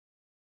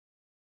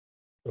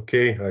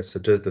Okay, I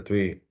suggest that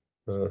we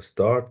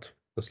start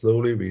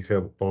slowly. We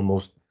have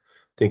almost,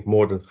 I think,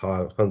 more than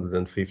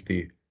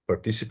 150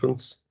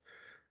 participants.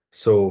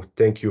 So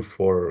thank you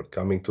for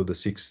coming to the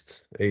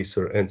 6th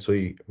ACER-ENTSO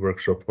E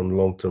workshop on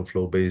long-term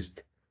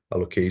flow-based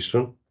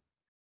allocation.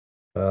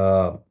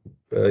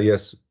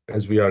 Yes,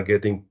 as we are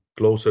getting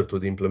closer to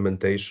the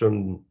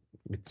implementation,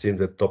 it seems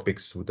that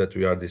topics that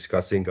we are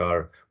discussing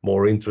are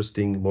more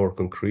interesting, more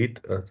concrete,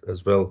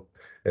 as well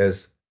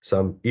as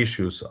some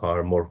issues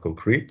are more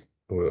concrete.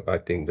 I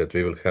think that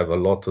we will have a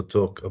lot to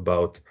talk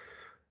about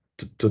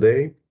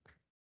today.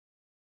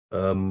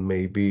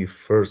 Maybe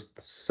first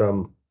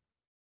some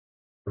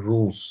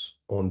rules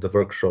on the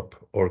workshop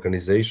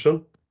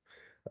organization.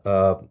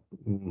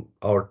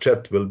 Our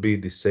chat will be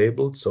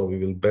disabled, so we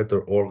will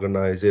better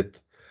organize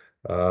it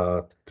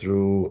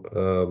through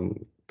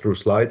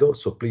Slido.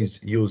 So please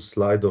use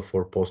Slido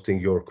for posting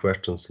your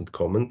questions and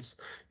comments.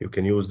 You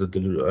can use the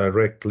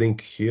direct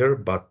link here,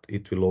 but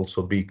it will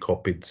also be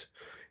copied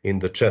in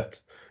the chat.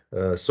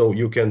 So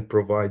you can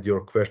provide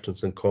your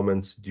questions and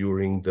comments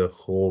during the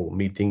whole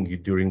meeting,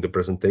 during the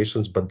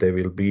presentations, but they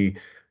will be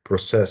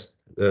processed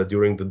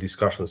during the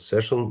discussion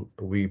session.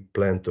 We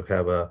plan to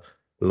have a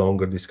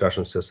longer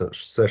discussion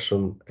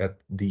session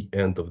at the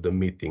end of the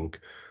meeting.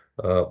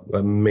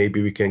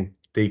 Maybe we can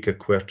take a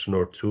question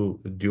or two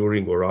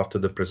during or after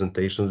the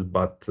presentations,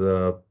 but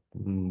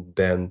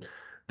then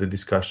the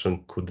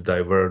discussion could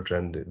diverge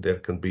and there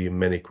can be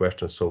many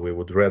questions. So we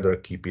would rather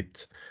keep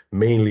it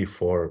mainly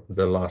for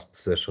the last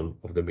session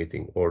of the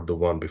meeting or the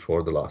one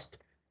before the last.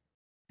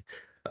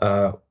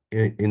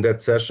 In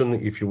that session,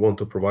 if you want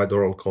to provide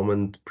oral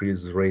comment,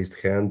 please raise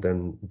hand,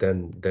 and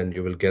then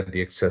you will get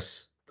the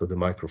access to the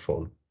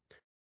microphone.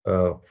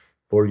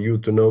 For you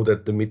to know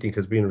that the meeting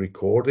has been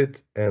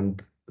recorded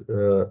and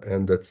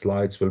that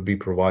slides will be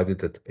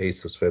provided at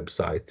ACER's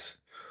website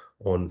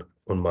on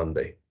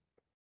Monday.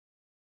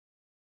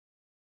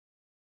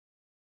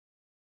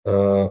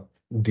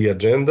 The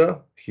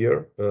agenda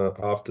here,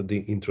 after the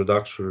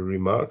introductory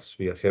remarks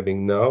we are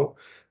having now,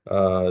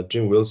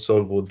 Jim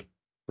Wilson would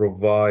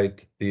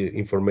provide the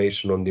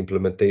information on the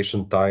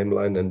implementation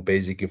timeline and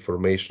basic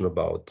information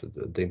about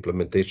the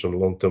implementation of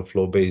long-term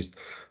flow-based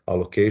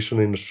allocation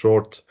in a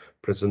short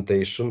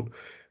presentation.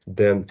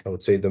 Then I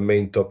would say the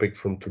main topic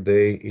from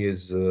today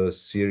is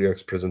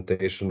Cyriac's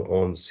presentation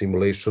on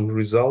simulation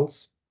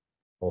results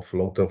of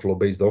long-term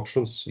flow-based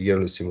auctions,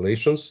 yearly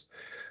simulations.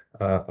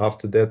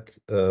 After that,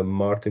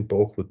 Martin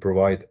Polk would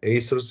provide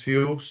ACER's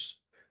views.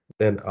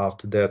 Then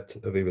after that,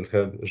 we will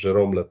have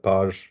Jérôme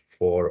Lepage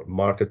for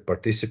market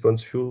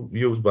participants'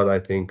 views, but I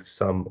think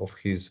some of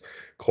his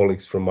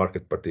colleagues from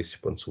market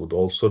participants would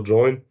also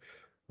join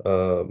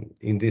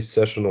in this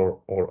session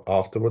or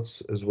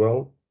afterwards as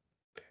well.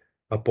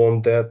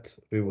 Upon that,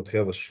 we would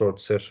have a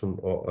short session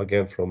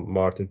again from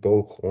Martin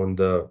Polk on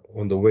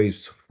the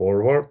ways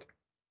forward.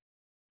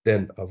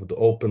 Then I would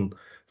open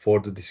for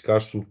the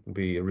discussion.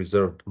 We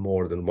reserved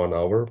more than 1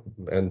 hour,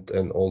 and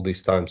all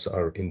these times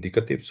are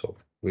indicative, so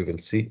we will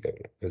see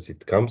as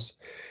it comes.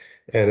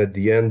 And at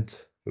the end,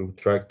 we will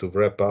try to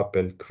wrap up,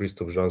 and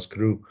Christophe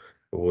Janscrew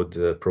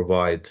would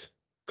provide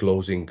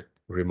closing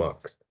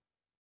remarks.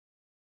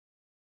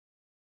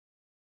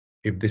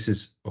 If this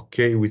is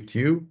okay with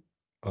you,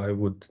 I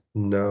would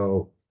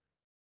now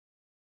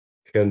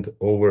hand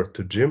over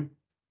to Jim.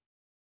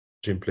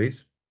 Jim,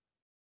 please.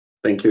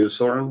 Thank you,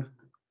 Soren.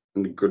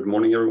 And good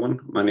morning,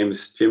 everyone. My name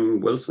is Jim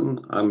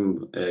Wilson.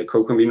 I'm a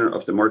co-convener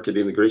of the Market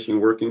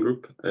Integration Working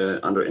Group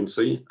under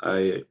ENTSO E.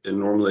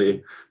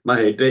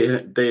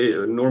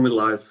 Normal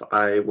life,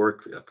 I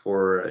work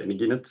for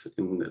Energinet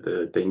in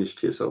the Danish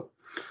TSO.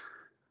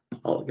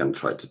 I'll again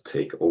try to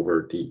take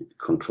over the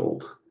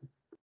control.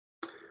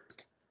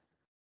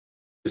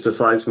 Is the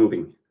slides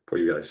moving for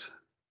you guys?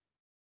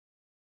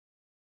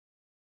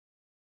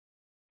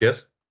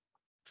 Yes.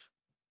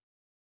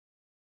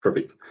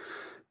 Perfect.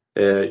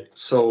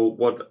 So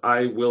what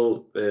I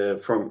will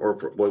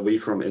what we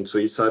from ENTSO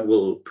E side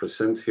will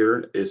present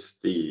here is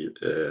the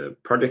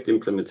project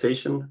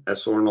implementation,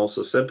 as Soren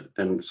also said,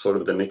 and sort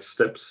of the next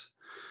steps.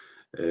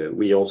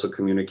 We also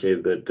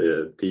communicated that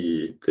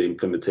the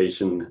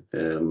implementation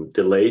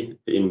delay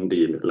in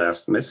the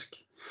last MESC.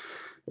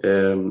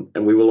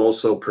 And we will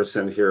also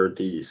present here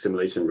the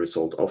simulation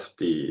result of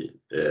the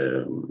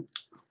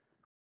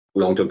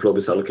long-term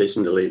flow-based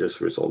allocation, the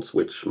latest results,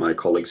 which my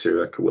colleague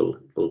Cyriac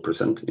will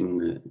present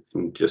in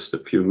just a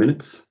few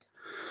minutes.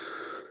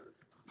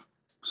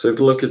 So if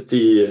you look at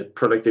the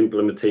product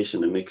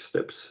implementation and next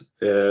steps,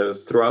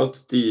 throughout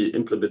the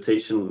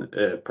implementation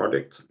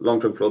project,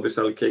 long-term flow-based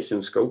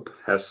allocation scope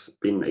has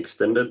been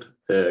extended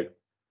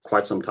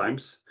quite some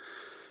times.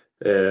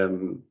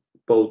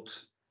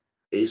 Both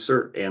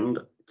ACER and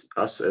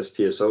us as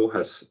TSO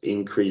has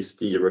increased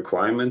the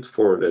requirement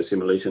for the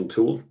simulation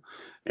tool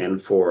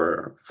and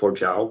for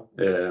JAO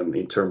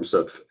in terms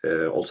of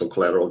also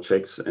collateral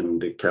checks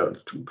and the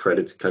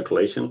credit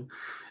calculation,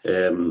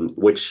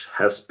 which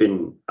has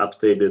been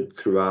updated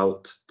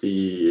throughout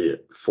the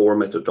 4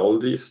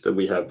 methodologies that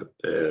we have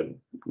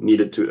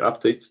needed to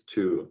update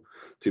to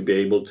to be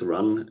able to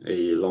run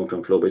a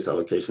long-term flow-based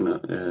allocation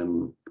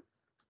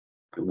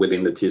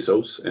within the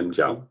TSOs and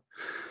JAO.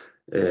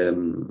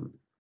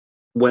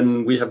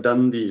 When we have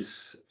done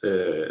these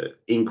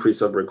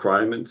increase of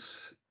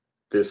requirements,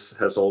 this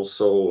has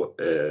also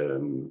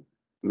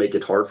make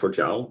it hard for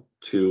JAO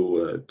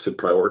to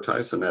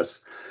prioritize. And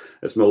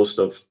as most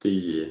of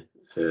the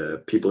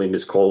people in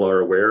this call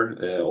are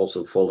aware,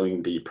 also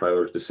following the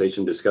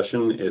prioritization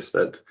discussion, is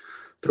that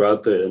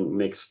throughout the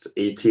next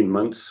 18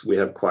 months, we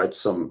have quite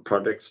some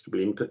projects to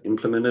be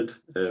implemented.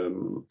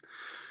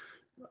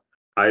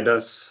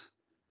 IDAS,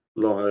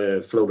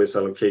 flow-based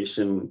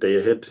allocation day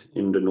ahead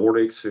in the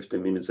Nordics,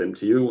 15 minutes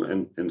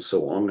MTU, and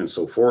so on and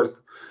so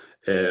forth,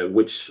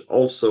 which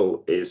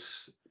also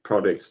is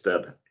projects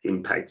that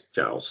impact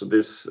JAO. So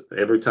this,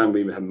 every time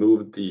we have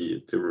moved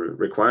the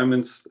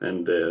requirements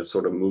and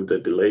sort of moved the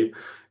delay,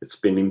 it's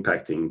been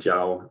impacting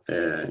JAO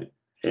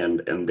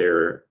and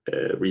their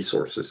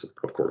resources,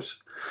 of course.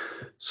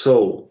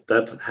 So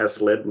that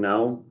has led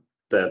now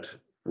that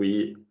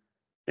we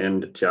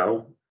and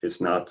JAO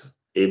is not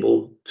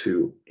able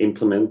to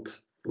implement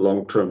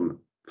long-term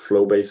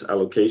flow-based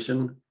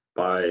allocation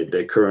by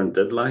the current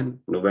deadline,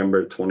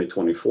 November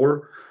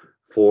 2024,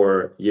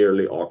 for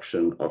yearly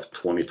auction of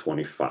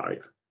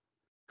 2025.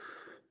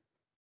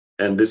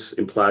 And this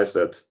implies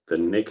that the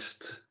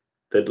next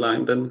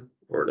deadline then,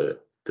 or the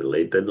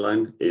delayed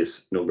deadline,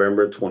 is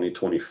November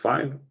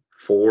 2025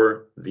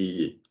 for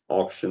the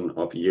auction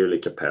of yearly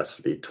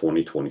capacity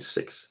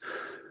 2026.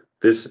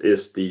 This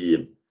is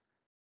the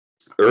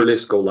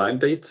earliest go live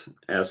date,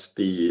 as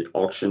the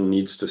auction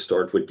needs to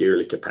start with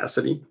yearly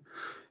capacity.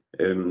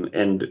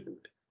 And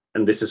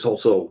this is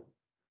also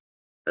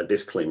a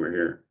disclaimer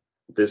here.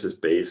 This is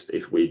based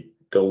if we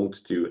don't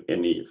do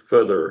any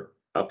further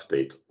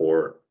update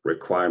or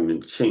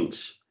requirement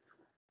change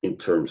in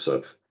terms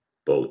of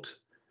both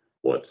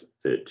what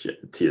the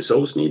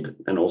TSOs need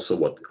and also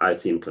what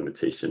IT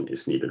implementation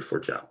is needed for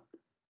JAO.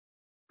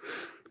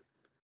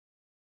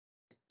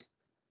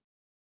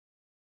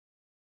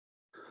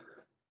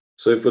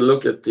 So if we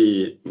look at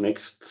the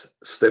next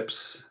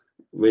steps,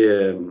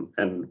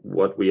 and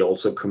what we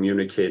also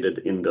communicated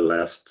in the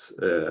last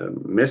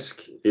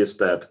MESC, is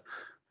that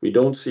we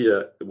don't see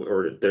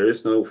or there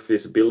is no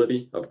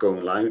feasibility of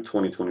going live in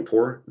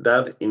 2024.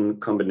 That, in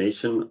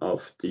combination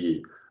of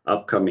the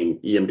upcoming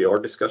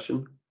EMDR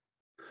discussion,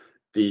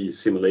 the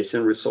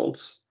simulation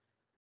results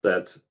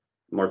that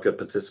market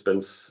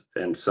participants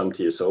and some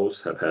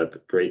TSOs have had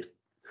great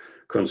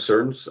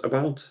concerns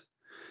about,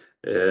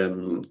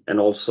 and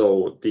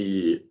also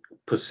the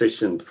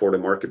position for the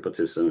market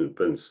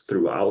participants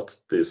throughout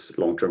this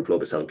long-term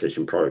flow-based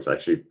allocation product,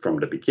 actually from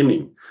the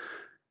beginning,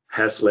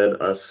 has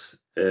led us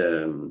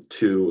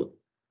to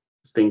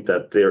think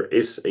that there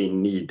is a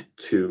need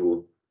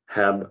to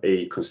have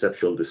a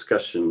conceptual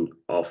discussion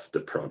of the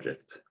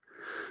project.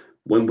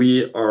 When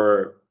we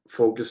are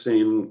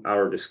focusing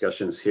our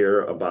discussions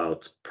here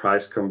about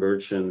price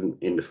conversion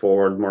in the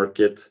forward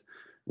market,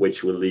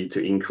 which will lead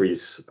to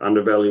increased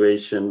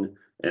undervaluation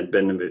and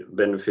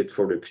benefit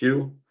for the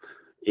few,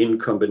 in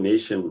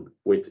combination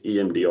with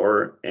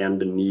EMDR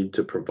and the need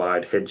to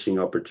provide hedging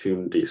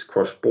opportunities,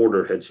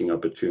 cross-border hedging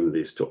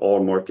opportunities to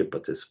all market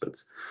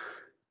participants,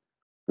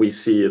 we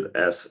see it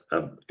as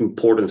an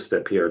important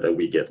step here that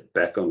we get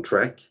back on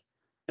track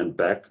and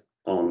back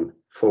on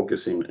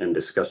focusing and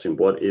discussing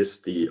what is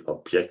the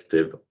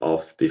objective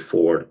of the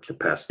forward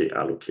capacity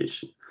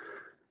allocation.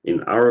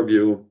 In our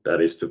view,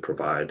 that is to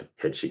provide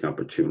hedging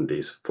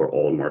opportunities for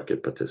all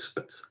market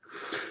participants.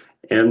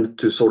 And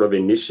to sort of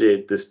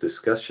initiate this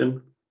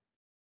discussion,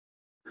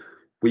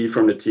 we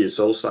from the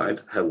TSO side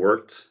have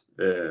worked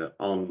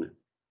on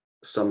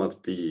some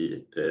of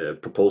the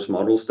proposed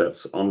models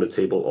that's on the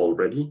table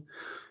already.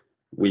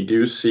 We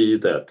do see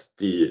that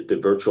the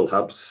virtual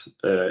hubs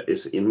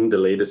is in the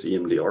latest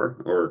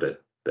EMDR, or the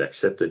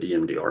accepted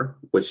EMDR,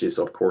 which is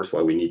of course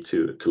why we need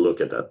to look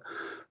at that.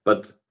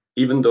 But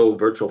even though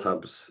virtual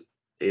hubs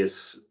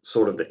is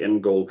sort of the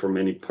end goal for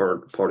many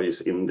parties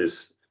in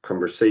this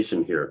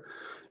conversation here,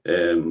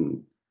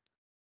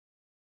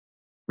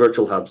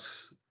 virtual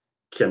hubs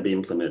can be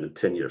implemented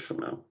 10 years from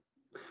now.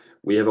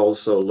 We have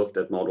also looked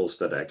at models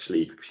that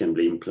actually can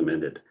be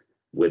implemented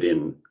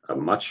within a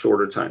much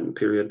shorter time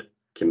period,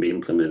 can be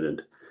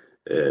implemented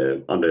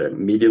on the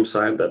medium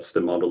side. That's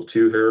the model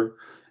 2 here.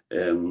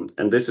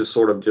 And this is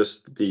sort of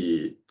just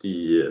the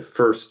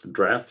first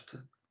draft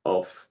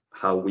of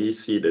how we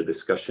see the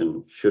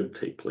discussion should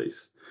take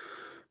place.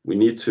 We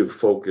need to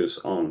focus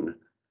on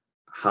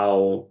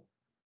how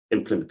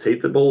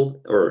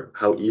implementatable, or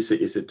how easy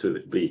is it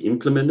to be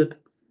implemented,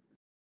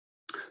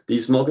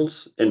 these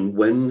models, and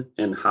when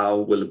and how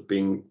will it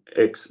bring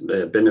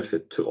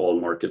benefit to all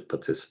market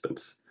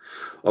participants.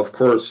 Of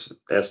course,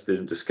 as the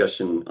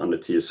discussion on the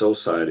TSO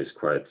side is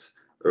quite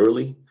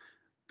early,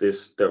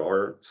 there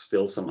are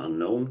still some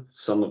unknown.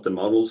 Some of the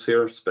models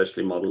here,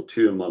 especially model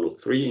 2 and model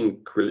 3,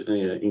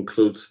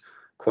 includes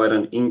quite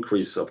an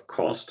increase of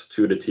cost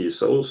to the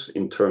TSOs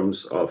in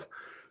terms of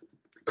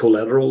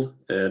collateral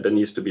that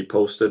needs to be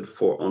posted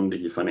on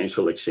the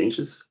financial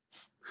exchanges.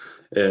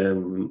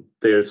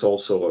 There's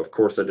also, of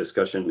course, a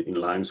discussion in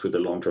lines with the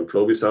long-term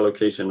flow-based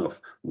allocation of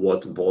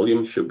what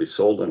volume should be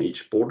sold on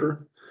each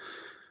border.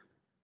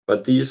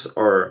 But these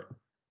are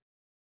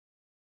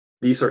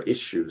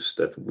issues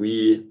that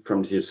we,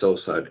 from the TSO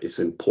side, is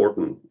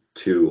important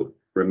to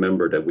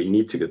remember that we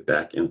need to get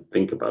back and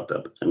think about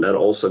that. And that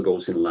also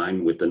goes in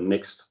line with the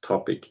next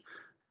topic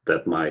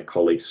that my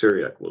colleague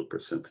Cyriac will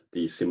present,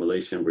 the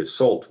simulation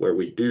result, where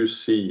we do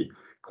see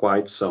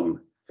quite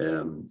some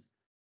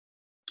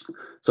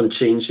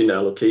change in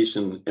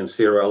allocation and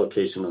zero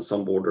allocation on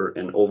some border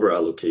and over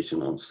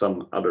allocation on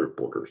some other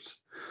borders.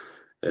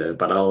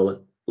 But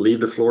I'll leave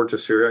the floor to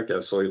Cyriac. I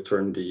saw you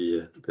turn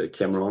the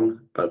camera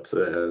on, but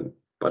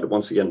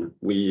once again,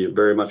 we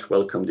very much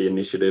welcome the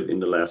initiative in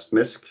the last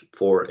MESC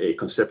for a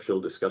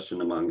conceptual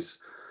discussion amongst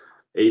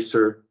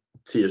ACER,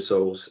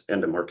 TSOs,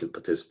 and the market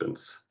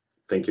participants.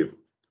 Thank you,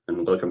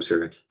 and welcome,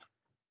 Cyriac.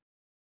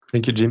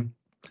 Thank you, Jim.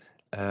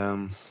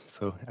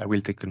 So I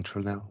will take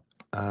control now.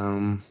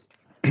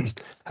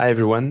 Hi,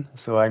 everyone.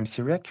 So I'm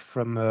Cyriac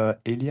from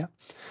ELIA.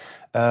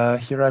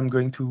 Here I'm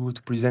going to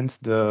present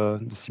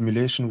the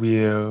simulation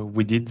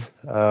we did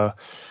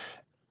in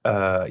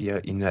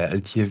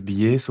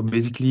LTFBA. So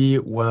basically,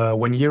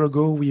 1 year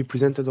ago, we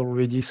presented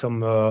already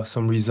some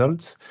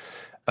results.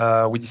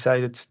 We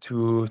decided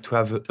to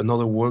have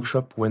another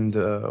workshop when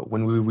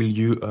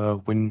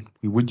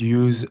we would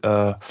use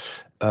a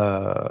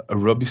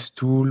robust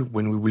tool,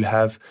 when we will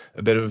have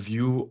a better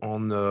view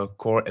on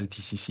core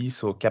LTCC,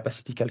 so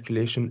capacity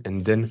calculation,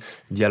 and then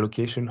the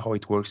allocation, how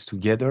it works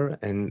together.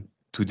 And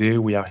today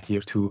we are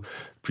here to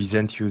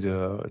present you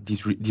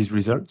these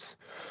results.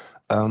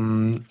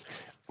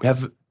 We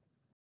have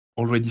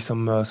already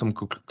some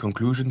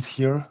conclusions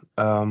here.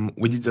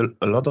 We did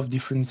a lot of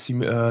different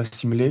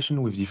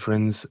simulation with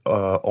different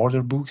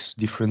order books,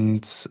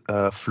 different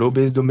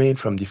flow-based domain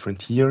from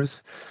different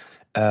years,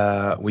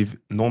 with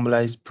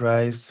normalized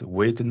price,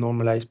 weighted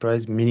normalized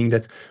price, meaning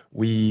that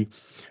we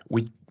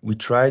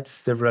tried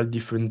several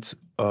different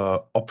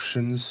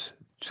options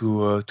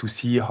to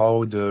see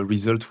how the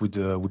result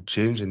would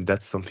change, and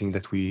that's something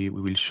that we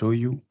will show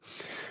you.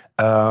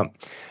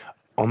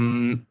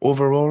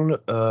 Overall,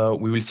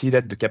 we will see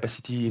that the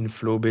capacity in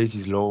flow base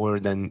is lower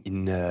than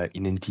in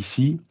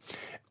NTC.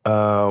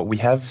 We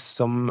have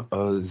some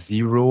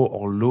zero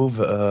or low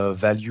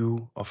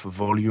value of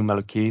volume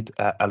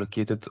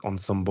allocated on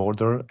some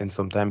border and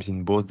sometimes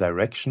in both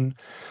directions.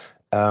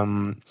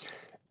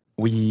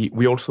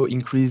 We also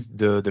increased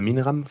the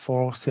min-RAM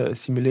for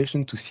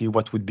simulation to see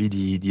what would be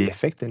the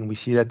effect, and we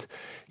see that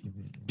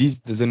this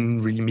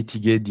doesn't really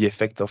mitigate the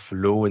effect of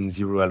low and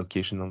zero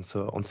allocation on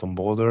some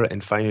border.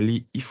 And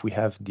finally, if we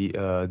have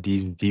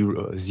these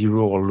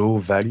zero or low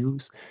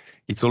values,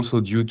 it's also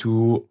due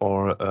to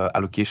our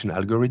allocation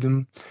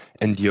algorithm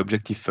and the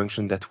objective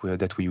function that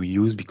we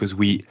use, because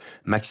we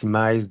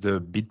maximize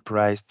the bid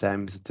price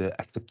times the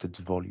accepted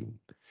volume.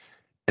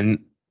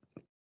 And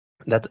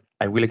that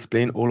I will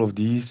explain all of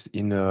these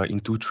in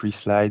 2-3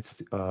 slides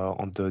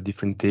on the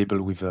different table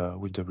with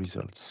the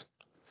results.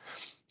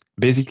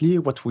 Basically,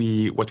 what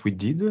we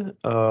did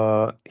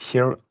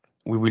here,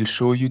 we will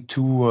show you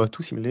two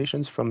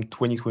simulations from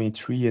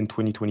 2023 and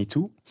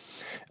 2022.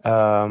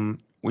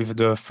 With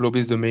the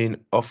flow-based domain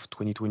of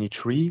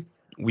 2023,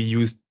 we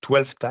used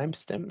 12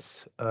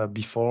 timestamps.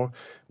 Before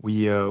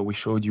we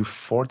showed you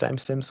 4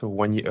 timestamps, so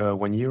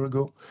 1 year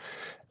ago,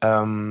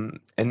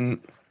 and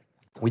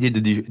we did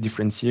the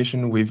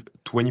differentiation with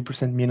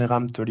 20%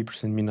 min-RAM,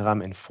 30%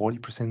 min-RAM, and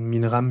 40%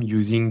 min-RAM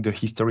using the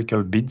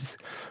historical bids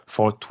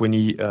for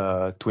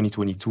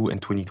 2022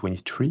 and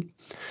 2023.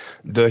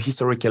 The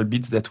historical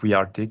bids that we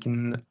are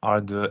taking are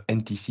the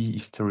NTC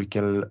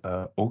historical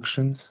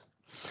auctions.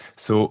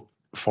 So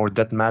for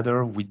that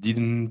matter, we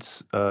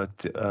didn't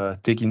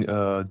take in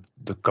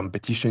the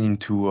competition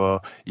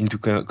into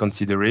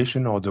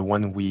consideration, or the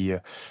one we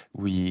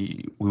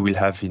will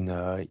have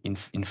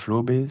in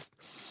flow-based.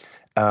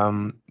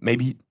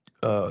 Maybe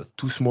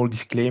 2 small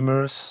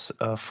disclaimers.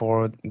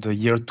 For the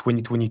year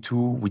 2022,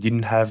 we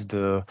didn't have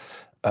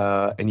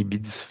any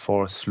bids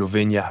for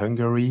Slovenia,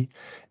 Hungary,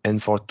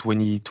 and for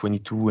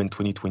 2022 and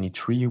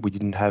 2023, we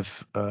didn't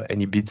have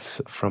any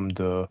bids from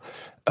the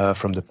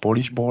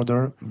Polish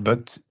border.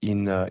 But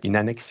in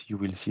annex, you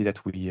will see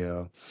that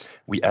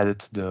we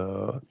added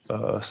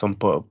some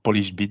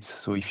Polish bids.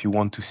 So if you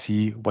want to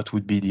see what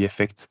would be the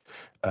effect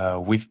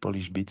with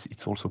Polish bids,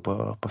 it's also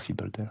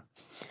possible there.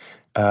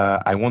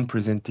 I won't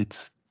present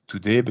it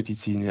today, but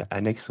it's in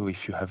annex, so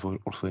if you have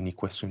also any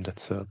question,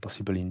 that's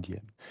possible in the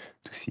end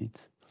to see it.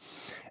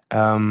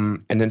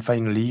 And then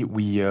finally,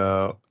 we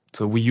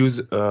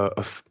use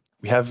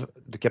we have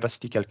the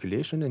capacity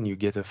calculation, and you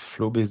get a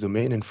flow-based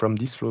domain, and from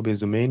this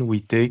flow-based domain, we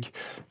take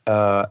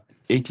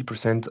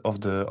 80% of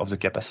the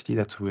capacity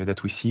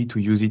that we see to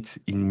use it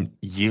in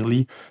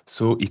yearly,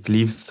 so it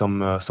leaves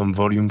some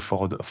volume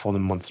for the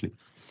monthly.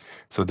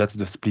 So that's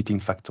the splitting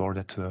factor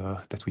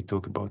that we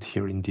talk about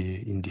here in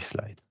this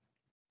slide.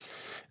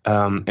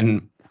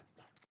 And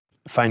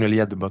finally,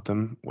 at the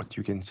bottom, what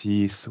you can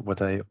see is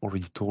what I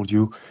already told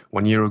you.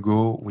 1 year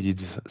ago, we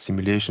did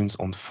simulations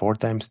on 4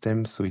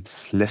 timestamps, so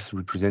it's less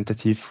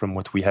representative from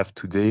what we have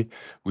today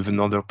with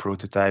another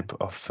prototype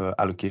of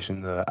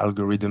allocation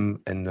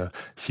algorithm and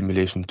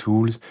simulation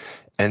tools.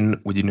 And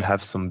we didn't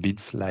have some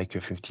bits like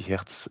 50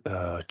 Hertz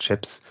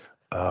chips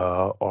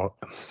or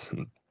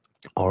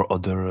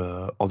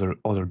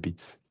other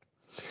bits.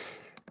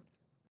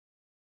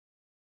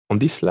 On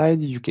this slide,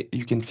 you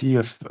can see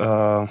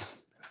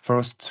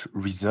first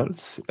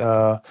results.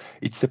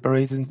 It's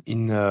separated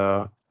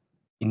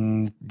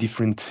in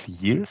different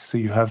years. So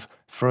you have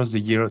first the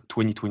year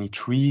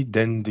 2023,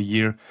 then the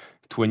year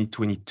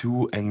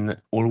 2022,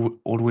 and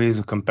always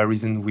a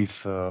comparison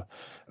with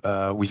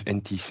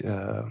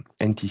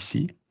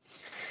NTC.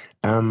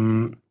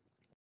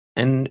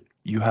 And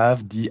you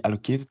have the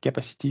allocated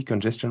capacity,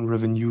 congestion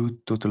revenue,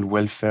 total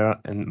welfare,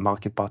 and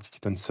market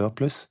participant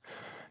surplus.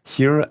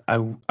 Here, I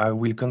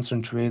will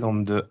concentrate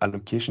on the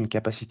allocation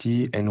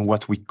capacity and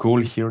what we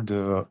call here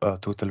the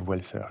total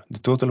welfare. The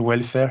total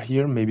welfare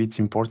here, maybe it's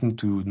important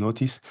to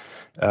notice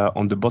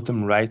on the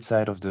bottom right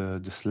side of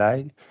the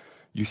slide,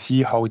 you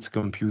see how it's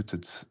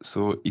computed.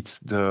 So it's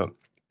the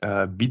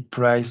bid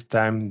price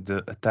times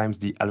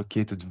the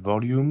allocated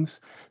volumes.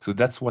 So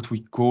that's what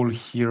we call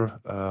here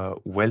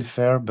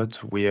welfare, but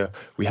we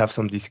have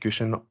some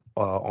discussion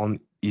on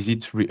is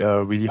it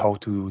really how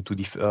to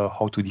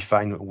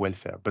define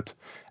welfare, but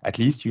at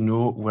least you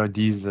know where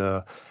this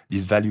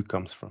value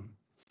comes from.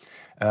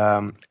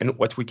 And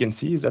what we can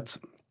see is that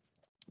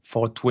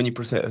for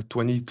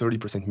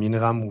 20-30%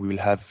 minram, we will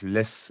have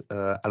less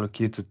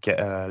allocated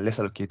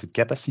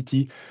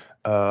capacity.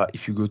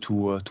 If you go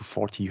to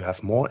 40, you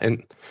have more,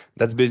 and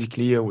that's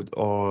basically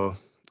our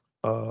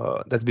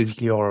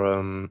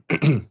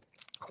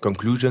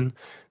conclusion,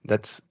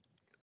 that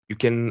you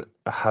can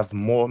have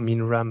more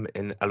minram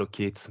and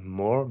allocate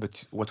more,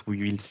 but what we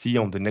will see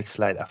on the next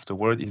slide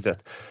afterward is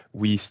that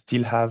we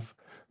still have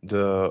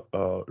the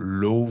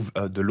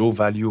low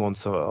value on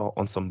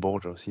some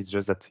borders. It's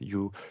just that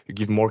you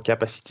give more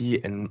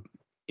capacity, and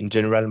in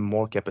general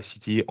more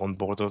capacity on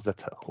borders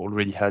that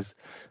already has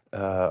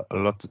a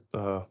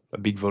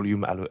big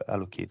volume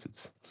allocated.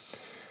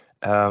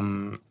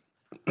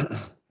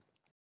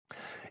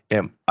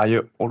 I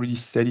already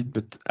said it,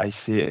 but I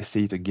say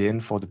it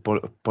again. For the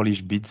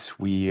Polish bids,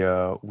 we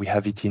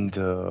have it in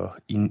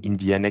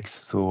the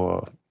annex.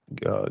 So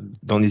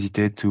don't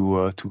hesitate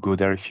to go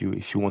there if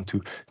you want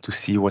to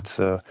see what's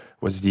the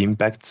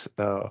impact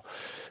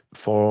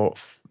for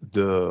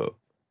the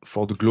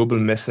global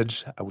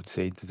message. I would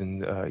say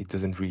it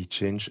doesn't really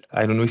change.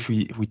 I don't know if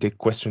we take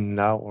question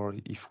now or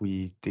if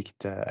we take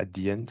it at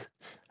the end.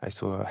 I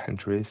saw a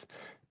hand raise.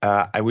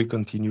 I will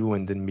continue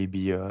and then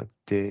maybe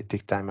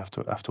take time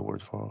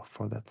afterward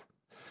for that.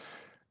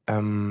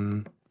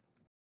 And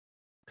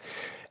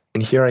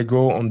here I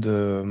go on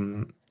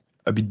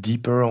a bit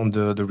deeper on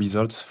the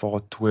results for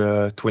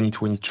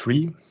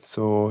 2023.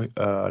 So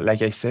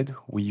like I said,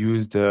 we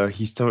used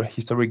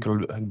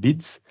historical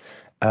bids.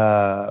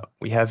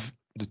 We have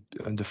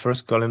the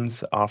first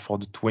columns are for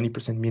the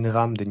 20%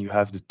 minram, then you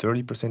have the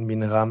 30%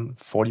 minram,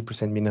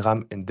 40%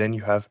 minram, and then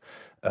you have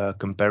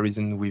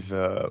comparison with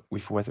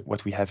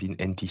what we have in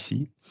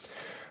NTC.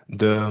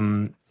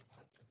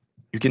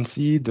 You can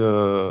see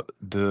the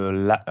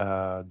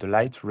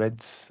light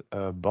red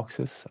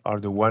boxes are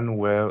the one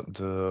where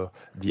the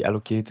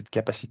allocated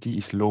capacity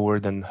is lower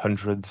than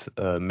 100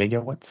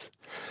 megawatts.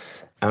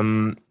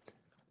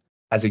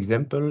 As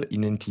example,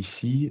 in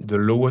NTC, the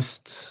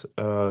lowest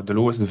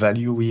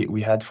value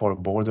we had for a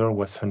border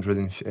was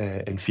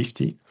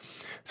 150.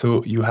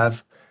 So you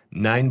have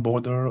 9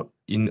 border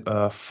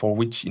for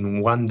which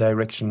in one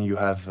direction you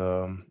have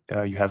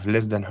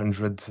less than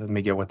 100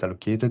 megawatt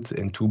allocated,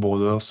 and 2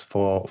 borders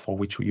for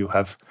which you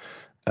have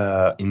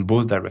in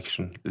both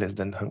directions less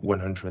than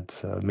 100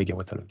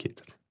 megawatt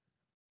allocated.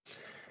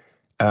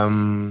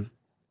 And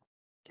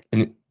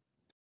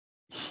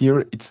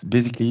here it's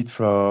basically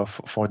for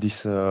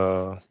this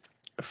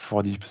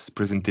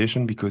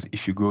presentation, because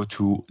if you go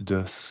to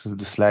the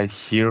slide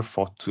here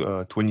for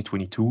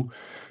 2022,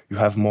 you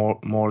have more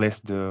or less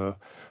the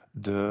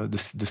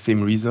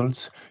same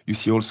results. You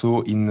see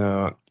also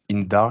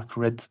in dark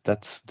red,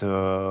 that's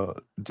the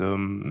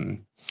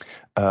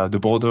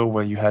border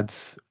where you had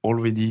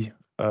already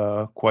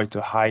quite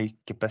a high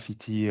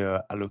capacity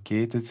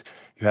allocated.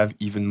 You have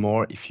even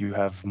more if you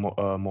have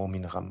more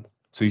minram.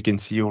 So you can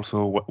see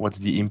also what's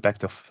the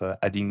impact of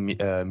adding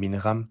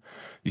minram.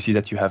 You see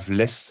that you have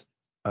less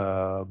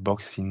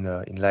box in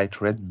light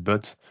red,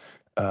 but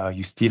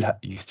you still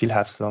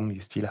have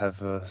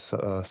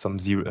some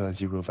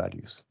zero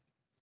values.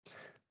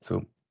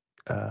 So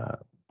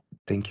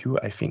thank you.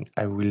 I think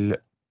I will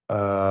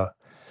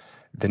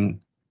then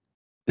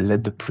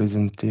let the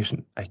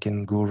presentation. I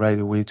can go right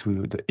away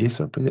to the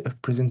ACER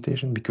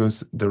presentation,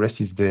 because the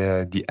rest is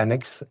the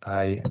annex.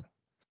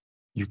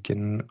 You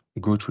can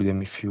go through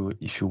them if you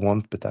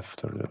want, but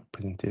after the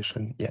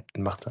presentation, yeah.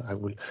 And Martin,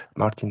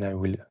 I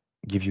will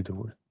give you the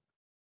word.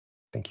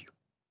 Thank you.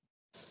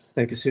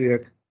 Thank you,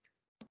 Cyriac.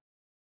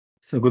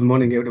 So good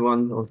morning,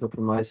 everyone. Also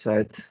from my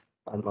side,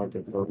 I'm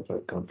Martin Flood, I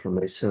come from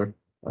ACER.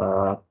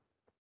 Not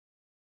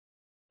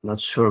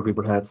sure we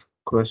will have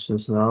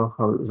questions now.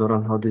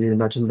 Zoran, how do you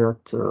imagine that?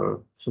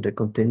 Should I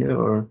continue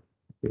or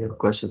we have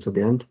questions at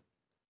the end?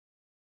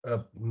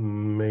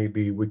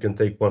 Maybe we can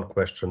take one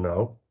question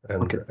now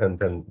and Okay. and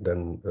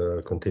then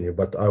continue.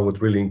 But I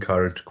would really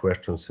encourage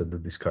questions at the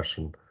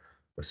discussion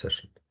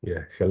session.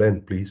 Yeah,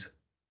 Helen, please.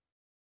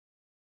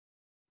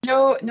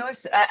 No,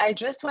 I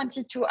just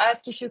wanted to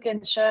ask if you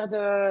can share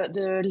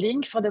the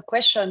link for the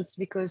questions,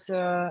 because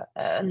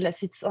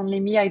unless it's only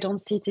me, I don't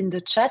see it in the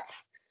chat.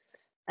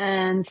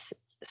 And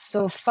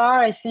so far,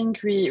 I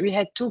think we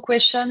had two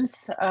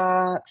questions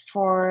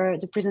for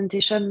the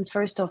presentation,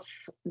 first of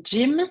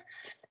Jim.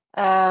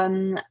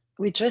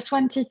 We just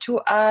wanted to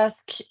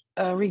ask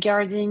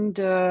regarding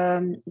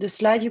the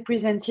slide you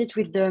presented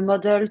with the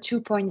model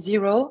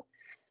 2.0.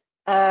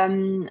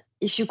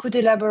 If you could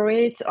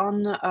elaborate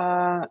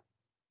on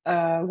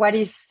what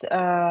is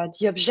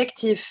the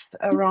objective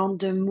around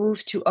the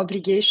move to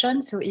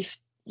obligation. So if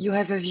you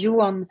have a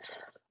view on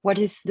what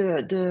is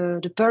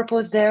the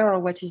purpose there, or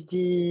what is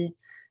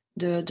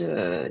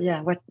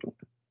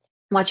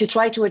what you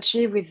try to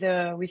achieve with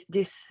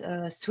this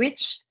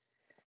switch.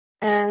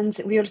 And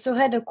we also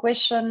had a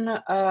question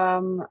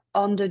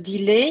on the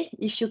delay.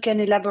 If you can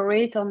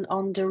elaborate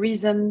on the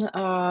reason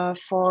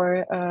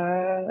for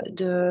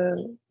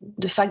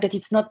the fact that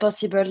it's not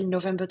possible in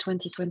November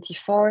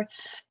 2024.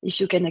 If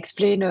you can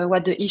explain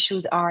what the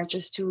issues are,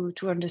 just to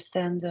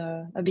understand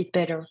a bit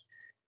better.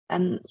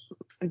 And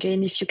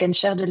again, if you can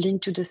share the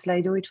link to the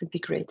Slido, it would be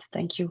great.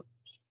 Thank you.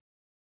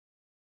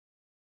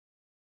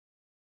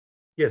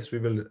 Yes, we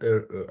will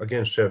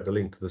again share the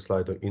link to the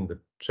Slido in the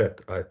chat,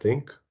 I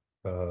think.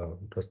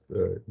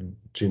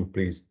 Jim,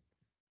 please,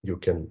 you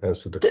can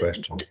answer the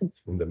question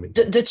in the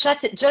meantime. The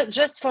chat,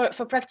 just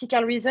for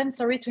practical reasons,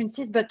 sorry to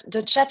insist, but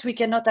the chat, we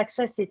cannot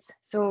access it.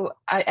 So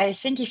I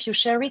think if you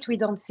share it, we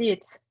don't see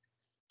it.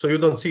 So you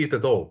don't see it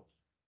at all?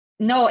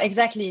 No,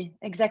 exactly.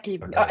 Okay.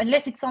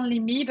 Unless it's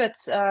only me, but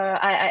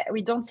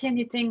we don't see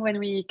anything when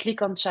we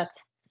click on chat.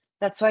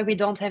 That's why we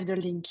don't have the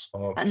link.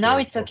 Okay, and now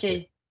it's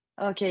okay.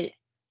 Okay.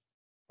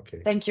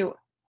 Thank you.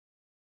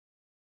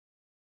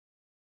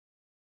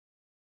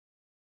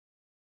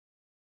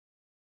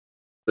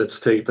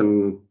 Let's take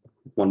them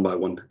one by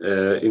one.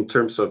 In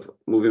terms of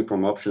moving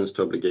from options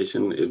to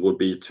obligation, it would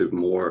be to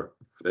more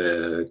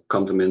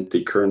complement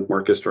the current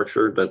market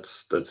structure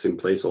that's in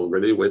place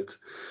already with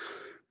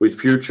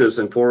futures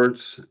and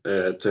forwards,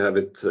 to have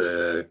it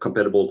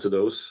compatible to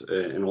those,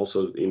 and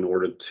also in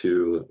order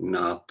to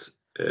not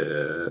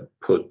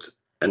put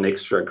an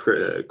extra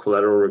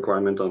collateral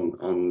requirement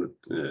on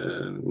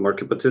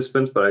market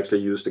participants, but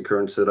actually use the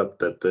current setup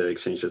that the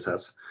exchanges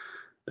has.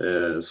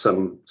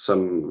 Some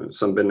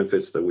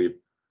benefits that we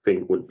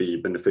think would be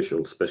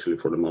beneficial, especially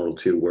for the Model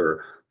 2,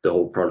 where the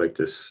whole product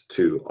is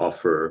to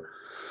offer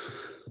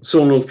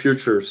zonal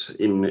futures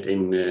in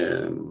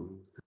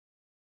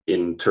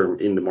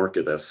the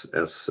market,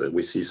 as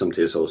we see some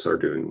TSOs are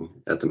doing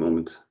at the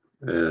moment.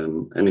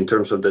 And in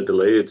terms of the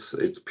delay, it's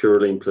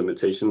purely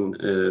implementation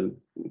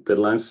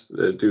deadlines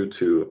due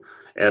to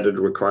added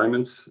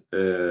requirements.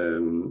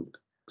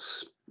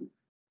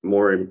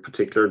 More in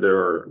particular,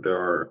 there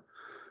are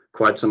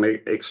quite some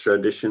extra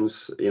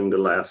additions in the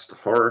last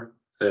HAR,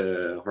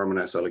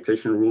 harmonized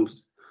allocation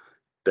rules,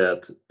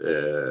 that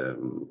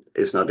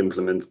is not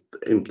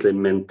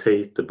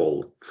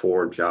implementatable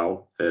for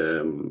JAO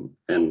and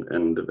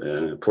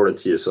for the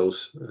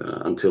TSOs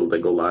until they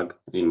go live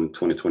in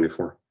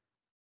 2024.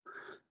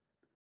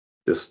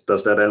 Does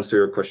that answer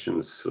your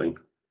questions, Lane?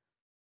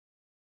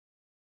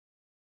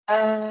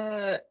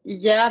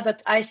 Yeah,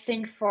 but I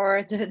think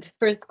for the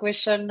first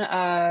question,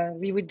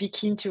 we would be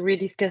keen to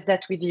rediscuss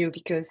that with you,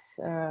 because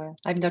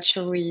I'm not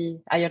sure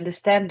I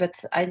understand,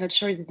 but I'm not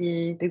sure it's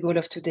the goal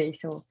of today.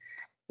 So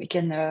we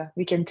can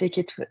take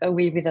it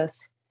away with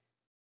us.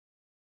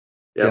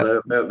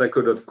 Yeah, that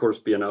could of course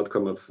be an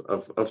outcome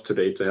of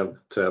today, to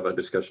have a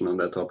discussion on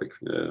that topic.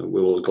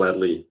 We will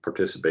gladly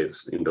participate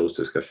in those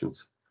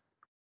discussions.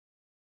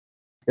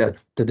 Yeah,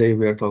 today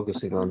we are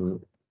focusing on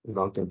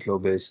long-term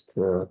flow-based.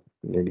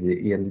 Maybe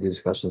the EMD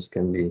discussions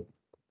can be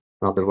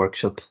another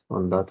workshop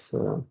on that.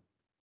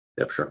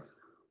 Yep, sure.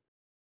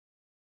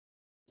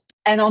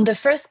 And on the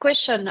first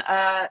question,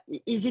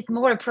 is it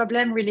more a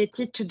problem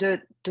related to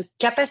the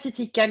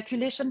capacity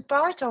calculation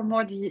part, or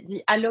more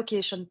the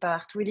allocation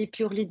part, really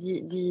purely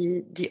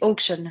the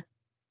auction?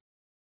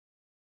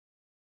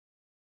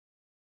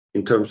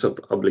 In terms of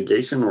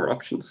obligation or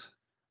options?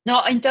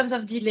 No, in terms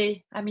of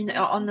delay. I mean,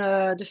 on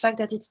the fact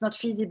that it's not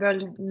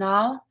feasible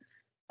now,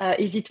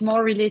 is it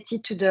more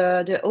related to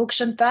the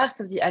auction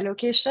part of the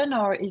allocation,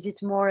 or is it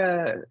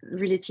more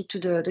related to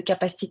the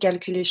capacity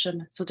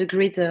calculation, so the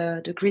grid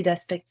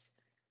aspects?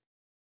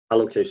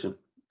 Allocation,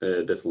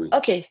 definitely.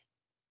 Okay,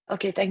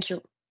 thank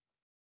you.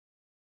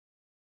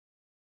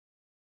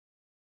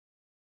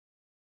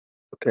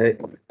 Okay,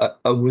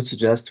 I would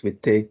suggest we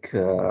take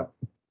more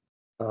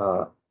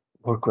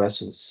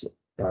questions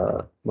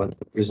when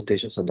the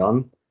presentations are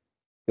done,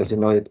 because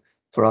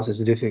for us, it's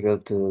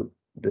difficult to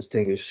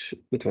distinguish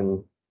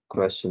between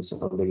questions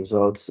on the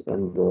results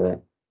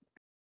and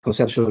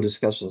conceptual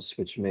discussions,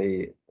 which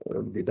may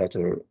be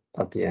better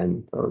at the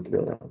end of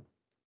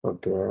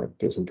the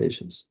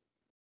presentations.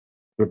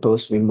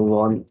 Propose we move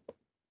on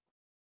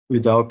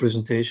with our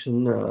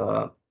presentation.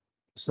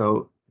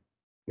 So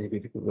maybe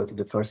we could go to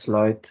the first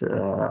slide.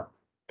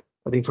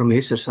 I think from the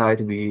ACER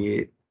side,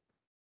 we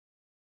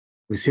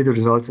see the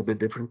results a bit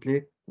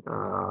differently.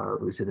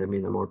 We see them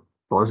in a more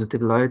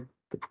positive light.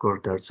 Of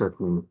course, there are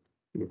certain,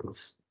 you can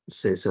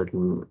say,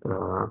 certain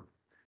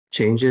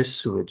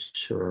changes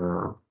which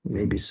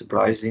may be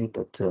surprising,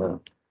 but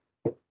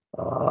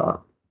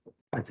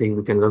I think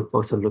we can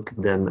also look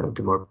at them at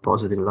a more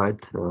positive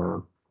light.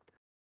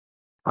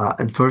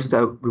 And first,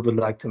 we would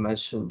like to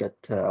mention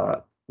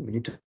that we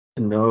need to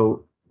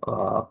know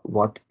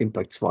what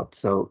impacts what.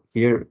 So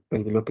here,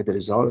 when we look at the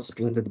results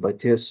presented by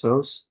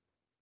TSOs,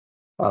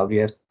 we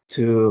have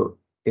two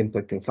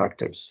impacting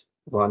factors.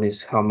 One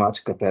is how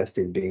much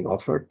capacity is being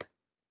offered,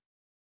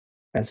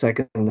 and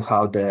second,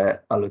 how the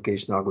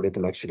allocation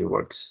algorithm actually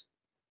works.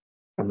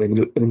 And when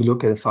we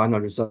look at the final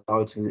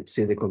results, we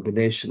see the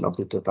combination of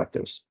the two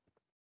factors.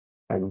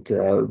 And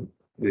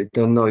we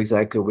don't know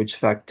exactly which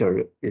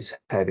factor is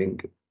having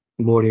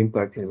more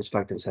impact and which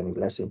factor is having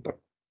less impact.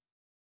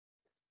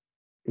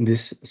 In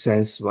this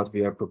sense, what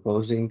we are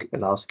proposing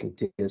and asking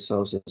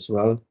TSOs as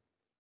well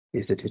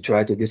is that we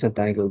try to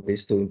disentangle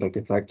these two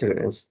impacting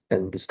factors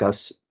and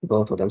discuss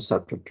both of them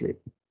separately.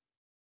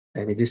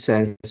 And in this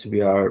sense,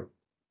 we are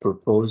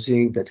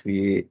proposing that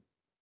we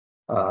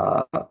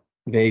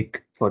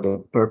make, for the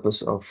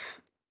purpose of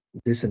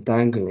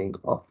disentangling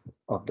of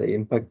the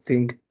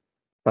impacting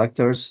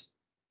factors,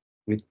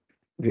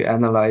 we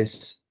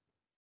analyze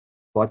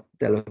what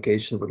the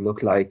allocation would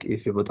look like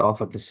if you would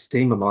offer the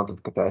same amount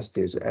of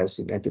capacities as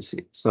in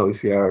entity. So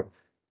if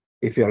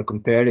you are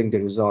comparing the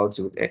results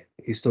with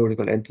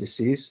historical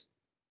entities,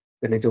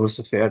 then it's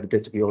also fair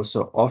that we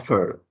also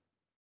offer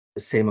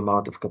the same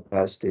amount of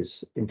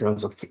capacities in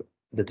terms of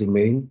the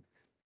domain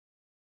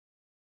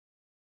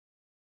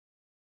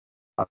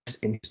as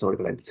in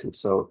historical entities.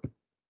 So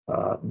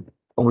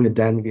only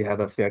then we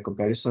have a fair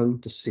comparison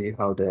to see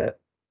how the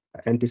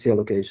entity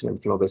allocation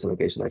and flow-based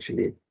allocation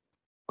actually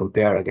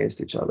compare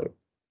against each other.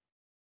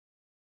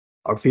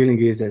 Our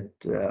feeling is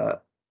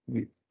that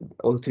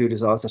all three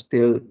results are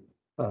still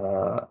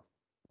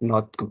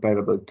not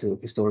comparable to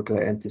historical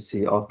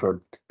entity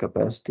offered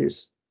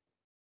capacities.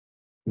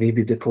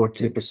 Maybe the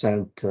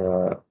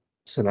 40%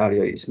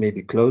 scenario is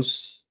maybe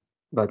close,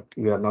 but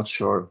we are not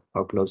sure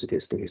how close it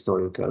is to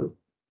historical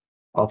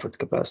offered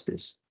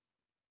capacities.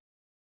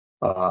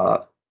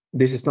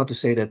 This is not to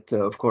say that,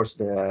 of course,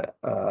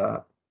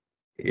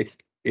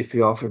 if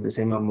you offer the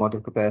same amount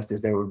of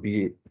capacities, there will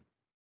be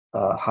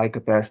high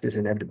capacities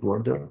in every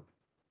border.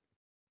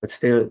 But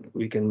still,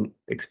 we can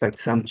expect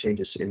some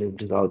changes in the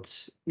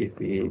results if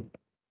we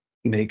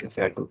make a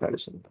fair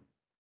comparison.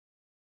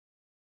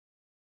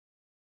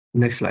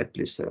 Next slide,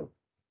 please.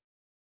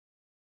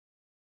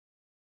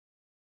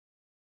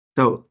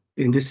 So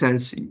in this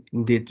sense,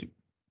 indeed,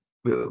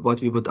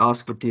 what we would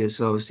ask for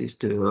TSOs is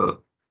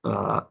to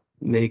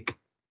make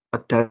a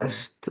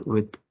test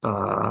with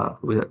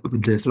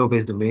the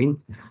flow-based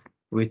domain,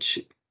 which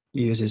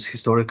uses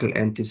historical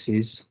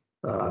entities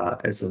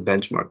as a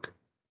benchmark.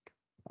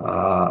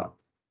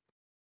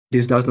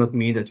 This does not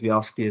mean that we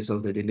ask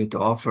TSOs that they need to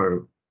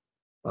offer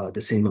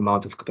the same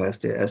amount of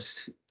capacity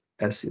as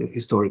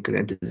historical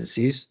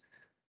entities.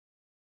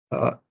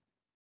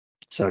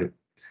 Sorry,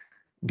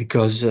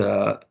 because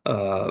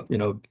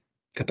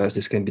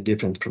capacities can be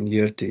different from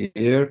year to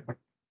year,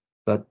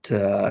 but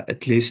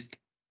at least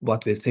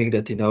what we think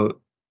that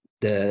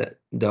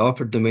the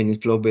offered domain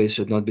in flow-based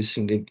should not be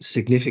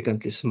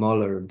significantly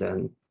smaller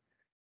than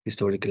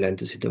historical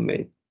entity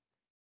domain.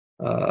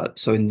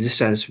 So in this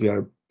sense, we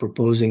are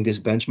proposing this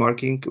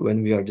benchmarking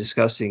when we are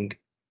discussing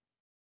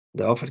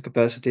the offered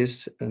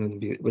capacities,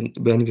 and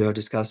when we are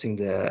discussing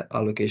the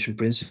allocation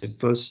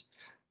principles,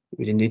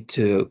 we need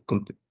to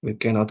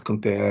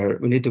compare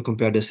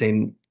the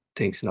same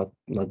things, not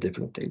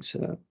different things.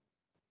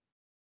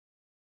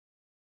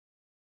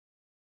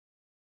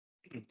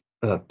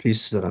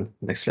 Please,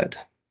 next slide.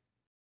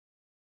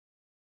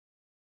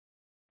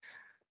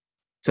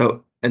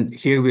 So, and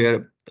here we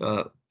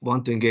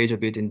want to engage a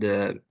bit in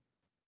the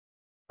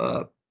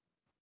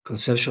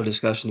conceptual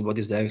discussion. What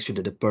is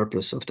actually the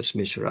purpose of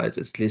transmission rights,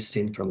 at least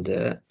seen from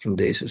the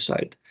ACER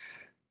side?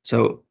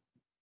 So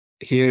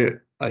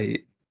here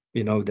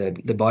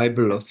the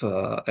Bible of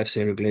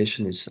FCA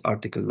regulation is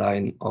Article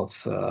 9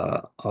 of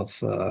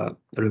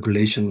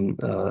Regulation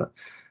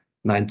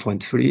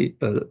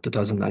 9.3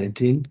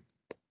 2019.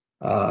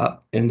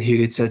 And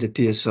here it says the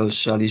TSOs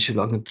shall issue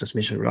long-term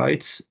transmission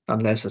rights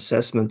unless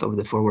assessment of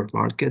the forward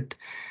market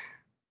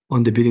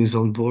on the bidding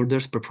zone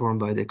borders performed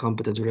by the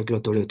competent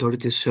regulatory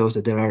authorities shows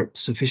that there are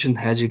sufficient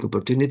hedging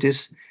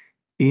opportunities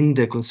in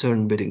the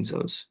concerned bidding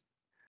zones.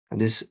 And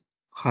this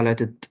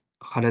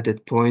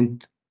highlighted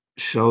point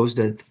shows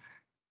that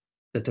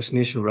the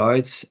transmission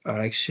rights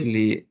are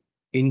actually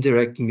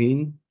indirect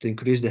mean to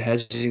increase the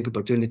hedging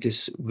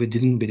opportunities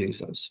within bidding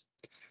zones.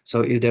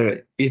 So if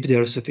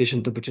there are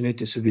sufficient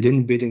opportunities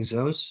within bidding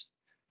zones,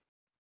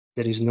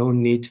 there is no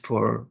need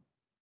for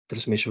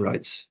transmission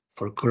rights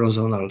for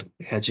cross-zonal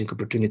hedging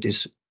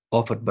opportunities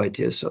offered by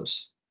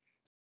TSOs.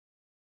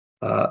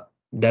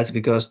 That's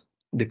because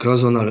the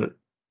cross-zonal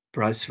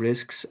price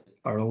risks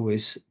are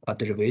always a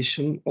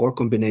derivation or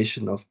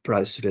combination of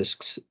price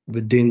risks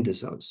within the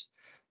zones.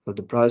 So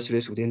the price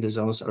risks within the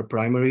zones are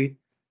primary,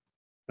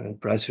 and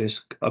price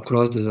risk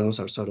across the zones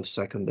are sort of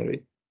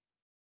secondary.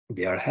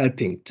 They are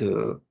helping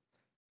to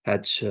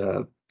hedge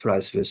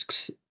price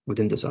risks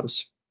within the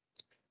zones.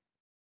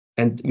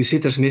 And we see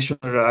transmission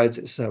rights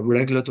as a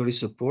regulatory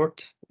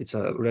support. It's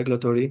a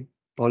regulatory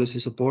policy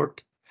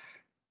support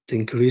to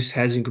increase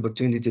hedging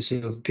opportunities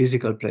of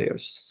physical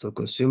players, so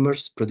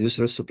consumers,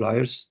 producers,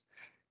 suppliers.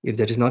 If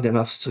there is not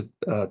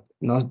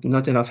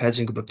enough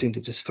hedging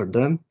opportunities for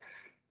them,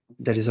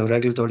 there is a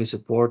regulatory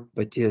support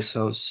by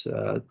TSOs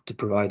to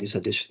provide these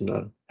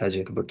additional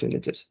hedging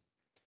opportunities.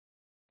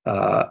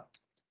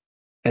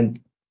 And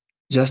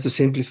just to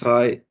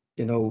simplify,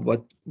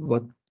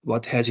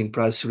 what hedging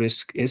price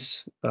risk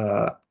is.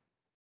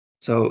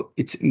 So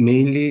it's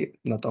mainly,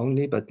 not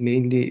only, but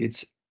mainly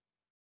it's,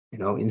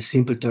 in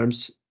simple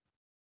terms,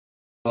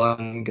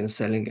 buying and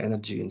selling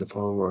energy in the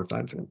forward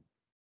time frame.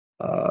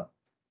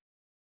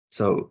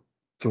 So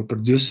for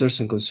producers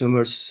and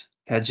consumers,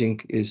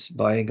 hedging is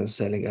buying and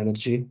selling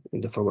energy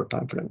in the forward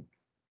time frame.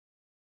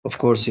 Of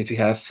course, if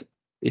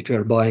you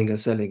are buying and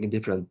selling in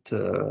different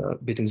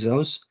bidding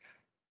zones,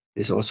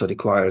 this also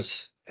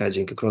requires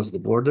hedging across the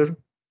border.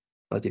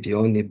 But if you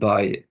only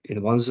buy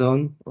in one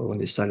zone or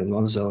only sell in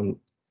one zone,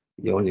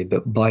 you only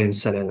buy and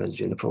sell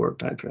energy in the forward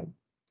time frame.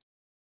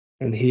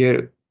 And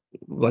here,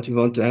 what we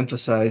want to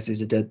emphasize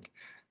is that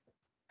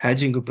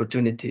hedging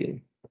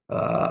opportunity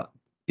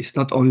is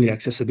not only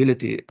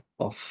accessibility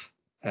of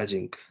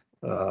hedging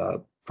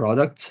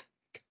products,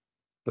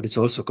 but it's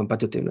also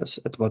competitiveness.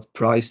 At what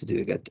price do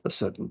you get a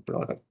certain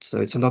product? So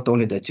it's not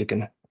only that you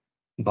can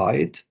buy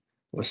it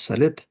or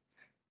sell it,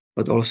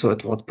 but also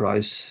at what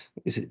price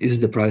is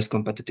the price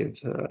competitive?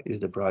 Is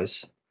the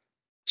price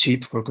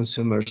cheap for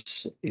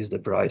consumers? Is the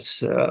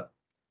price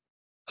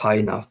high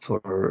enough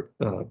for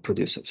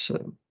producers?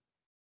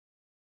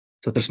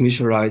 So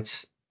transmission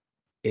rights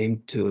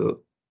aim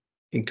to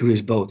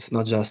increase both,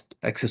 not just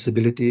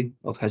accessibility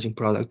of hedging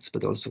products,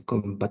 but also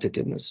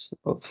competitiveness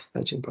of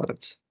hedging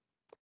products.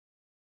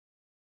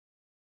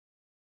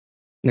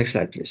 Next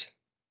slide, please.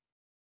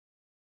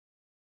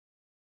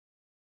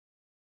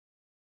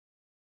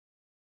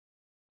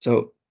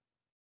 So,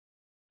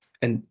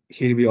 and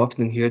here we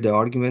often hear the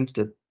argument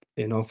that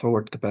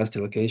forward capacity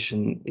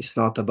allocation is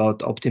not about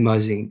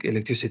optimizing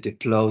electricity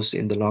flows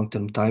in the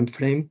long-term time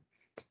frame.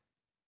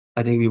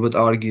 I think we would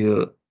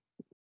argue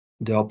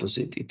the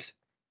opposite.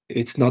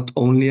 It's not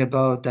only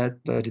about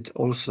that, but it's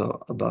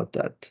also about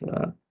that.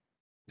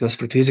 Because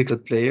for physical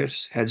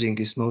players, hedging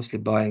is mostly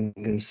buying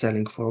and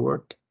selling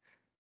forward.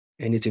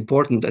 And it's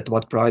important at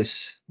what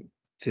price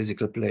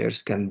physical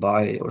players can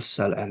buy or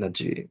sell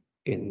energy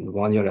in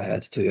 1 year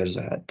ahead, 2 years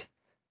ahead.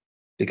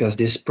 Because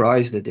this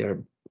price that they're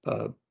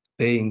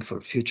paying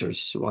for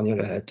futures 1 year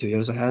ahead, 2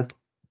 years ahead,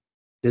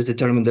 this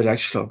determines their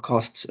actual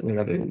costs and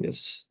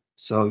revenues.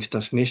 So if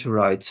transmission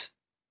rights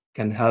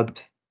can help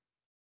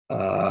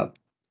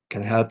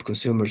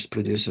consumers,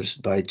 producers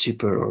buy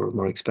cheaper or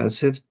more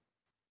expensive,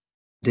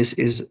 this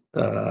is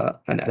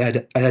an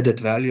added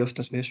value of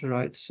transmission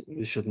rights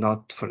we should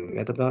not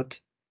forget about.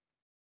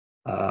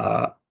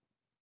 And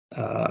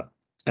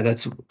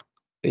that's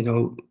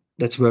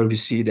where we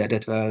see the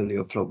added value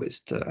of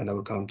flow-based, and I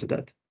will come to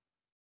that.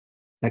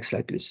 Next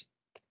slide, please.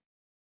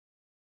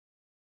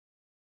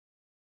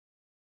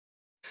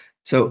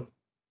 So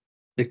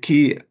the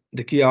key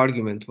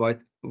argument why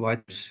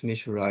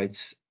transmission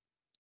rights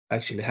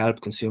actually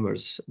help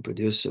consumers,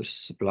 producers,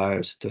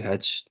 suppliers to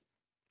hedge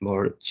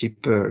more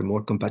cheaper,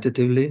 more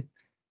competitively,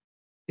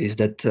 is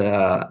that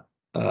the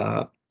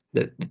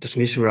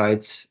transmission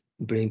rights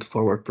bring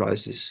forward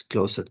prices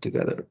closer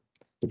together.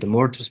 But the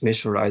more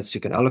transmission rights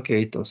you can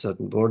allocate on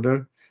certain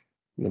border,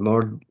 the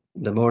more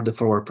the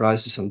forward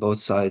prices on both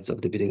sides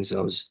of the bidding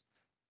zones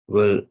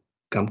will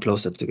come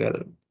closer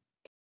together.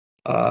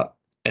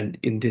 And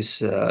in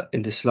this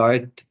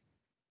slide,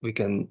 we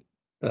can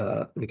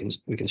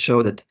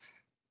show that,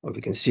 or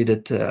we can see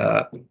that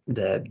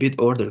the bid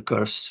order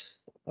curves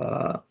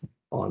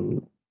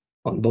on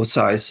both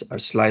sides are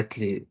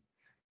slightly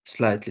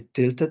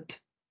tilted,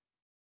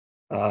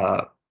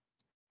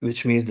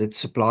 which means that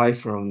supply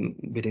from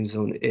bidding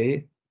zone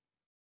A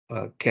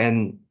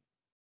can,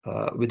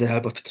 with the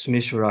help of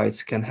transmission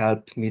rights, can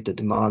help meet the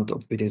demand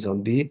of bidding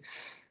zone B.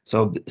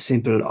 So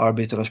simple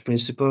arbitrage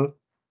principle.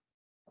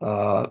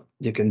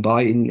 You can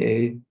buy in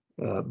A,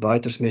 buy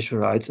transmission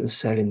rights and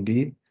sell in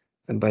B,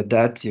 and by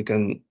that you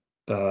can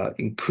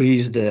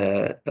increase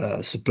the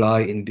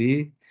supply in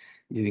B,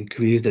 you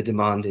increase the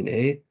demand in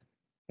A,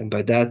 and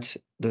by that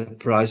the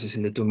prices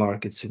in the two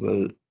markets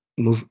will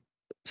move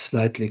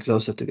slightly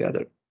closer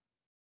together.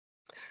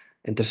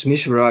 And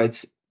transmission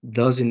rights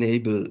does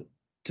enable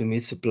to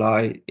meet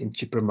supply in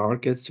cheaper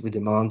markets with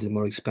demand in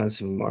more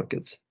expensive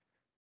markets.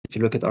 If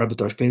you look at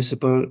arbitrage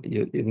principle,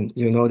 you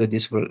know that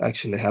this will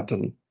actually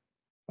happen.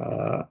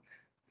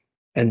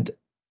 And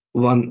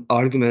one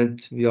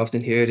argument we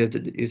often hear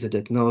is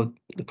that no,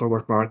 the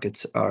forward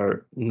markets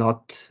are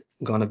not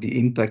going to be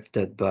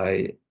impacted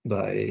by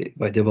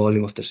the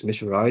volume of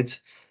transmission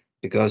rights,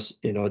 because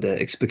the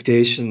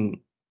expectation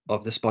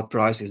of the spot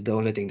price is the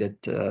only thing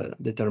that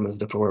determines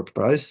the forward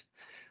price.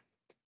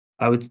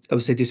 I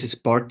would say this is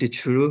partly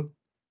true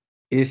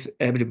if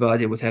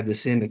everybody would have the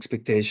same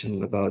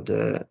expectation about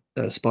the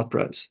spot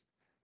price.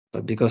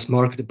 But because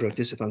market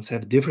participants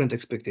have different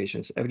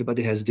expectations,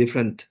 everybody has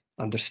different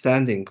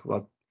understanding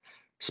what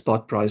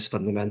spot price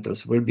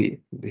fundamentals will be.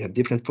 We have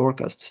different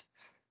forecasts.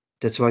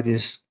 That's why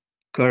these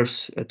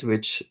curves at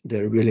which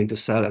they're willing to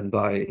sell and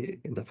buy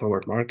in the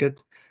forward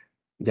market,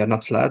 they're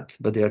not flat,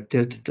 but they are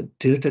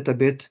tilted a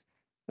bit.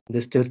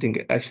 This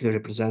tilting actually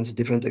represents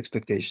different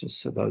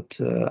expectations about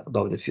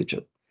the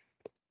future.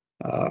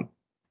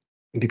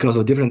 Because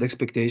of different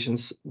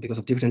expectations, because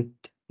of different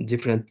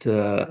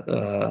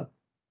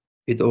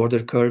bid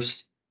order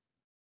curves,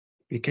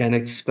 we can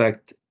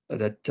expect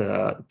that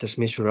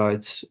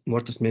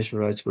more transmission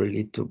rights will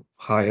lead to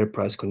higher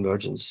price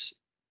convergence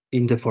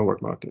in the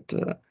forward market.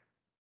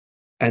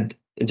 And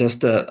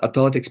just a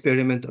thought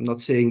experiment, I'm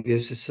not saying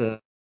this is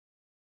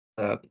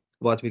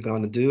what we're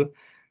going to do,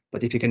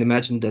 but if you can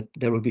imagine that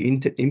there will be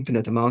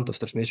infinite amount of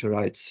transmission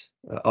rights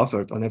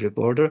offered on every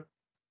border,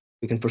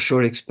 we can for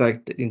sure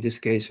expect that in this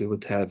case we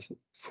would have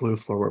full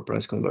forward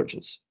price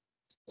convergence.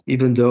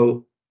 Even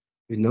though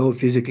we know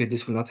physically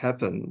this will not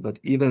happen, but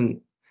even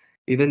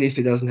if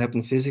it doesn't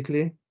happen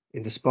physically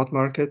in the spot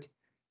market,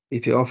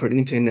 if you offer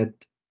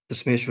infinite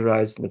transmission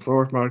rights in the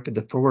forward market,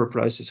 the forward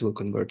prices will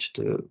converge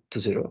to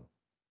zero.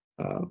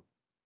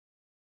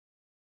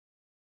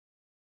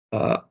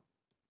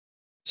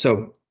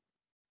 So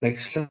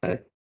next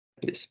slide,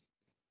 please.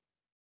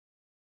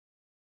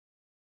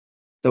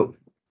 So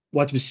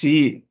what we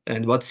see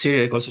and what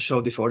Cyril also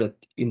showed before, that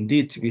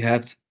indeed we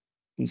have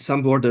in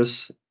some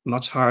borders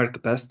much higher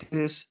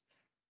capacities,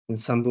 in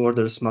some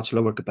borders much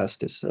lower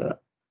capacities.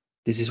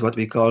 This is what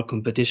we call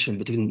competition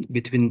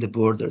between the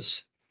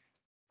borders.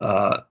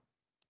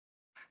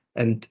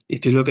 And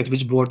if you look at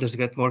which borders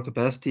get more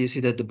capacity, you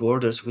see that the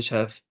borders which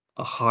have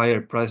a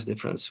higher price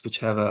difference, which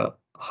have a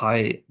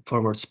high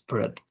forward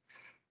spread,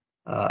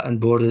 and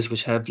borders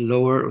which have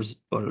lower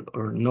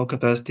or no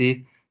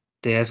capacity,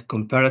 they have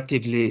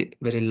comparatively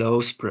very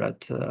low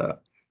spread.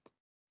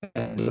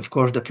 And of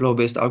course, the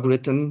flow-based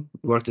algorithm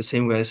works the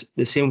same way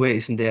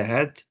as in the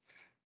ahead.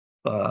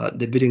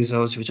 The bidding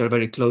zones which are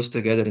very close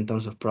together in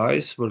terms of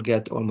price will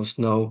get almost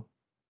no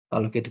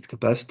allocated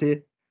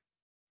capacity,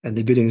 and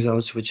the bidding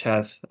zones which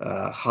have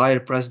higher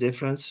price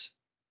difference,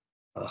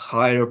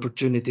 higher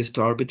opportunities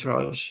to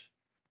arbitrage,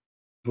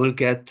 will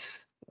get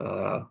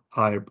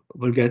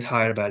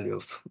higher value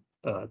of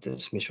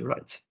transmission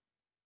rights.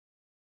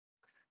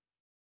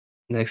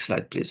 Next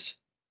slide, please.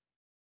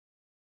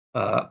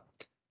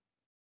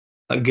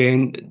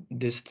 Again,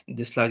 this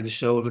slide we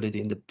showed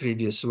already in the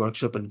previous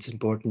workshop, and it's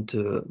important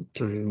to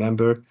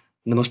remember.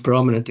 The most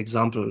prominent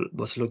example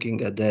was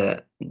looking at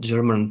the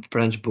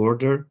German-French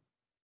border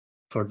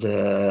for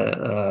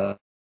the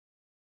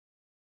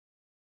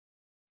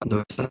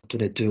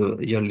 2022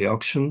 yearly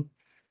auction.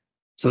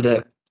 So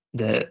the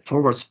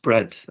forward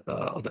spread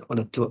on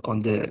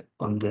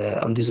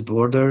this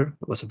border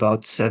was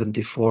about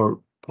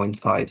 74.5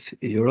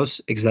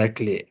 euros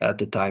exactly at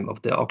the time of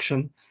the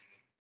auction.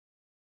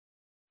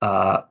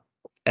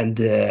 And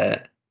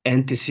the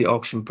NTC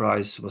auction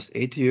price was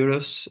 80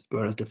 euros,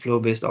 whereas the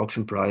flow-based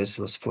auction price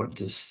was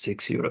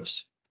 46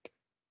 euros.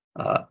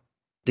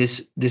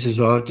 This is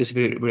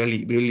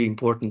really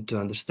important to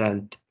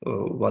understand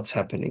what's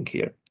happening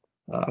here.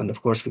 And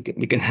of course, we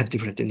can have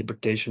different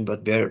interpretation,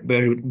 but bear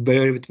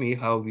with me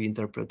how we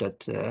interpret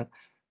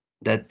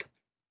that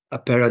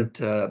apparent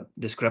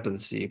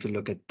discrepancy if you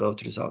look at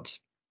both results.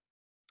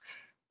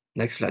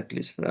 Next slide,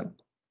 please.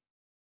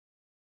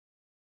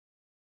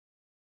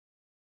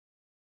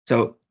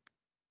 So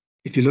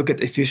if you look at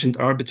efficient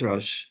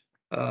arbitrage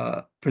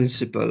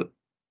principle,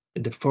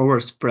 the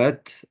forward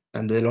spread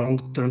and the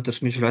long-term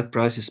transmission right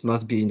prices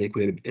must be in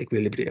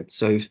equilibrium.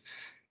 So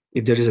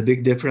if there is a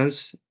big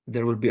difference,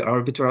 there will be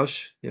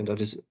arbitrage. There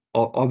is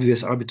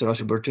obvious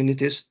arbitrage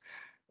opportunities,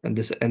 and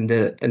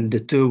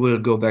the two will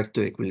go back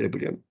to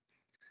equilibrium.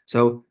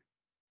 So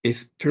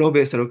if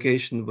flow-based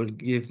allocation will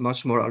give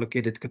much more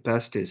allocated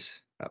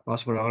capacities,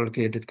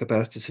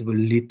 will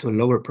lead to a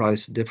lower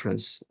price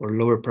difference or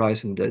lower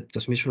price in the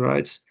transmission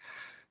rights.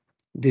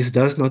 This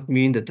does not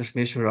mean that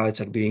transmission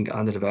rights are being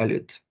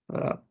undervalued,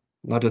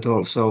 not at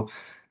all. So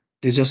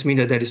this just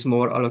means that there is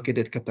more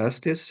allocated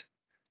capacities.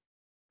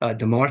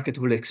 The market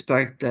will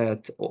expect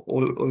that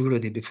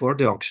already before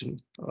the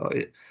auction.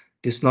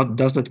 This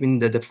does not mean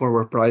that the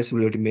forward price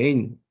will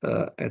remain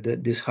at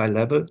this high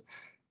level.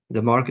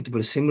 The market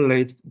will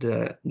simulate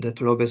the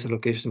flow-based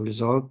allocation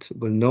result,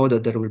 will know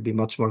that there will be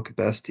much more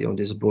capacity on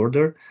this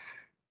border,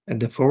 and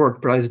the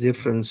forward price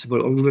difference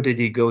will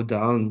already go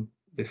down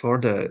before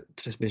the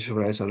transmission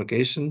rights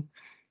allocation,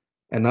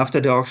 and after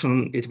the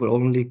auction it will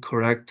only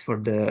correct for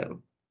the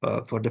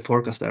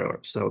forecast error.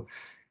 So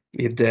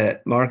if the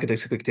market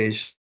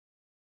expectation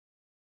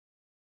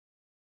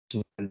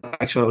and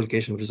actual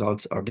allocation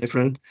results are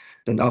different,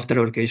 then after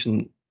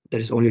allocation there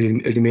is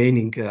only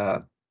remaining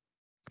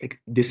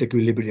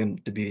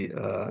disequilibrium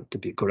to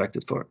be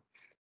corrected for.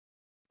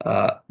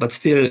 But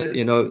still,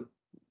 you know,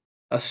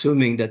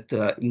 assuming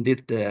that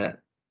indeed the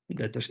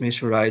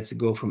transmission rights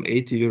go from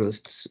 80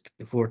 euros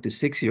to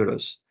 46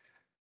 euros,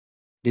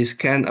 this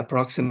can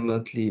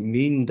approximately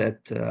mean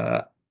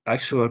that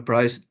actual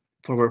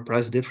forward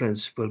price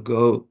difference will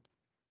go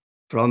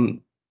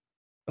from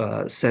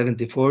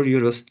 74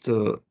 euros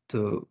to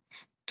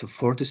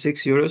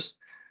 46 euros,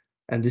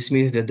 and this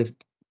means that the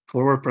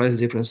forward price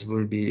difference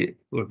will be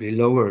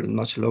lower,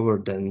 much lower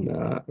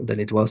than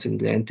it was in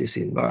the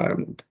NTC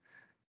environment.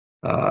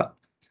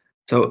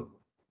 So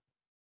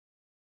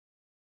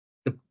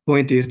the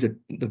point is that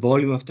the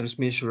volume of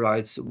transmission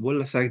rights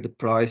will affect the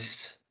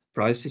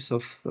prices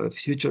of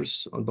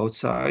futures on both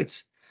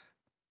sides.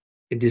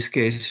 In this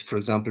case, for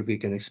example, we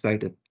can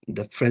expect that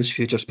the French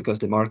futures, because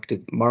the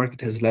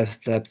market has less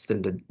depth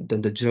than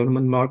the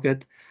German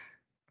market,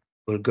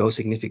 will go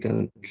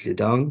significantly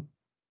down,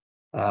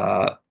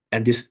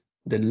 and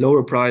the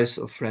lower price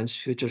of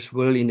French futures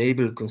will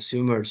enable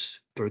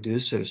consumers,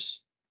 producers,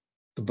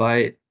 to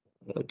buy,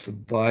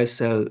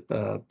 sell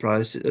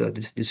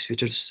these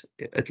futures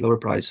at lower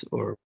price,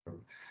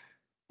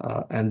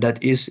 and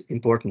that is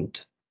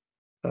important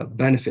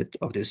benefit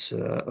of this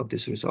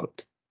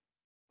result.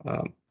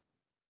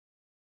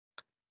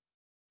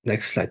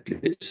 Next slide,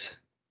 please.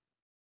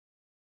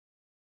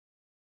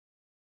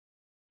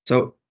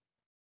 So,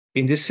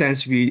 in this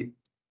sense, we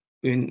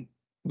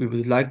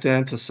would like to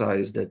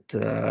emphasize that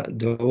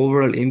the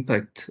overall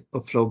impact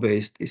of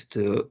flow-based is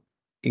to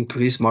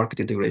increase market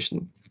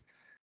integration.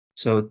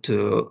 So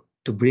to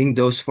bring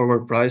those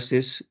forward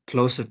prices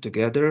closer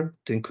together,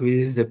 to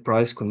increase the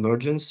price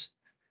convergence.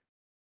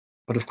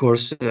 But of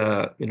course,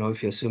 you know,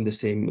 if you assume the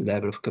same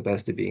level of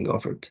capacity being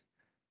offered,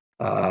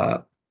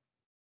 and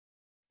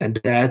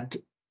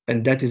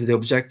that is the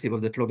objective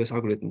of the flow-based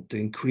algorithm, to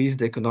increase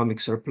the economic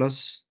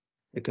surplus.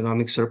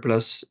 Economic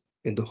surplus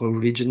in the whole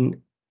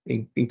region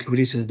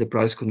increases the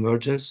price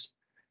convergence,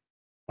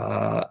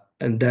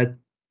 and that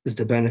is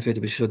the benefit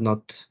we should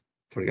not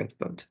forget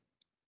about.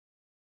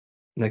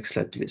 Next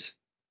slide, please.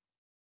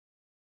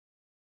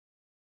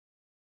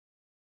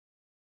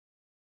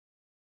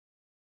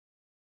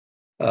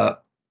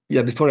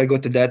 Yeah, before I go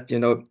to that, you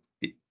know,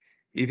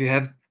 if you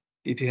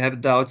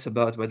have doubts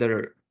about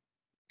whether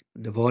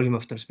the volume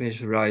of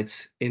transmission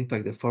rights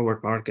impact the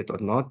forward market or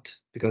not,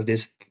 because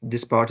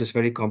this part is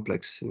very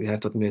complex. We have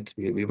to admit,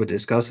 we were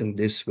discussing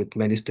this with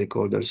many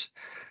stakeholders,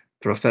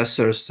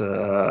 professors,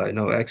 you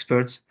know,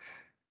 experts.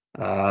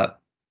 I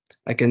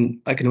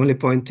can only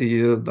point to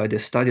you by the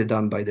study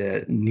done by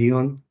the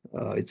NEON.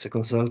 It's a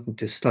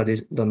consultancy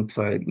study done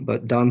for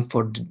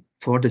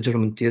the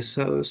German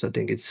TSOs. I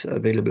think it's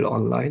available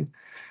online.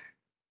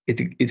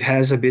 It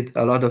has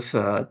a lot of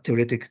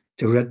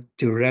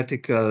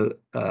theoretical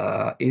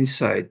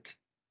insight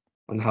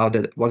on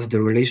what's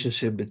the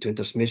relationship between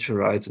transmission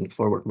rights and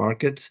forward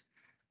markets,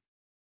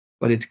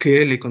 but it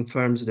clearly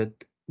confirms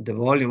that the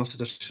volume of the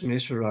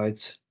transmission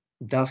rights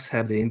does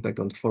have the impact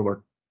on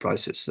forward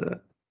prices.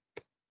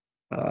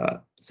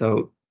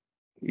 So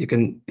you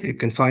can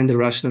find the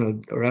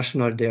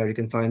rationale there. You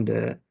can find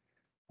the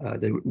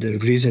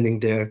reasoning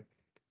there.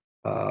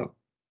 Of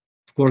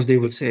course, they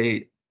will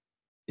say,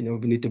 you know,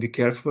 we need to be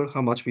careful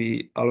how much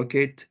we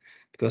allocate,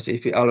 because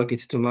if we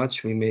allocate too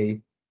much, we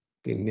may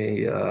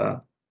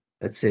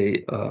let's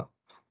say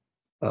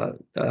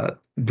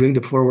bring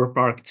the forward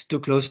markets too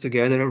close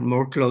together,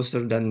 more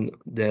closer than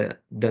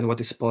what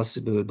is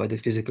possible by the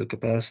physical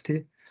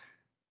capacity.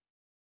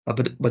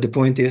 But the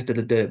point is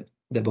that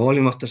the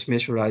volume of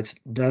transmission rights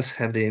does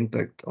have the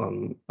impact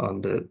on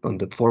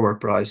the forward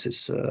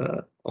prices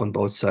on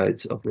both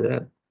sides of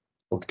the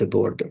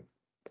border.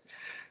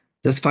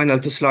 This final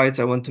two slides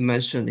I want to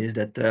mention is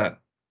that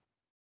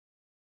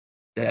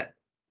the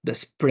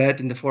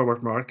spread in the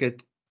forward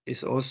market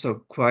is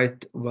also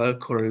quite well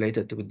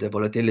correlated with the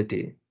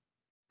volatility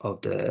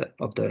of the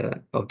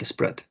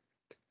spread.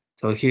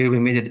 So here we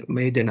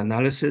made an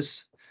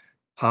analysis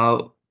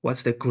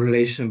what's the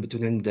correlation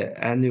between the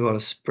annual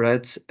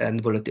spreads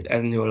and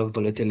annual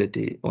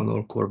volatility on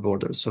all core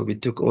borders. So we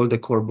took all the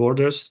core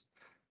borders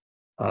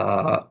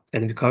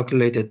and we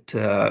calculated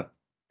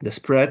the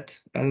spread,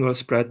 annual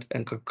spread,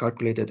 and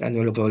calculated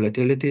annual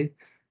volatility.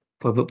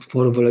 For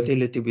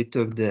volatility, we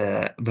took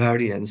the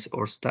variance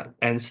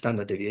and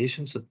standard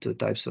deviation, so two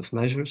types of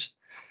measures.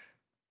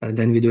 And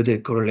then we do the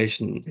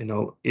correlation, you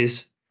know,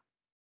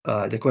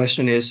 the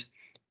question is,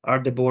 are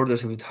the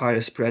borders with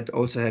higher spread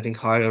also having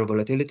higher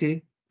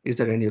volatility? Is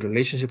there any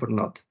relationship or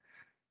not?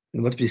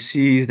 And what we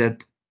see is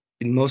that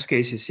in most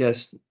cases,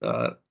 yes,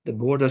 the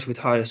borders with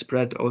higher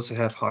spread also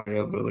have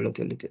higher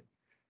volatility.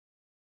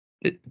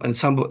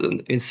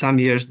 in some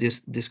years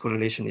this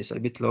correlation is a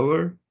bit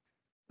lower,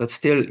 but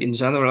still in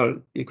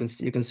general you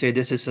can say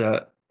this is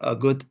a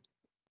good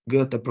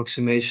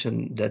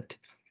approximation that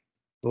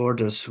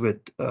borders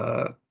with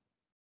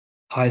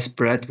high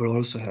spread will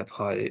also have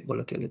high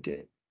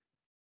volatility.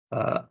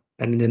 And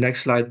in the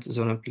next slide,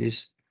 Zona,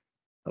 please,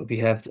 we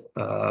have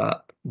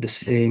the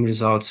same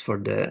results for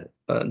the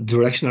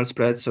directional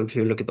spread. So if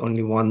you look at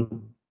only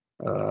one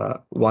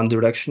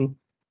direction,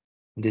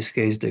 in this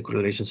case the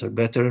correlations are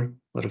better,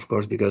 but of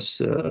course because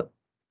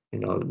you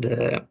know,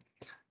 the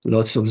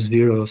lots of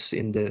zeros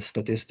in the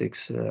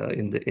statistics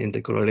in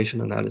the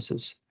correlation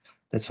analysis,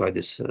 that's why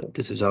these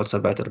results are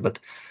better. But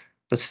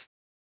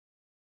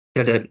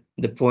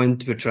the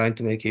point we're trying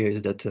to make here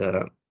is that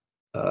the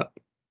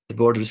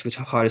borders which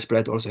have higher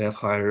spread also have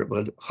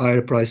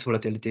higher price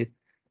volatility.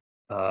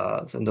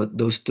 So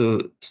those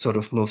two sort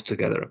of move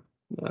together.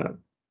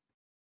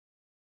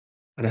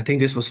 And I think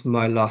this was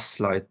my last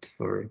slide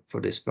for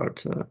this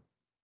part.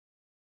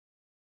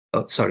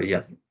 Oh, sorry,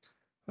 yeah.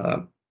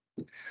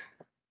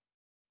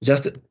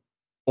 Just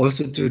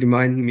also to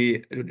remind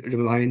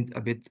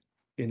a bit,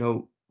 you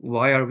know,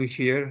 why are we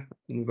here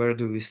and where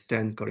do we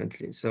stand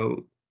currently?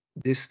 So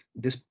this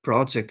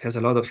project has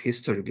a lot of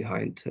history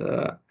behind.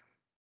 You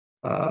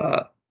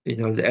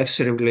know, the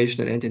ACER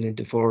regulation entered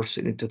into force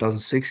in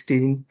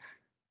 2016.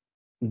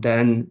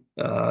 Then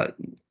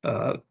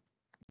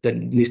there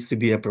needs to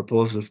be a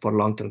proposal for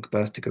long-term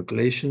capacity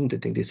calculation. I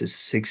think this is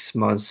 6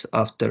 months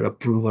after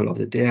approval of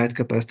the day-ahead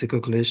capacity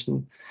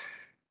calculation.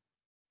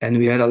 And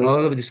we had a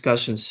lot of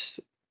discussions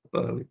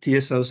with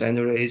TSOs and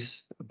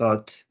arrays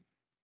about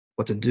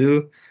what to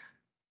do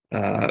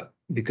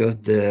because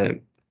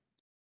the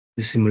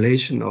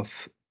simulation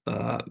of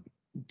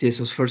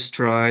TSOs first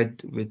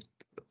tried with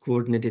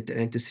coordinated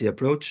entity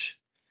approach.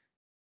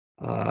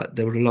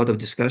 There were a lot of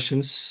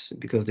discussions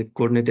because the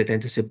coordinated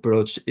entity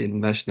approach in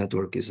mesh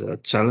network is a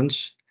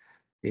challenge.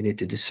 You need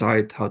to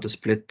decide how to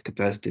split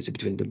capacities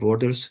between the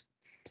borders.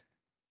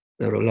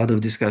 There are a lot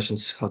of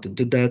discussions how to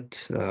do that.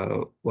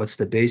 What's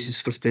the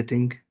basis for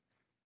splitting?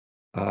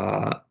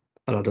 A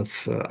lot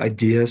of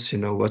ideas, you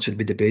know, what should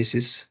be the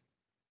basis.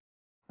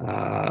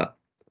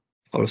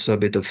 Also a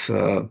bit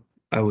of,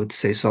 I would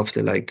say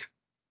softly like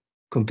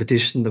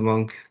competition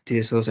among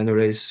TSOs and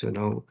arrays, you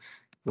know,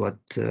 what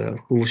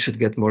who should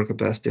get more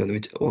capacity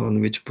on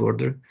which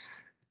border.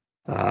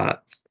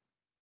 But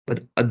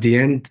at the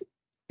end,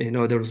 you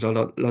know, there was a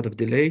lot of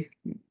delay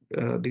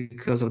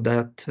because of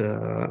that.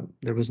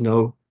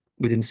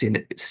 We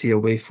didn't see a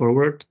way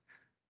forward,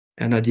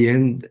 and at the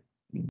end,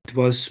 it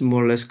was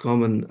more or less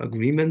common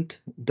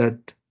agreement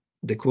that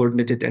the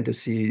coordinated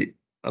entity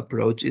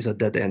approach is a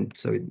dead end.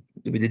 So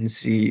we didn't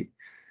see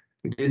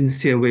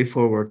a way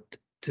forward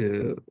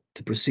to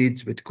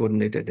proceed with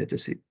coordinated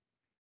entity.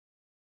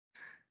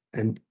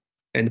 And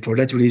for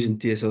that reason,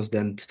 TSOs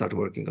then start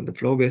working on the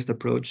flow-based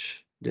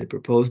approach. They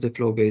proposed the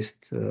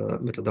flow-based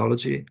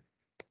methodology.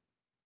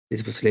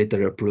 This was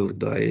later approved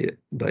by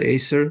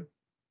ACER.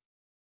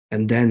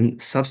 And then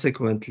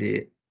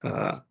subsequently,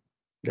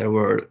 there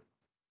were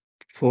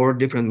 4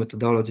 different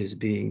methodologies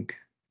being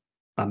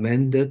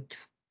amended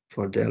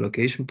for the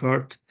allocation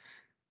part.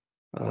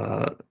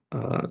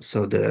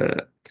 So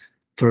the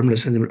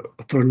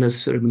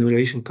firmness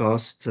remuneration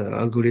cost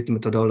algorithm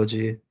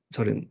methodology,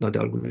 sorry, not the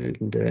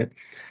algorithm,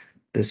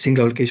 the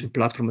single allocation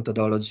platform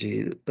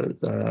methodology,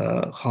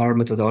 HAR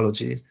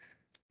methodology.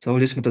 So all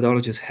these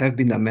methodologies have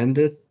been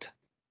amended.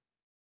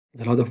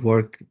 There's a lot of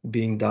work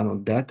being done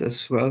on that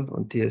as well,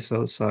 on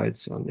TSO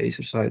sides, on the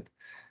ACER side.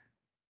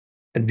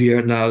 And we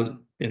are now,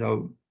 you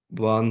know,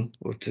 1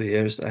 or 2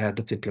 years ahead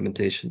of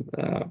implementation.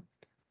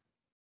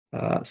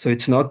 So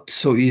it's not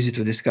so easy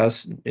to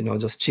discuss, you know,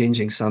 just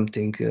changing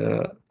something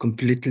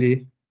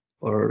completely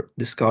or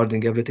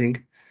discarding everything.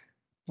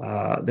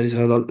 There is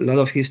a lot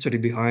of history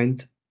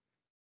behind,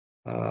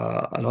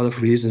 a lot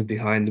of reasons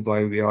behind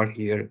why we are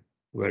here,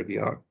 where we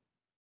are.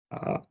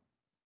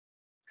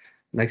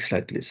 Next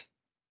slide, please.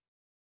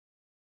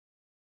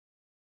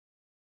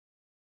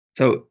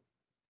 So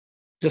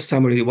just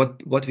summary,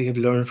 what we have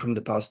learned from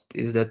the past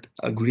is that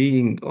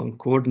agreeing on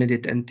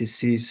coordinated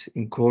NTCs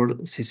in core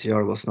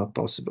CCR was not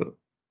possible.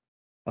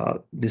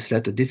 This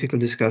led to difficult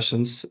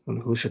discussions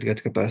on who should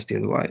get capacity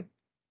and why.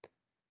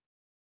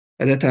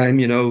 At that time,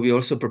 you know, we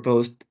also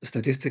proposed a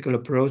statistical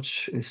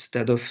approach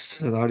instead of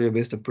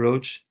scenario-based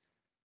approach,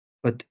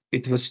 but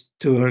it was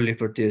too early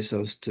for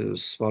TSOs to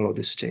swallow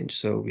this change.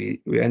 So we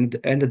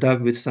ended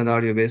up with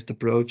scenario-based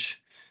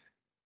approach,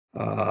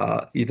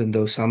 even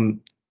though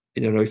some,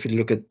 you know, if you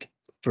look at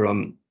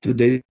from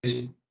today's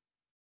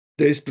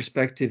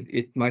perspective,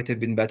 it might have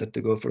been better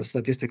to go for a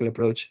statistical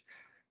approach.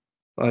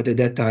 But at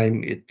that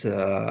time,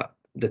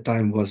 the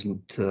time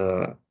wasn't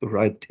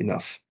right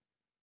enough.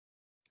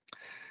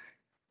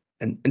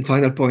 And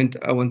final point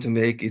I want to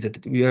make is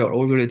that we are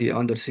already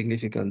under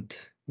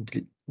significant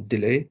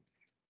delay.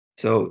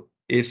 So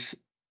if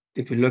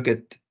we look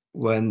at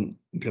when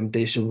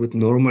implementation would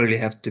normally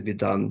have to be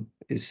done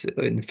is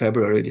in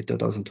February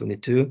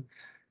 2022,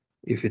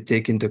 if you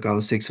take into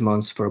account 6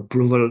 months for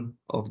approval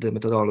of the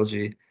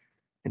methodology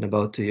and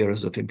about 2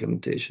 years of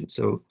implementation.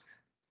 So,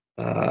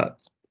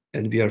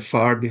 and we are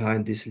far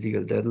behind this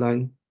legal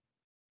deadline.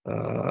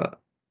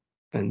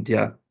 And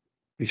yeah,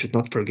 we should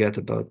not forget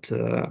about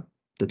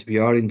that we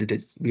are in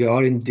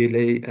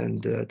delay,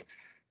 and that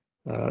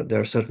there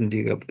are certain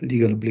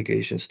legal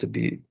obligations to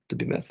be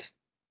met.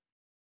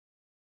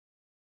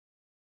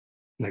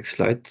 Next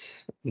slide.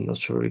 I'm not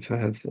sure if I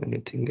have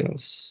anything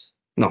else.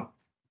 No,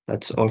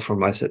 that's all from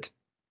my side.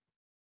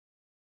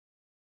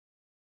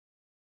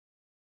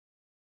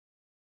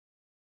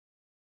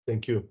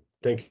 Thank you.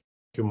 Thank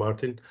you,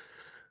 Martin.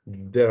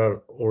 There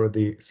are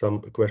already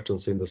some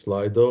questions in the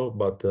slide, though,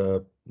 but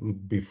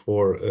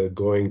before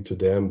going to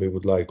them, we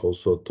would like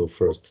also to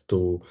first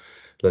to,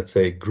 let's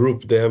say,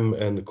 group them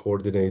and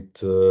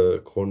coordinate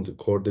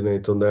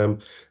on them.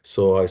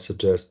 So I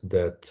suggest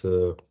that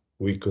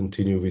we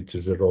continue with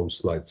Jerome's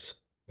slides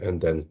and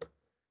then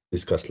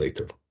discuss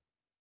later.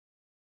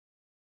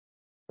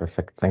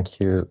 Perfect. Thank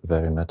you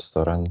very much,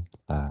 Zoran.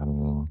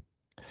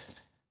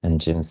 And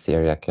Jim,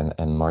 Syriac,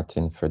 and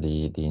Martin for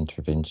the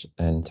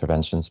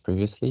interventions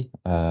previously.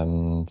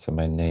 So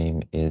my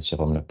name is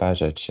Jérôme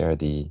Lepage. I chair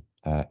the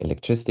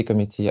Electricity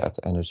Committee at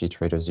Energy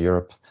Traders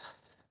Europe.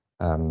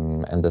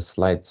 And the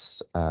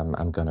slides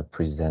I'm going to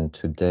present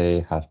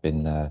today have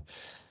been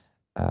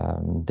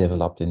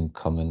developed in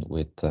common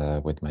with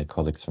my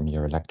colleagues from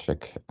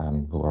Eurelectric,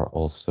 who are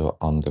also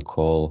on the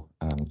call.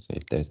 So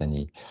if there's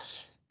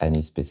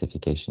any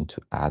specification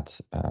to add,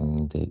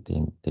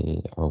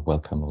 they are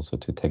welcome also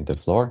to take the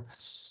floor.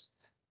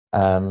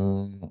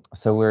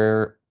 So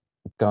we're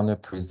gonna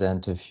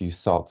present a few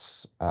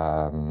thoughts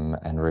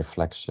and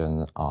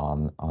reflection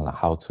on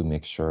how to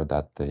make sure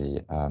that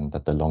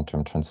the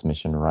long-term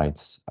transmission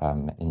rights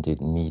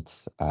indeed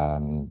meet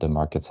the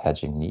market's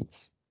hedging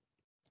needs.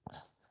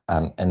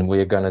 And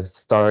we're gonna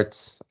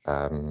start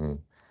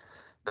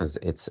because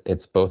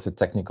it's both a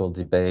technical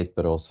debate,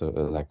 but also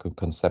like a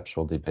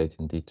conceptual debate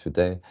indeed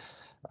today,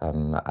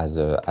 as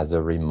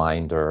a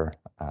reminder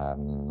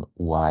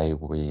why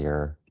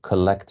we're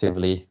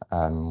collectively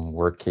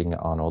working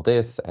on all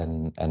this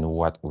and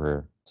what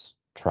we're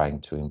trying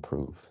to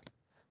improve.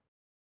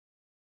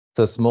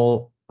 So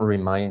small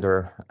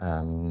reminder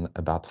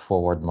about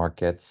forward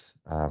markets,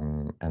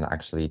 and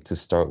actually to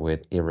start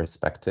with,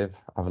 irrespective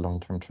of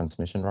long-term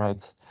transmission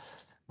rights,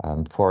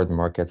 forward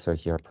markets are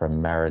here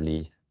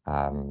primarily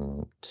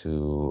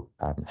to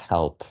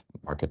help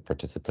market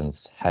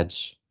participants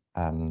hedge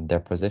their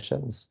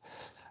positions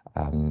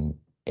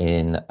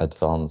in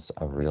advance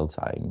of real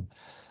time,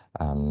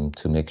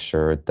 to make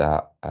sure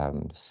that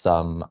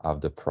some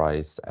of the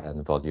price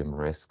and volume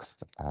risks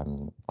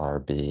are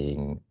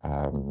being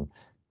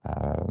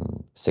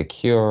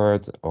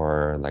secured,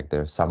 or like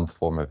there's some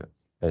form of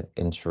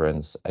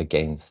insurance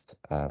against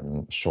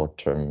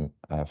short-term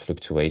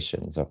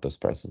fluctuations of those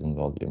prices and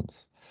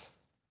volumes.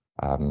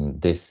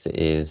 This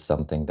is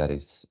something that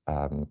is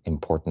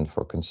important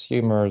for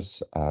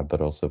consumers,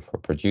 but also for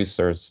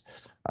producers,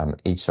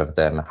 each of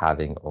them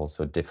having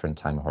also different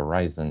time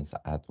horizons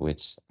at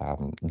which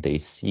they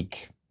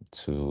seek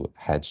to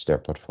hedge their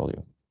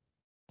portfolio.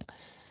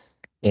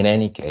 In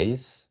any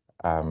case,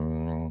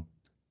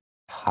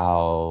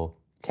 how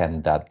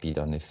can that be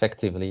done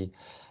effectively?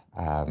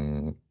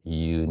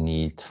 You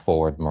need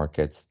forward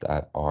markets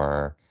that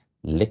are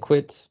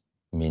liquid,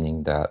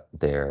 meaning that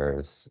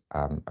there's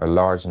a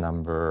large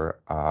number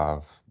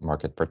of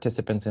market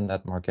participants in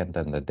that market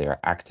and that they are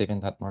active in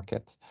that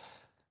market,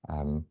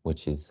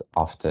 which is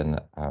often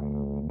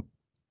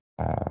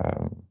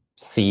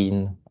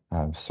seen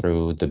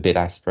through the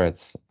bid-ask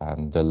spreads.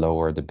 The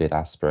lower the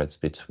bid-ask spreads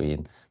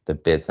between the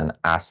bids and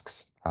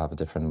asks of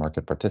different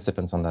market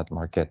participants on that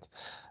market,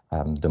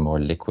 the more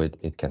liquid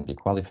it can be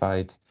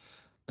qualified.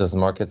 Those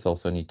markets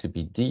also need to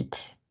be deep,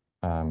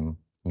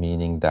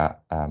 meaning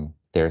that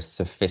there's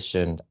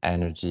sufficient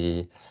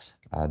energy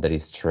that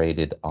is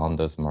traded on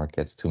those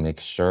markets to make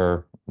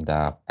sure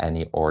that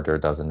any order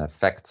doesn't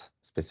affect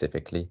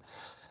specifically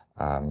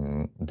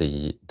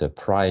the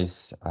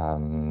price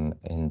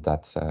in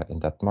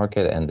that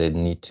market, and they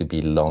need to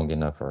be long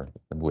enough or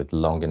with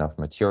long enough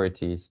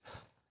maturities.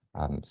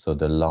 So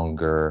the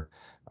longer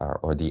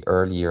or the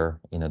earlier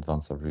in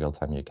advance of real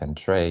time you can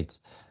trade,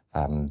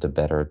 the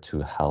better to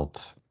help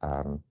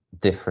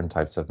different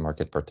types of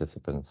market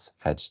participants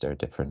hedge their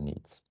different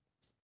needs.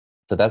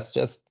 So that's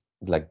just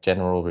like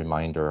general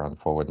reminder on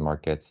forward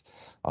markets,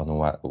 on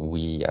what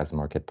we as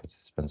market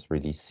participants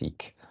really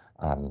seek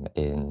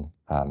in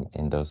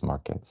those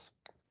markets.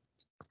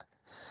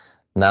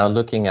 Now,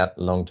 looking at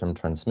long-term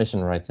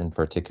transmission rights in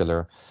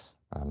particular,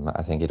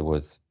 I think it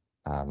was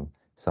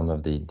some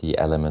of the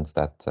elements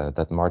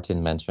that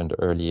Martin mentioned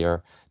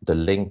earlier. The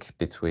link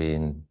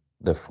between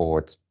the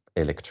forward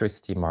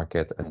electricity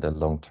market and the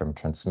long-term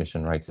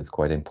transmission rights is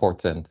quite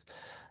important,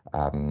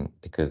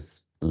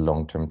 because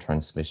long-term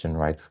transmission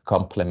rights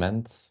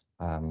complement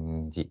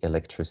the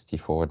electricity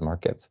forward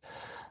market,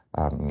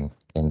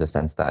 in the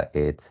sense that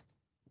it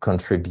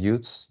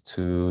contributes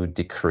to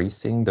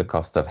decreasing the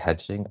cost of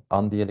hedging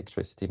on the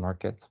electricity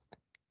market.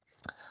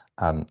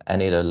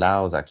 And it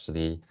allows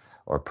actually,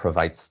 or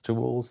provides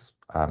tools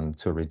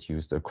to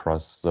reduce the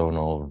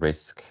cross-zonal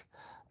risk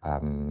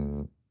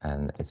and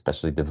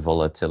especially the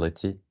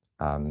volatility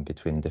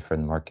between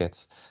different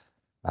markets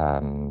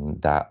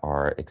that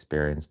are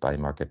experienced by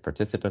market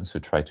participants who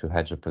try to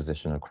hedge a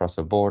position across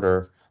a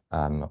border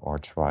or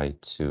try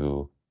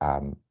to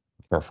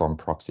perform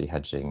proxy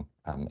hedging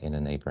in a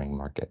neighboring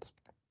market.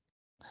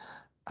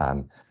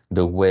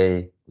 The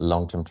way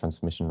long-term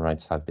transmission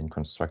rights have been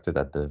constructed,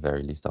 at the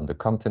very least on the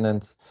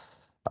continent,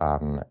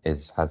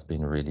 has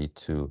been really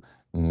to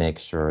make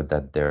sure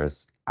that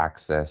there's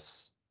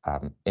access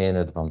in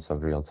advance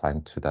of real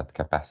time to that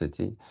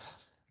capacity.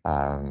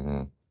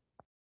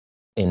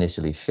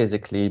 Initially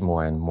physically,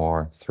 more and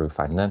more through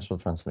financial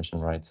transmission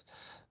rights,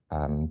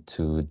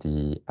 to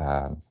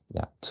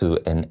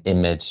an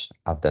image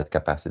of that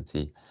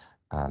capacity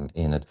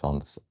in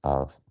advance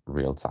of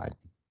real time.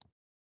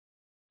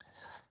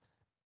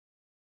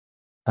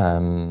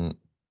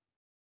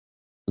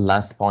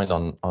 Last point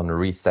on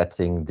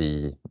resetting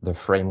the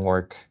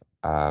framework,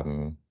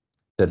 the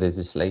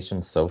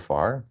legislation so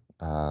far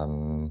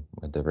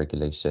with the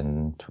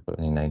regulation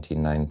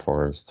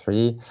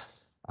 2019-943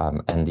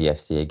 and the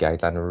FCA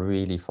guideline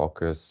really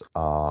focus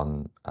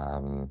on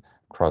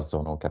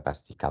cross-zonal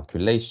capacity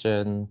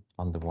calculation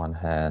on the one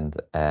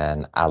hand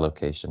and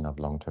allocation of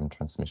long-term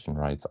transmission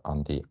rights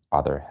on the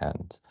other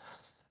hand.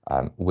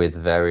 With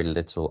very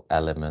little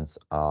elements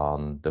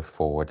on the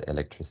forward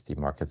electricity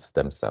markets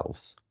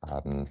themselves.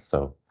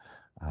 So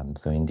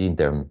indeed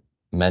they're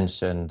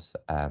mentioned,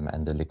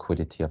 and the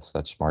liquidity of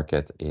such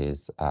market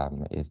is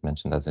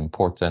mentioned as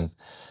important,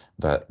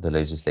 but the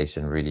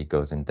legislation really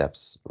goes in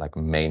depth, like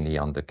mainly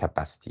on the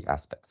capacity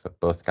aspects, so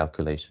both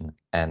calculation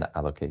and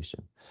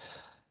allocation.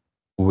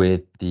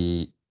 With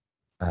the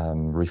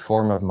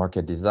reform of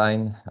market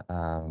design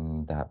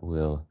that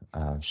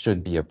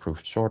should be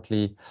approved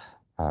shortly,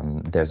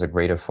 there's a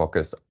greater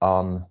focus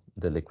on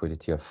the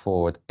liquidity of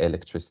forward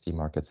electricity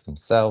markets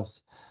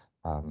themselves,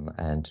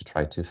 and to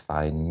try to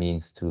find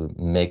means to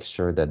make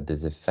sure that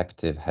there's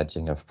effective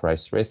hedging of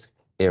price risk,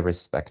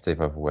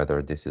 irrespective of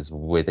whether this is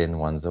within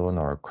one zone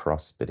or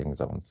across bidding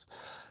zones.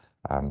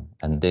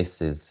 And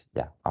this is,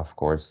 of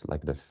course,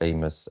 like the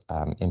famous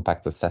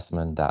impact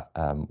assessment that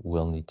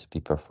will need to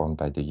be performed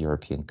by the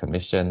European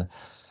Commission,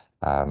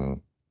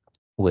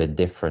 with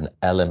different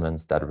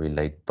elements that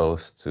relate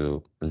both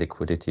to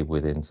liquidity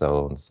within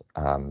zones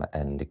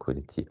and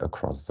liquidity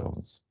across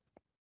zones.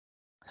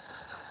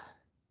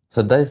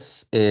 So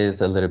this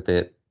is a little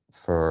bit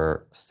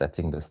for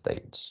setting the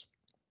stage.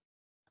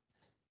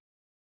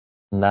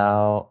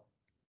 Now,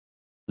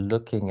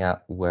 looking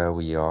at where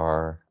we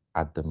are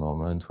at the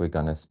moment, we're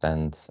going to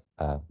spend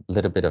a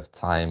little bit of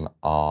time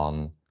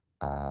on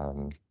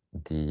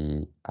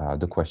the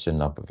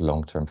question of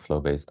long-term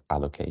flow-based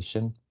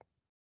allocation.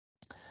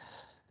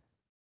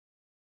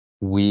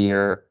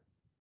 We're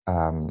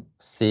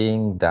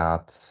seeing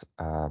that,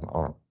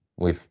 or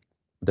with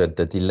the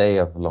delay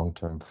of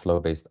long-term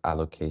flow-based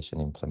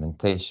allocation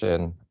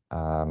implementation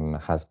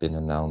has been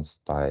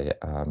announced by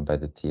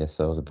the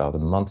TSOs about a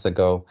month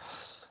ago,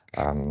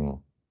 and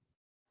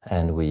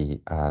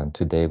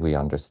today we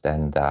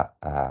understand that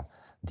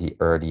the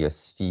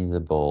earliest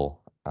feasible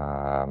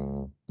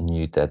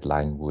new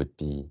deadline would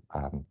be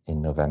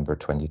in November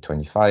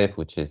 2025,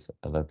 which is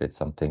a little bit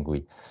something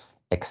we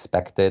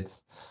expected.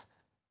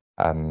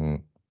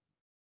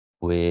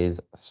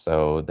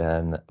 So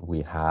then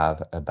we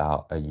have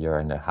about a year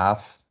and a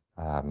half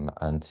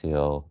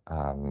until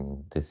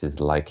this is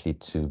likely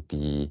to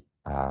be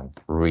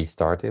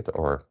restarted,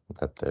 or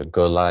that the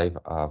go live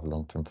of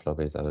long-term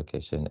flow-based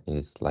allocation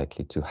is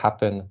likely to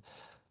happen.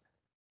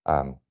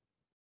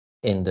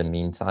 In the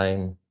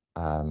meantime,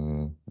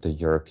 the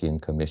European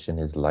Commission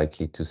is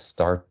likely to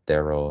start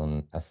their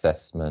own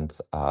assessment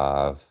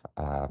of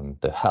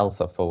the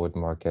health of forward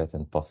market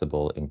and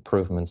possible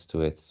improvements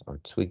to it or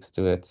tweaks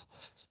to it.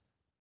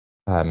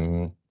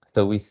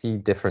 So we see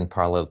different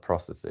parallel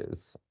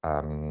processes.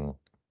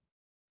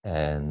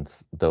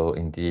 And though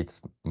indeed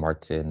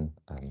Martin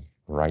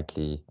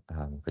rightly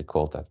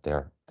recalled that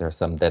there are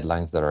some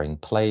deadlines that are in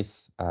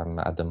place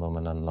at the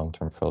moment on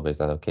long-term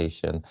flow-based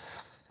allocation,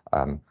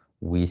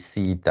 we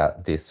see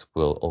that this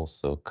will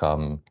also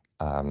come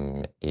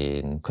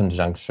in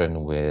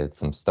conjunction with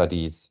some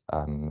studies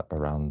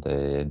around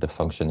the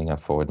functioning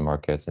of forward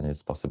markets and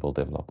its possible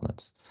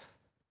developments.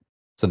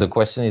 So the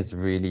question is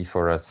really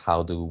for us,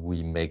 how do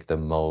we make the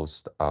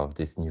most of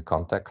this new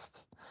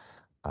context,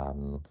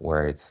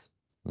 where it's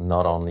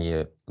not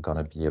only going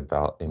to be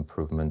about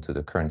improvement to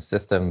the current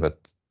system, but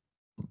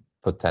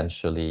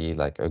potentially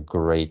like a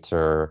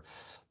greater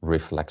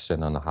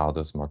reflection on how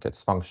those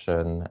markets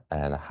function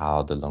and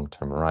how the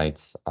long-term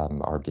rights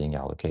are being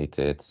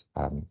allocated,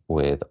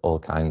 with all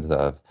kinds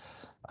of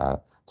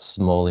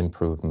small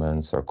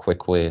improvements or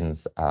quick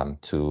wins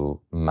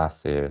to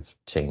massive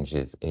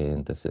changes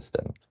in the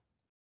system.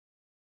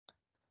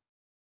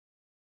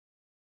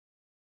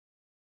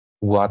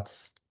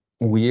 What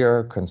we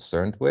are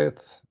concerned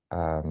with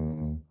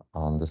on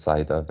the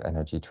side of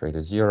Energy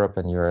Traders Europe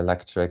and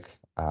Eurelectric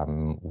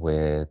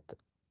with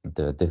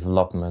the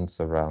developments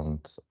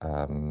around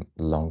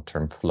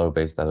long-term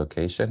flow-based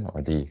allocation,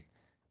 or the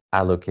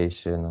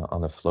allocation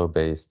on a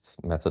flow-based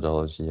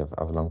methodology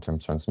of long-term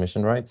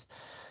transmission rights,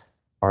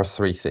 are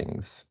three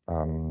things.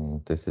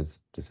 This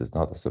is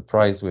not a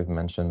surprise. We've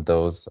mentioned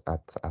those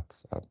at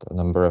a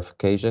number of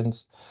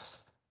occasions.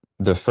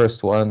 The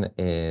first one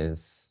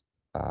is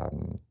a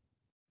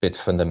bit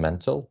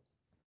fundamental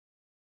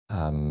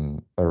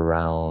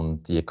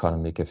around the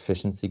economic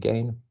efficiency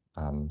gain.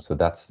 So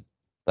that's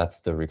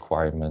the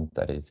requirement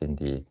that is in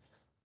the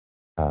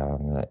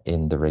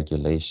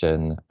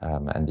regulation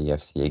and the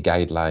FCA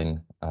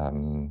guideline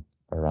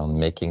around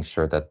making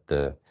sure that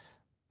the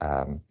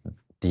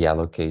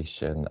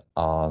allocation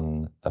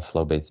on a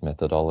flow-based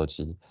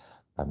methodology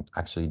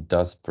actually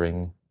does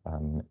bring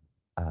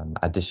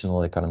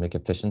additional economic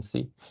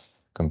efficiency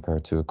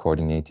compared to a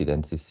coordinated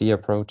NCC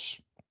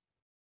approach.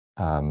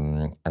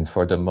 And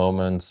for the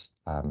moment,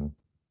 and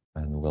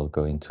we'll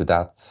go into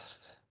that,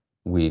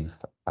 we've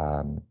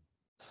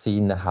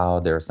seen how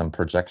there are some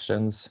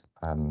projections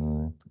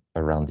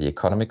around the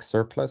economic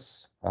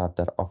surplus of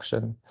that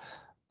auction.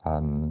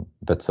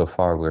 But so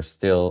far, we're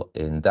still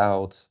in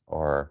doubt,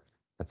 or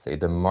let's say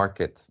the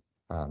market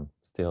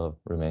still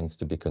remains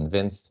to be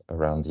convinced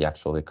around the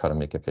actual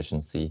economic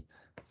efficiency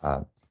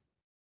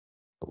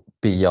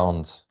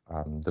beyond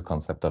the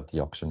concept of the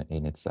auction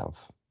in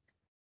itself.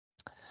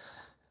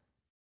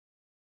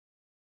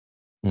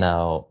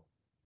 Now,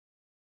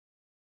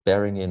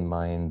 bearing in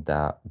mind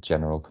that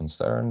general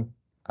concern,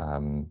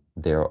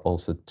 there are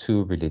also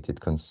two related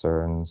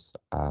concerns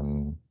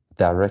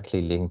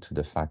directly linked to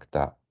the fact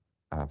that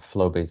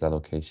flow-based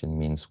allocation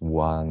means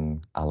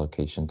one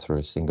allocation through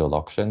a single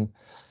auction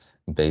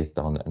based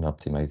on an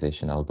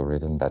optimization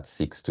algorithm that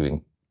seeks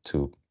to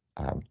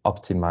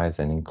optimize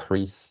and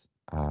increase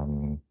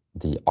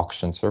the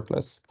auction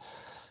surplus,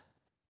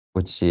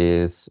 which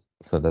is,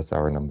 so that's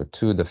our number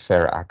two, the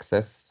fair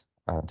access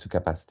to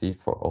capacity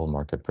for all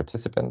market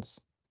participants,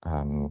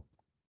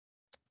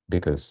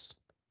 because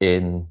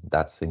in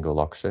that single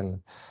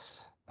auction,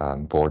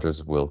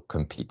 borders will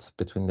compete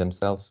between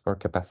themselves for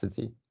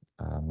capacity,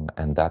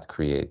 and that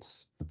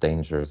creates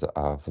dangers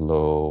of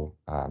low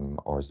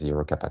or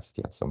zero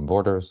capacity at some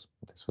borders.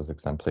 This was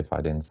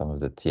exemplified in some of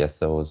the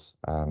TSO's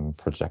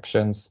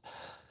projections.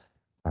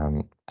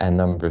 And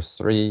number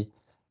three,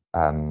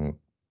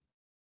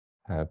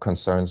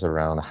 concerns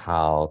around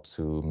how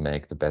to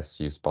make the best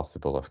use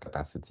possible of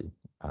capacity.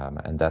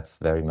 And that's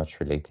very much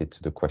related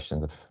to the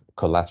question of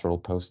collateral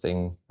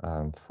posting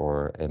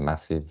for a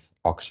massive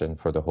auction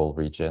for the whole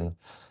region,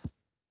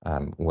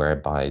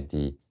 whereby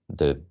the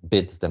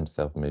bids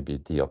themselves may be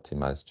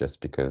de-optimized just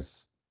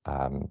because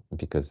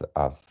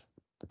of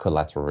the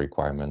collateral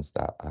requirements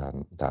that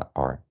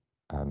are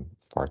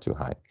far too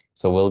high.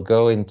 So we'll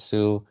go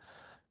into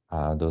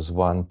those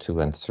 1,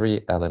 2, and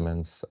 3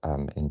 elements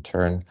in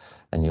turn,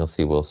 and you'll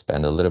see we'll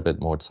spend a little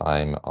bit more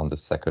time on the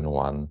second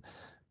one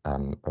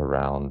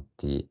around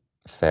the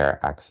fair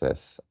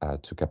access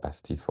to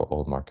capacity for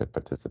all market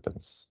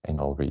participants in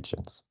all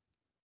regions.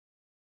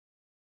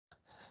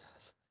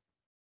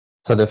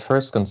 So the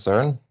first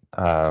concern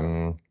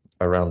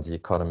around the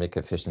economic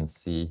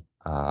efficiency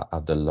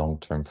of the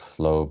long-term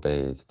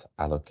flow-based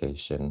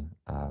allocation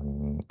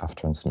of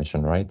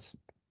transmission rights.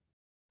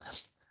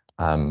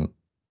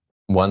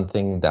 One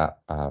thing that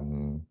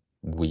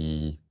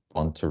we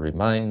want to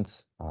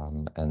remind,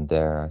 and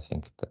there I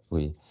think that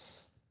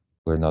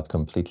we're not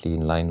completely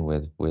in line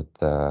with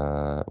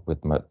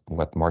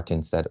what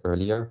Martin said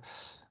earlier.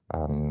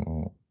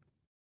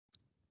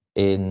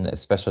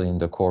 Especially in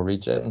the core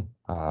region,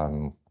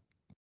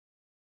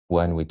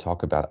 when we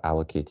talk about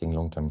allocating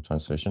long-term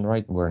transmission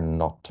right, we're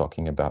not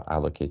talking about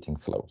allocating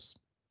flows.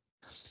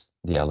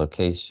 The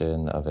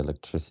allocation of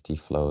electricity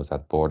flows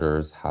at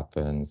borders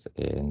happens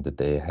in the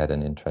day-ahead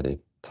and intraday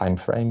time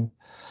frame.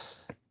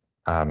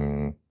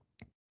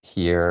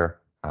 Here,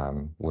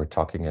 we're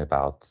talking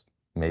about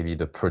maybe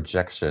the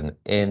projection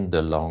in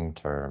the long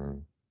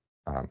term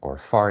or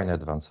far in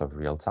advance of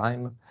real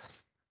time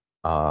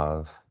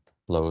of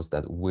flows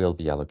that will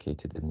be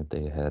allocated in the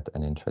day-ahead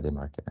and intraday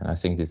market. And I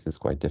think this is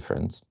quite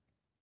different.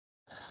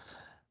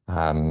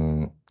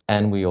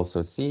 And we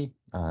also see,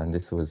 and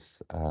this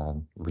was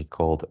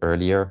recalled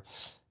earlier,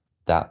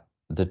 that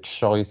the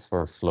choice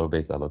for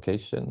flow-based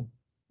allocation,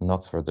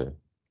 not for the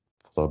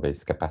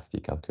flow-based capacity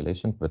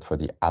calculation, but for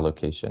the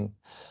allocation,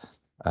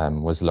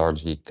 was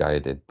largely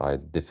guided by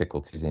the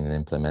difficulties in an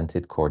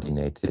implemented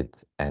coordinated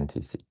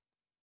NTC.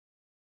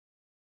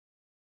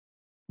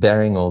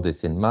 Bearing all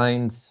this in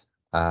mind,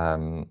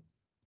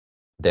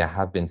 there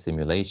have been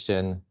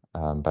simulation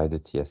by the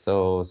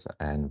TSOs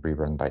and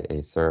rerun by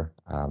ACER,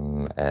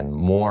 and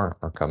more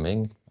are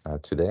coming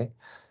today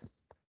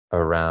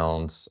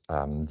around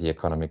the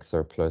economic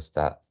surplus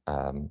that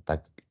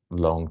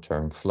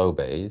long-term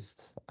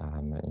flow-based,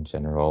 in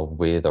general,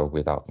 with or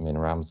without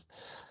MinRAMs,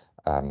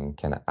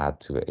 can add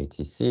to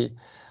ATC.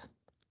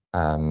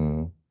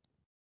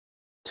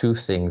 Two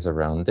things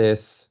around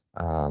this.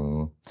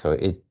 So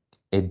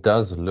it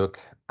does look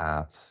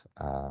at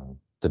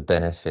the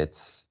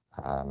benefits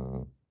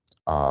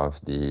of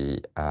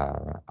the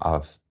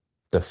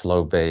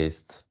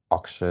flow-based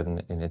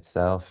auction in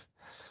itself,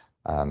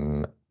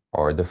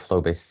 or the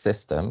flow-based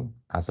system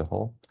as a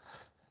whole,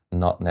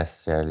 not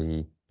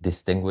necessarily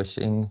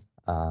distinguishing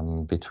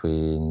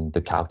between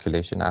the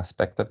calculation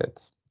aspect of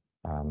it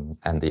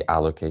and the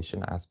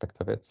allocation aspect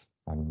of it.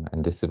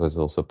 And this was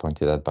also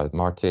pointed out by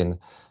Martin.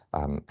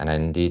 And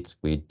indeed,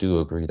 we do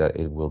agree that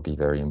it will be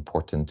very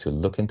important to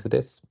look into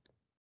this.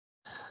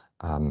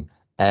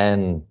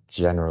 And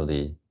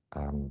generally,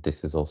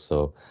 this is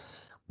also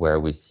where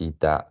we see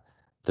that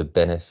the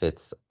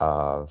benefits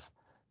of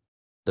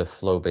the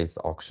flow-based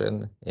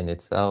auction in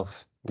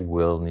itself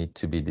will need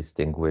to be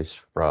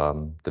distinguished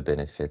from the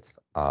benefits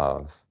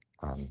of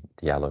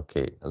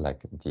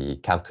the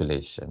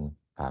calculation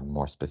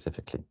more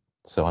specifically.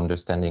 So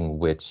understanding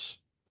which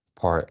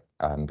part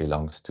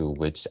belongs to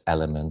which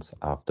element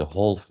of the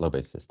whole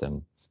flow-based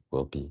system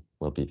will be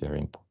very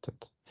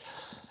important.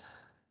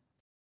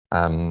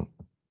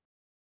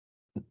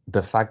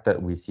 The fact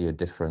that we see a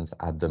difference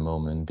at the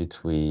moment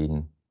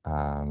between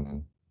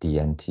the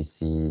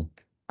NTC,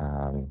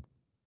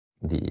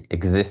 the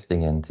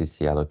existing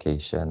NTC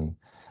allocation,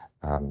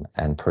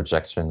 and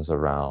projections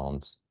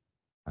around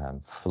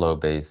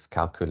flow-based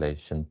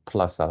calculation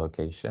plus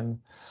allocation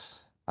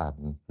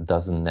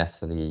doesn't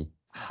necessarily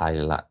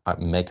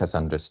make us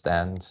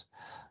understand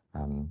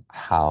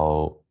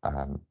how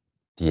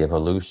the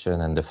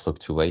evolution and the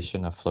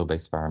fluctuation of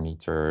flow-based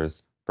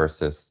parameters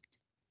versus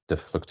the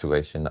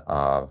fluctuation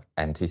of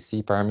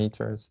NTC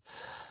parameters,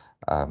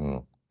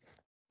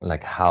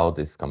 like how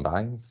this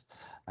combines,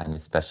 and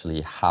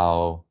especially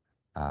how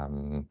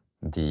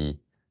the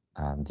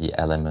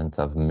element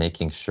of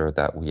making sure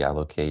that we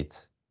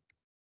allocate,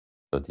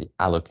 so the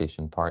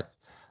allocation part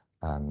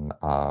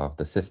of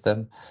the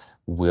system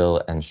will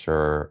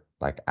ensure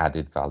like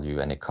added value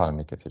and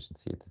economic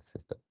efficiency of the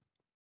system.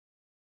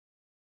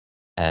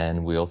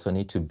 And we also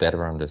need to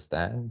better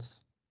understand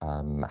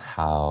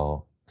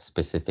how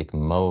specific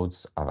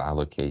modes of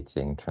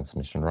allocating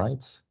transmission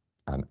rights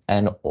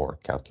and or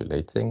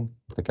calculating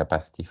the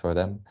capacity for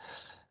them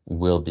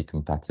will be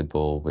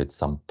compatible with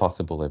some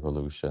possible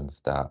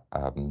evolutions that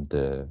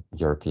the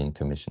European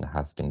Commission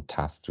has been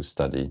tasked to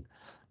study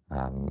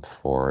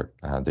for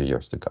the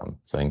years to come.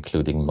 So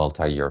including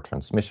multi-year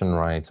transmission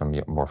rights or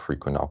more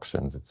frequent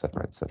auctions, et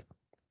cetera, et cetera.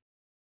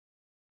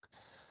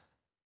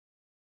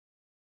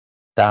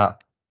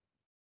 That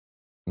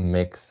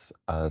makes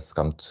us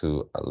come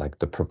to like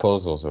the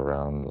proposals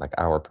around, like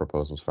our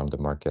proposals from the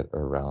market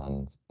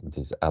around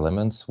these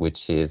elements,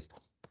 which is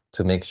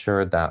to make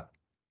sure that,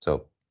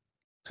 so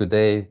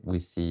today we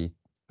see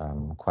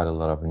quite a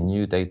lot of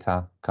new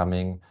data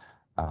coming.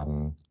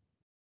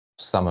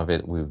 Some of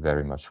it we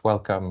very much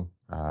welcome,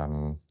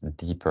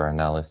 deeper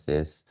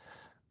analysis.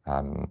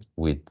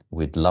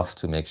 We'd love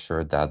to make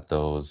sure that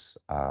those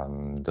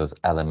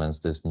elements,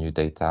 this new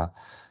data,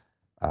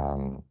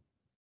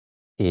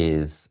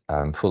 is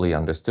fully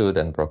understood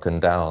and broken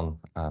down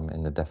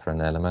in the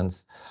different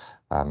elements.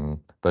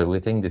 But we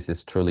think this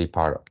is truly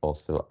part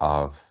also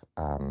of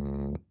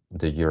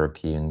the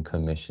European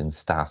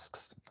Commission's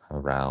tasks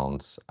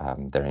around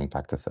their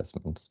impact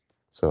assessments.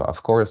 So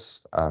of course,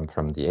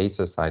 from the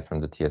ACER side, from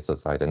the TSO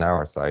side, and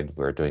our side,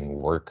 we're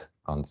doing work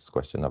on this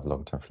question of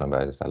long-term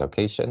flow-based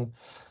allocation.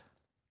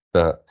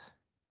 But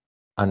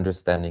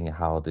understanding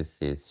how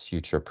this is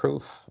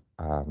future-proof,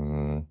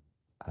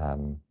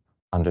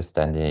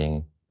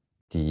 understanding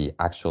the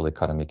actual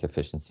economic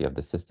efficiency of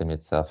the system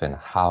itself and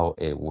how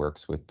it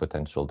works with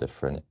potential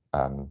different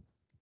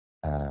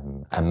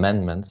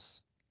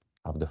amendments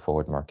of the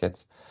forward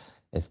markets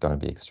is going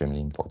to be extremely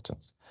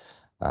important.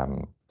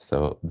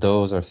 So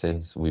those are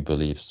things we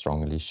believe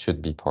strongly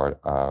should be part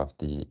of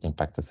the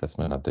impact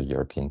assessment of the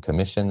European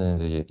Commission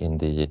in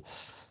the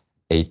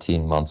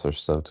 18 months or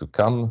so to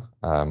come.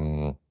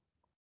 And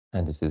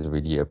this is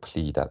really a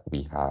plea that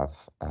we have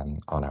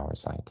on our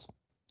side.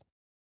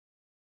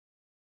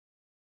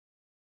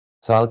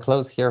 So I'll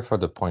close here for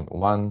the point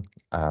 1.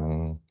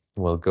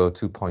 We'll go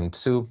to point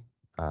 2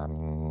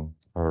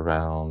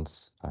 around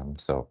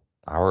so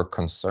our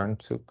concern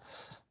too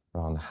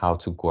around how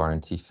to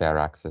guarantee fair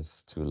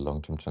access to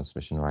long-term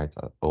transmission rights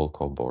at all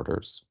call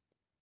borders.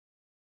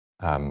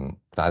 As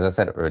I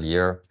said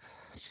earlier,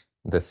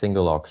 the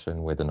single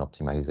auction with an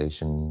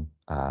optimization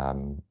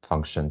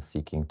function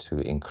seeking to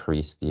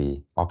increase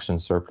the auction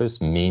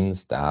surplus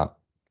means that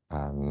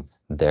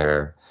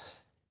there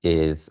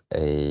is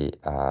a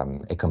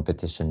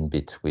competition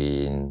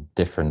between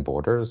different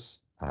borders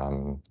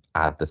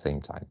at the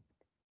same time.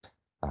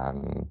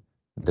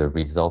 The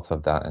results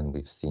of that, and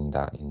we've seen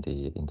that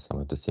in some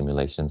of the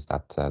simulations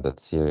that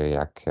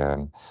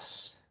Cyriac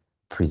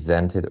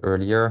presented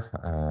earlier.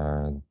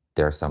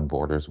 There are some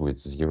borders with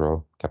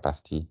zero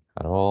capacity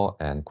at all,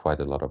 and quite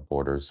a lot of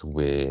borders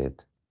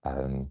with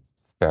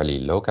fairly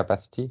low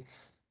capacity,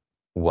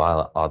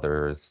 while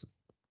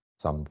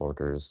some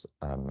borders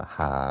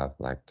have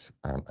like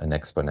an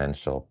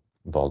exponential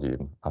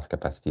volume of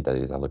capacity that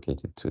is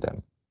allocated to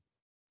them.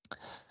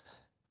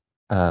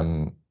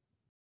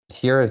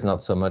 here is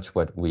not so much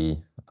what we're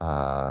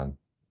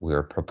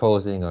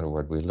proposing or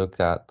what we looked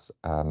at,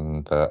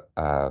 but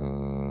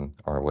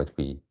or what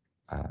we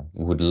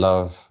would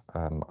love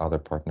other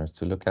partners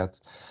to look at.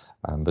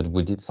 But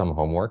we did some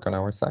homework on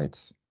our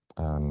site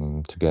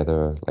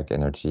together, like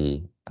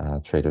Energy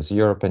Traders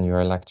Europe and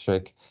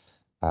Euroelectric.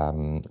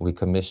 We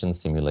commissioned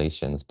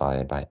simulations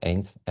by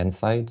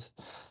ACER-ENTSO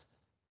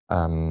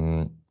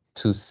E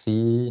to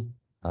see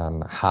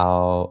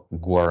how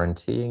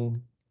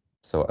guaranteeing,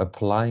 so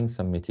applying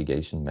some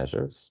mitigation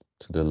measures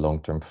to the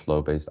long-term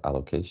flow-based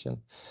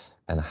allocation,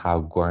 and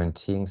how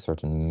guaranteeing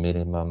certain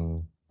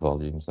minimum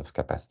volumes of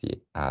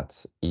capacity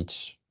at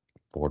each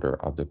border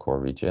of the core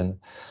region,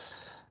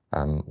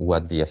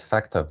 what the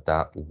effect of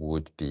that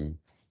would be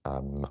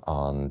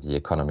on the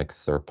economic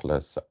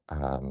surplus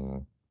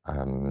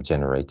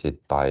generated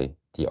by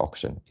the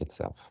auction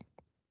itself.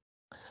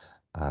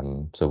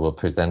 So we'll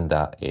present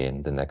that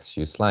in the next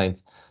few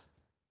slides.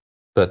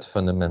 But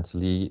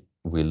fundamentally,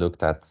 we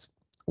looked at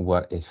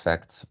what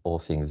effect, all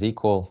things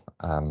equal,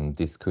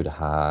 this could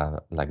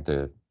have, like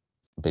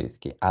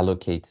basically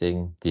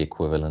allocating the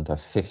equivalent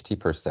of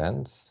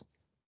 50%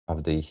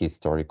 of the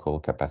historical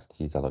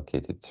capacities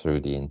allocated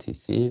through the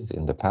NTCs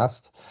in the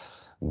past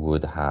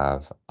would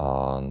have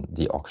on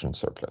the auction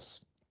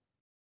surplus.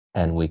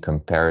 And we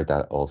compare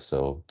that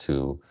also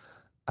to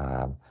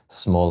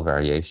small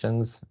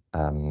variations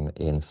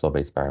in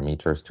flow-based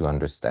parameters to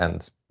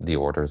understand the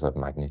orders of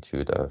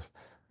magnitude of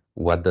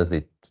what does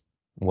it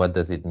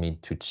mean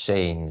to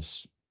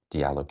change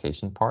the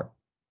allocation part,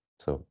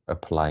 so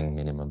applying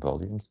minimum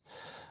volumes.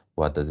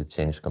 What does it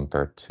change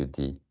compared to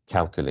the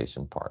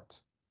calculation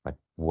part? Like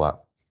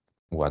what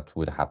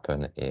would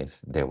happen if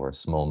there were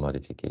small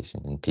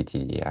modification in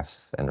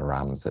PTDFs and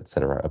RAMs,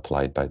 etc.,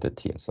 applied by the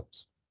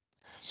TSOs?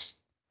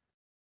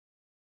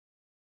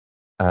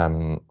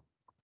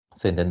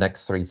 So in the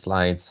next 3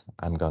 slides,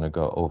 I'm going to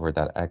go over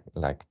that,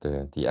 like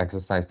the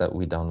exercise that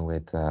we done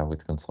with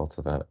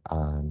consultants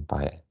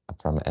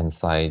from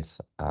Insights.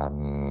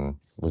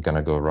 We're going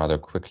to go rather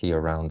quickly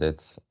around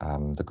it.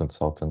 The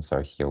consultants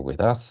are here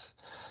with us,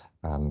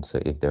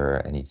 so if there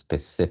are any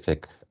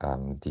specific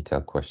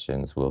detailed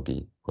questions, we'll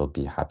be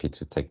happy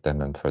to take them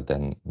and for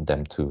them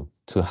to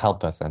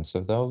help us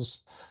answer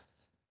those.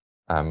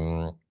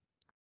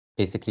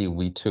 Basically,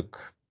 we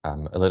took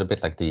a little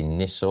bit like the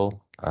initial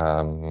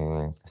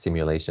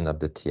simulation of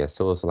the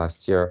TSOs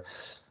last year.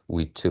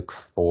 We took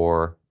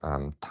 4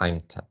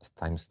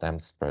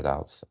 timestamps spread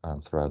out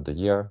throughout the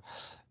year.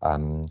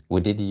 We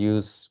did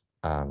use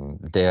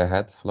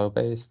day-ahead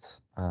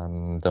flow-based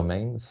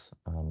domains,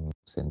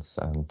 since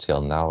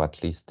until now,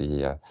 at least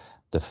the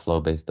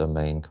flow-based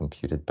domain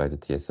computed by the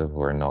TSO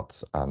were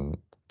not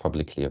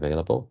publicly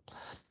available.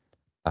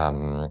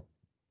 And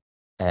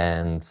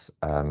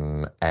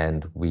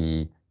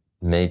we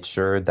made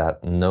sure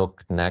that no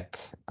CNEC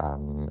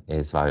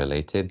is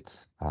violated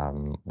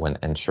when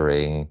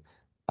ensuring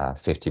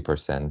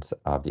 50%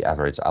 of the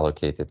average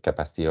allocated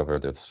capacity over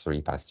the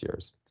 3 past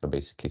years. So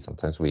basically,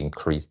 sometimes we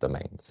increase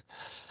domains.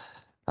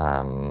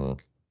 The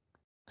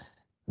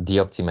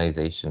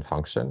optimization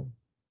function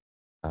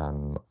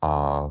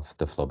of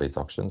the flow-based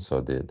auction, so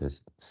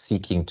this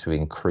seeking to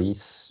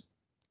increase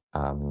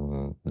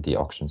the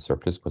auction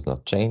surplus was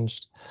not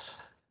changed.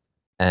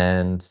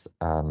 And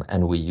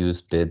we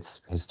use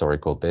bids,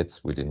 historical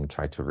bids. We didn't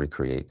try to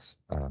recreate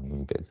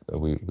bids.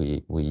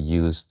 We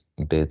used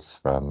bids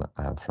from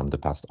the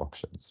past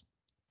auctions.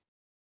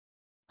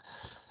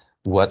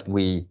 What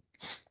we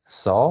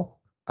saw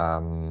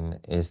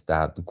is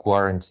that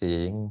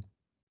guaranteeing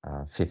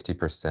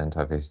 50%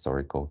 of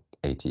historical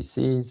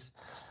ATCs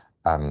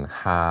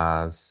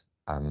has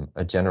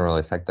a general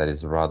effect that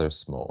is rather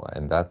small,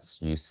 and that's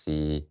you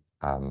see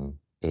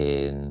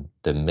in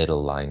the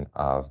middle line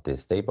of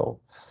this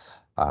table,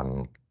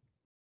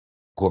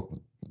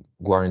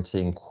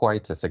 guaranteeing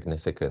quite a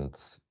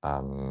significant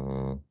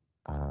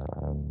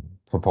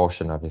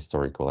proportion of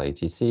historical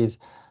ATCs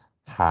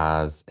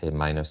has a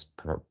minus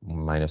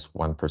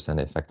 1%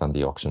 effect on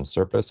the auction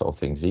surplus, all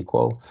things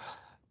equal,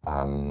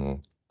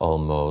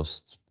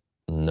 almost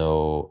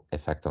no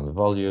effect on the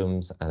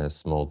volumes, and a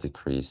small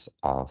decrease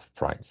of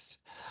price.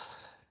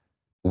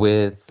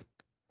 With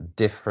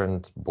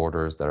different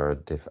borders that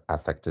are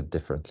affected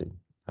differently.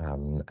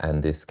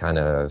 And this kind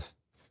of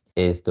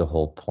is the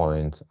whole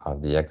point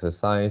of the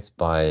exercise,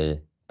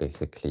 by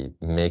basically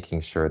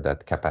making sure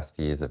that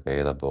capacity is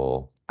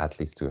available, at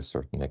least to a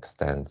certain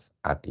extent,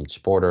 at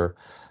each border.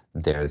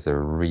 There's a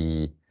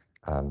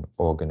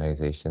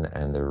reorganization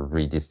and a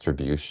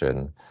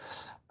redistribution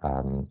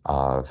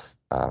of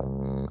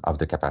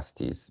the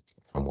capacities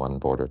from one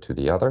border to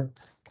the other,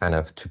 kind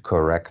of to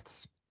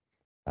correct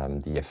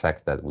the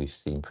effect that we've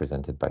seen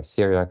presented by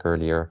Syriac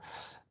earlier,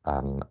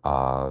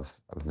 of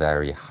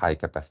very high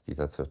capacities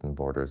at certain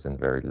borders and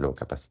very low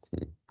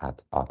capacity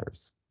at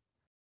others.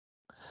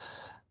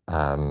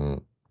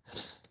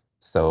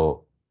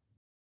 So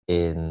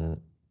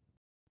in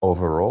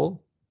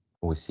overall,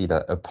 we see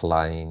that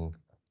applying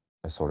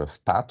a sort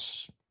of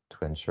patch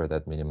to ensure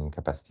that minimum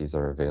capacities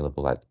are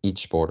available at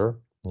each border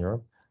in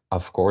Europe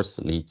of course,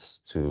 leads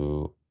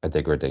to a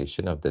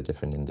degradation of the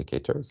different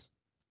indicators.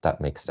 That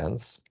makes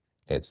sense.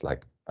 It's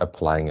like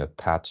applying a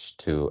patch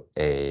to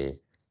a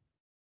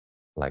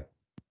like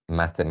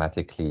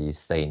mathematically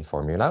sane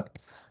formula,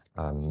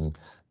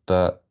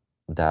 but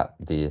that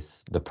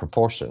the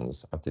proportion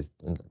of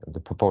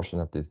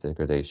this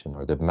degradation,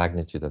 or the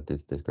magnitude of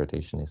this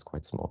degradation, is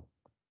quite small.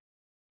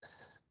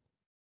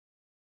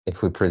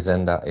 If we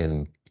present that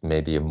in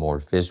maybe a more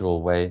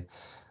visual way,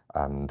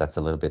 that's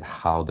a little bit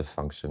how the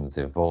functions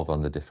evolve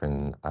on the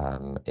different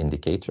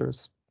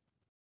indicators.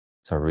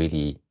 So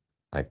really,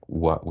 like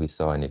what we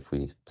saw, and if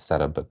we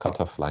set up a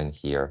cutoff line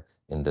here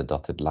in the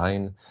dotted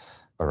line,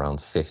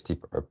 around 50,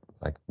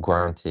 like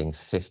guaranteeing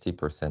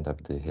 50%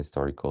 of the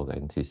historical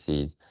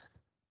NTCs,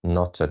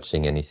 not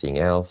touching anything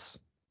else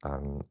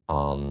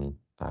on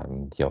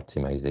the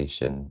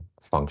optimization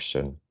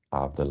function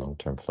of the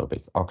long-term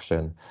flow-based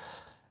auction.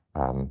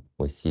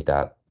 We see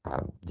that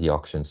the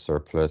auction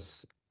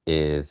surplus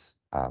is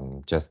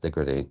just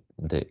decreased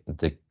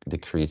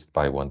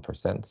by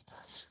 1%.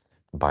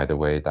 By the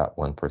way, that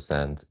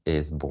 1%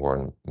 is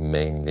borne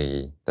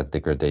mainly, the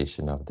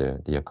degradation of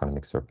the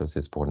economic surplus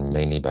is borne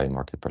mainly by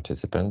market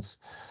participants,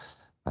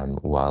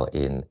 while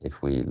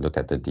if we look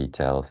at the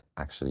details,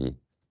 actually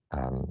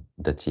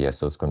the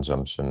TSO's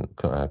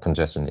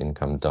congestion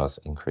income does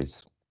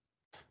increase.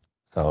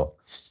 So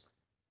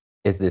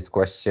is this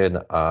question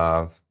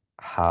of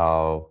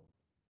how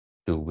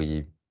do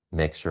we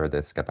make sure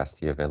there's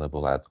capacity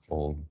available at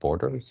all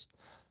borders?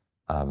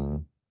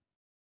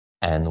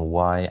 And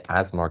why,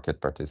 as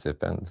market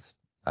participants,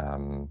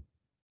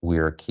 we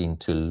are keen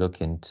to look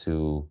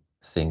into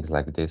things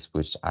like this,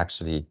 which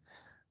actually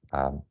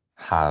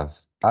have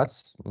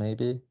us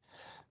maybe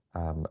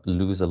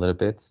lose a little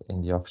bit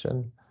in the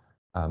auction,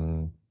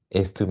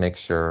 is to make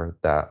sure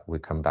that we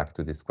come back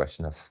to this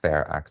question of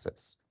fair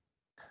access.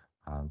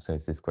 So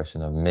it's this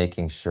question of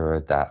making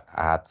sure that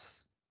at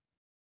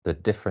the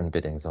different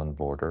biddings on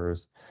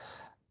borders,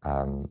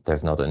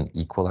 there's not an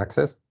equal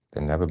access.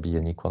 There never be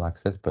an equal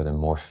access, but a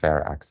more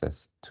fair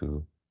access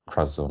to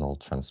cross-zonal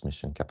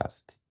transmission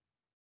capacity.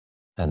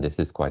 And this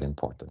is quite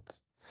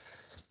important.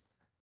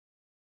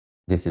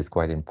 This is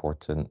quite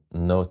important,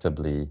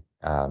 notably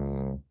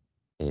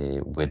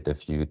with the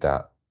view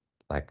that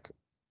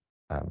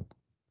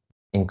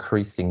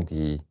increasing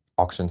the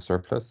auction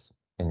surplus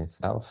in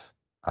itself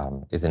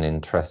is an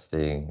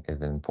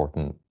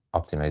important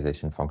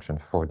optimization function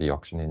for the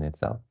auction in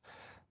itself,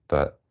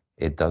 but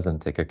it doesn't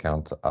take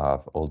account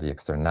of all the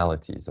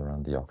externalities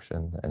around the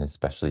auction, and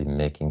especially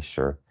making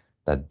sure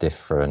that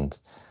different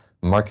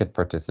market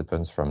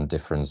participants from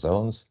different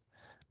zones,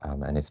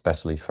 and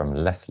especially from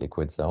less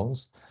liquid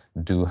zones,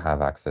 do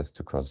have access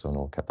to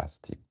cross-zonal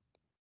capacity.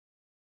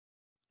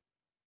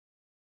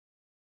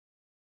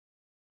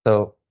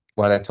 So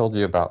what I told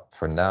you about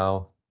for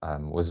now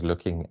was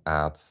looking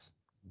at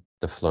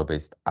the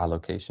flow-based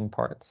allocation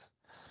parts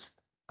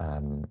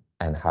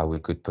and how we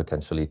could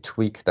potentially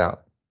tweak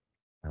that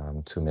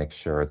to make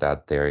sure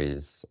that there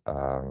is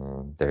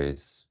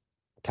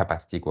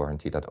capacity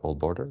guaranteed at all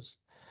borders.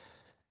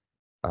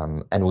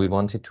 And we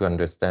wanted to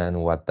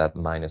understand what that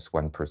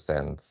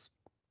 -1%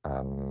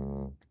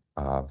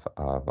 of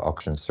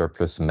auction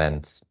surplus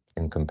meant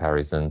in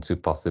comparison to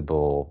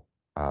possible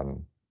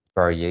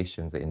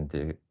variations in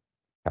the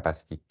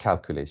capacity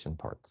calculation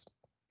parts.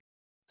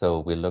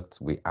 So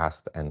we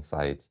asked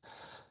ENTSITE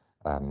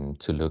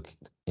to look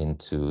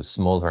into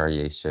small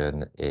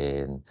variation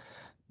in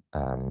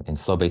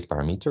flow-based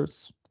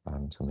parameters,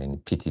 so mainly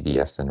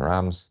PTDFs and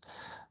RAMs,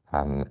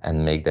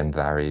 and make them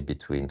vary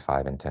between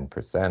 5 and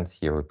 10%.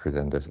 Here we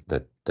present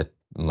the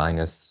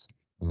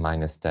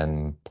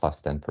 -10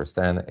 plus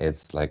 10%.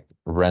 It's like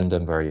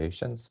random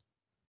variations.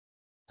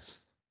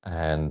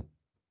 And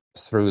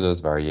through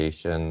those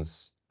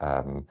variations,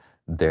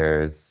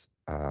 there's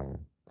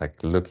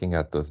like looking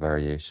at those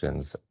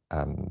variations,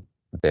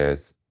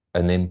 there's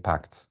an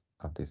impact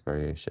of this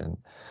variation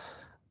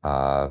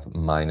of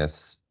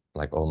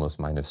almost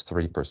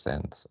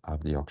 -3%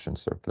 of the auction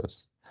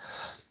surplus.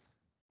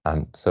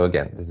 So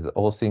again, this is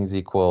all things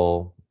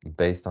equal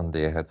based on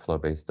the ahead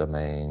flow-based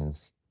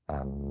domains,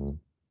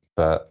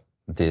 but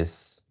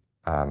this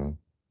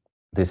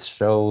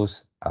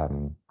shows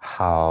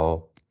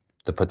how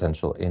the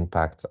potential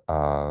impact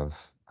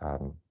of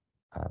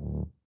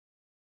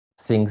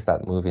things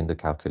that move in the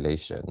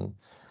calculation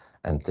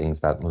and things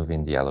that move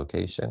in the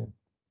allocation.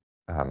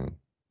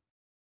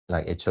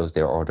 Like it shows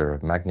their order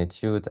of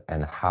magnitude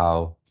and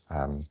how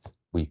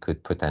we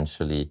could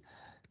potentially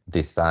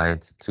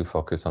decide to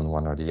focus on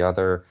one or the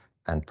other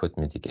and put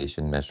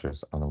mitigation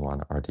measures on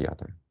one or the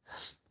other.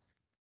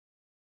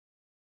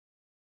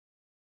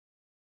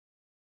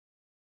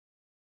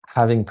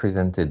 Having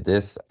presented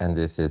this, and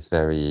this is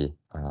going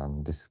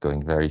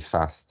very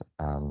fast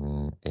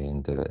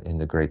in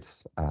the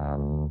GREATS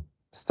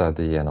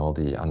study and all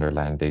the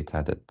underlying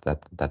data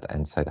that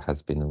ENTSITE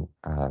has been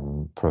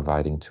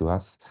providing to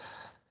us,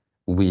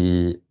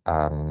 we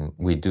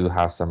do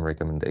have some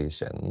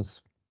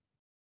recommendations,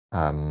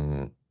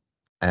 and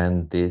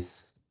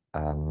this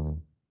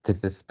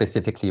this is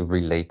specifically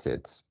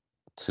related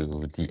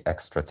to the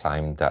extra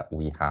time that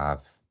we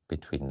have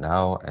between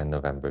now and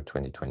November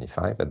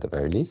 2025 at the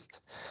very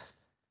least,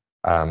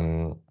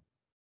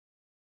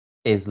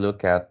 is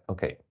look at,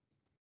 okay,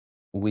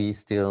 we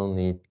still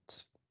need,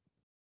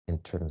 in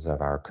terms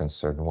of our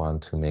concern one,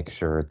 to make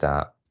sure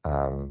that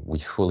we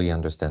fully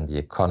understand the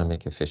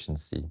economic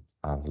efficiency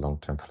of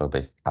long-term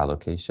flow-based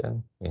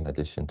allocation in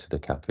addition to the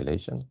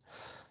calculation.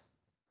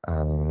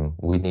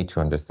 We need to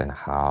understand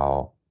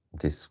how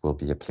this will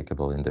be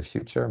applicable in the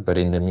future, but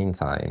in the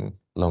meantime,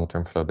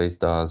 long-term flow-based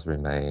does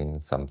remain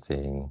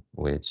something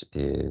which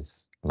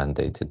is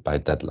mandated by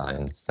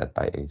deadlines set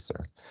by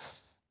ACER.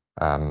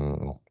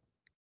 And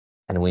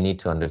we need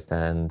to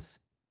understand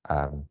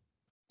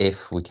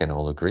if we can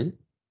all agree,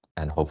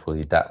 and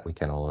hopefully that we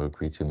can all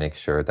agree to make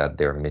sure that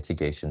there are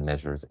mitigation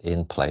measures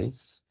in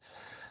place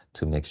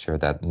to make sure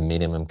that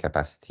minimum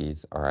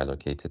capacities are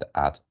allocated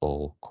at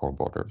all core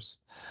borders.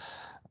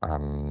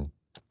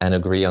 And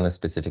agree on a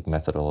specific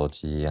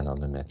methodology and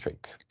on a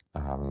metric.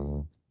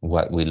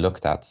 What we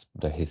looked at,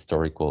 the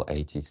historical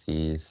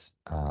ATCs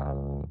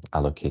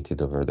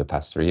allocated over the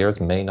past 3 years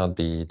may not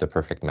be the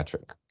perfect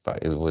metric,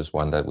 but it was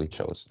one that we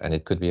chose, and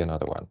it could be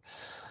another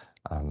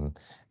one.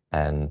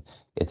 And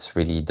it's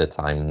really the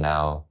time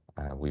now,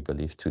 we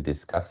believe, to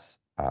discuss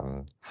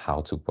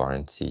how to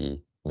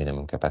guarantee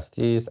minimum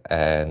capacities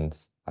and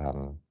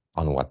on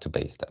what to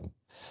base them.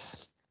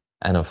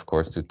 And of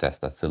course, to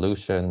test that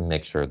solution,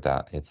 make sure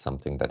that it's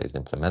something that is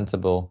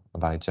implementable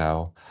by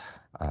JAO,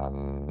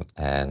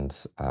 and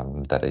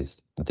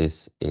that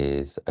this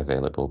is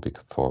available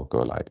before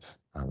go live.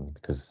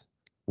 Because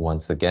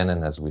once again,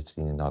 and as we've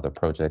seen in other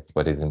projects,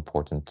 what is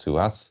important to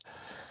us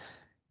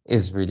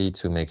is really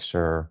to make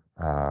sure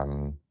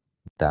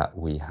that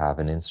we have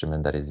an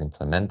instrument that is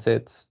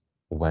implemented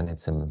when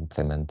it's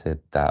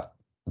implemented that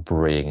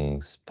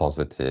brings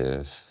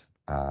positive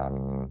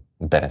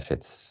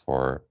benefits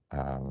for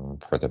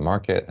the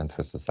market and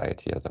for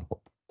society as a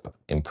whole, so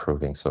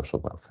improving social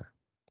welfare.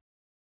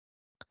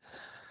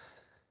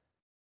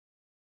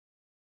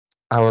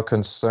 Our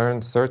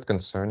third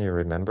concern, you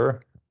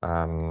remember,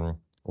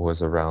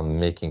 was around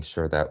making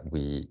sure that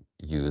we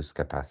use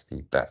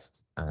capacity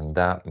best. And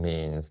that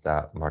means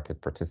that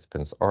market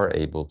participants are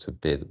able to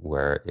bid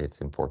where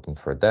it's important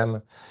for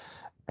them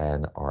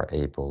and are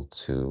able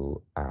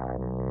to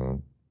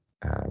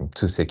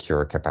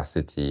secure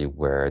capacity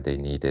where they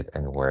need it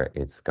and where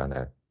it's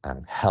gonna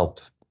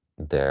help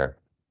their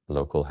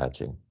local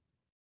hedging.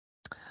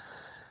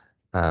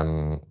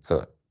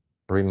 So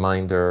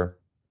reminder,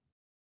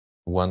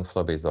 one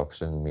flow-based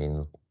auction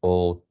means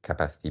all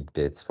capacity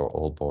bids for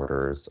all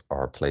borders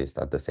are placed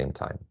at the same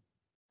time.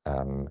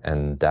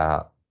 And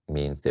that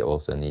means they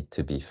also need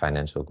to be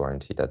financial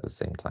guaranteed at the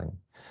same time.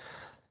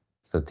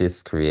 So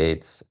this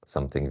creates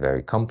something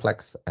very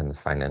complex and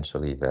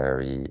financially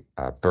very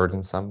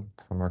burdensome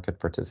for market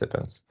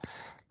participants,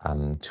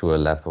 to a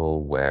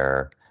level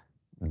where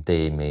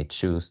they may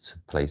choose to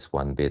place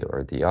one bid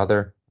or the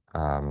other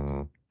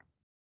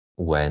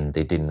when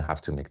they didn't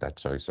have to make that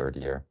choice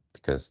earlier,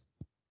 because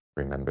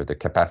remember, the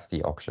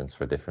capacity auctions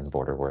for different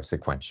borders were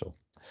sequential.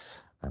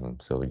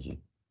 So you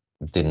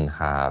didn't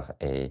have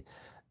a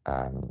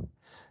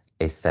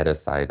set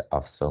aside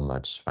of so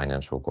much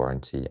financial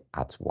guarantee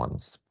at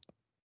once.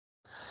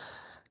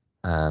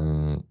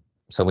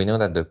 So we know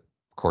that the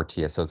core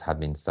TSOs have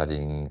been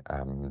studying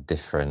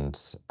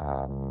different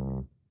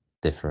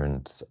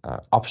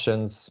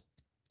options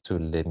to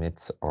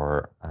limit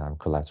or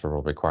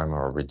collateral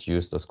requirement or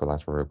reduce those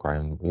collateral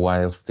requirements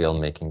while still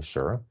making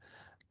sure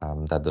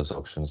that those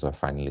auctions are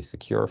finally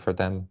secure for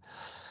them.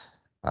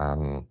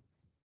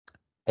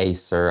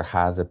 ACER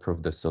has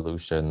approved the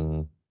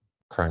solution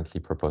currently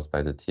proposed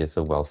by the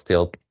TSO while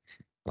still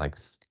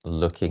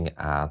looking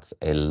at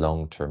a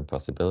long-term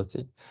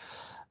possibility.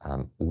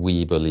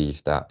 We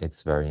believe that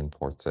it's very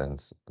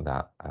important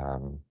that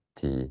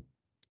the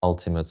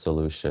ultimate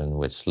solution,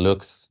 which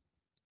looks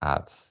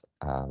at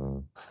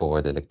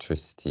forward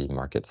electricity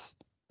markets,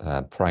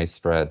 price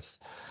spreads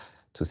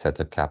to set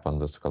a cap on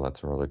those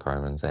collateral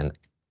requirements and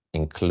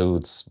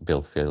includes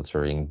bill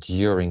filtering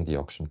during the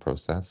auction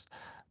process,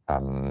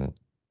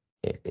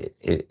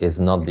 it is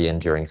not the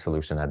enduring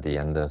solution at the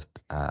end of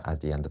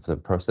the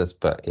process,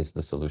 but it's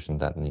the solution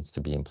that needs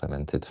to be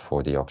implemented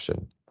for the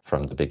auction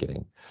from the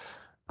beginning.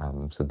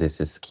 So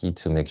this is key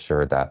to make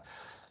sure that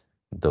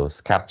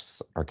those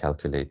caps are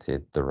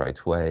calculated the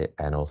right way,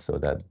 and also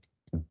that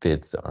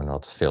bids are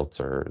not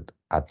filtered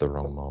at the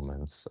wrong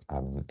moments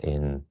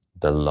in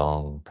the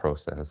long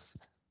process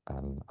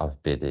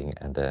of bidding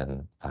and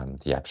then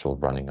the actual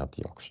running of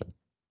the auction.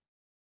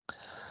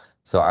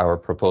 So our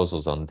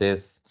proposals on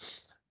this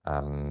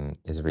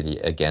is really,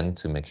 again,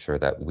 to make sure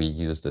that we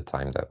use the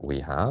time that we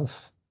have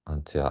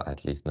until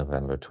at least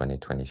November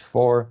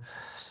 2024,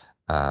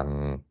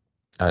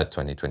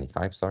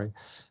 2025, sorry,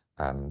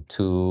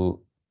 to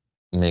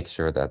make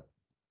sure that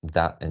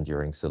that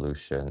enduring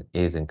solution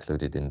is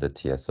included in the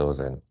TSOs,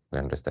 and we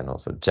understand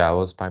also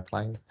JAO's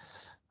pipeline,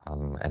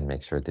 and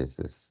make sure this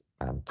is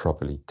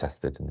properly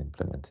tested and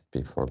implemented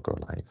before go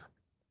live.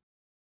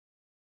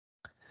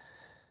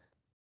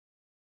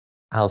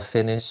 I'll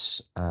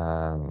finish,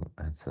 and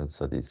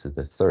so this is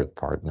the third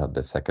part, not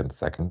the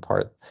second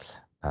part,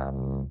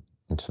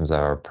 in terms of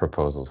our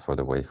proposals for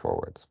the way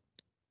forward.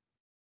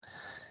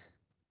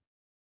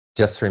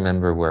 Just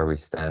remember where we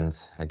stand.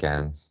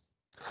 Again,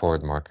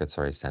 forward markets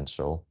are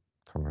essential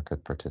for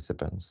market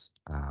participants.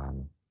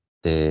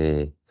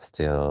 They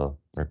still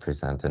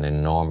represent an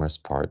enormous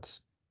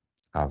part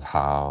of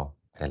how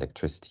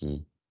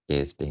electricity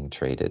is being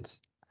traded.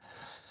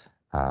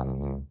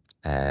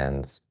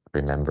 And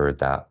remember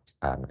that,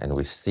 and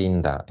we've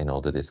seen that in all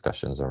the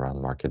discussions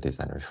around market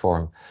design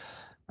reform,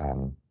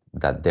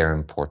 that their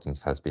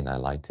importance has been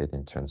highlighted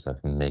in terms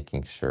of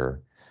making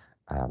sure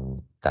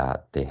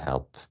that they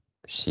help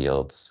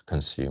shield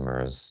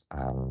consumers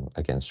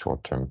against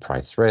short-term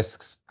price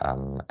risks,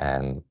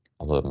 and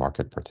although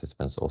market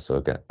participants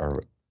also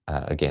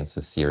against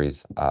a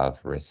series of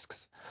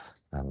risks.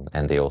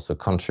 And they also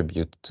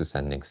contribute to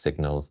sending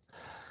signals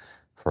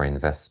for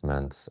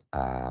investment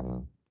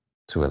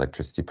to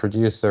electricity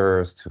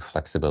producers, to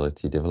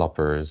flexibility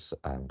developers,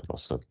 but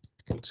also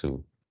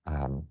to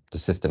the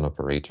system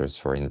operators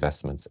for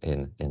investments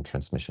in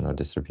transmission or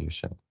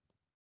distribution.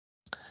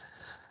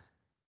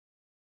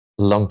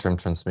 Long-term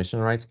transmission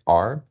rights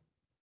are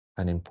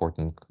an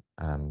important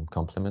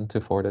complement to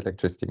forward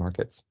electricity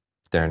markets.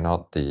 They're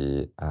not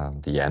the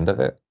end of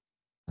it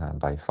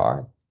by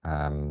far,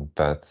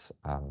 but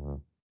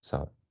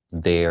so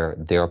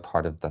they're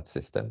part of that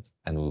system,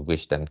 and we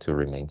wish them to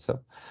remain so.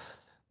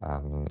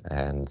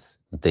 And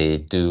they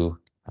do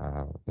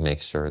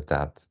make sure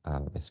that,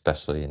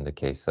 especially in the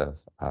case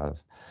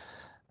of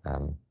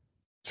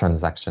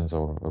transactions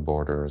over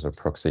borders or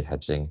proxy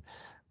hedging,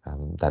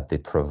 that they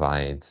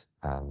provide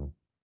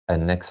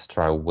an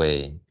extra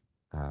way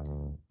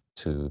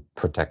to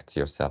protect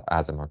yourself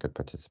as a market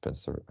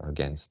participant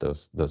against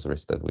those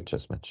risks that we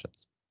just mentioned.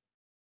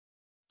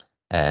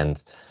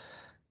 And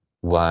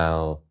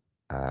while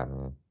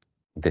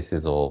this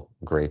is all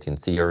great in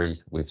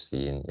theory, we've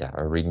seen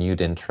a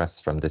renewed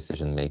interest from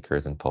decision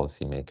makers and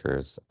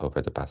policymakers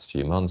over the past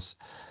few months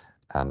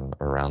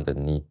around the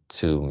need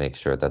to make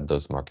sure that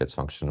those markets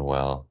function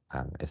well,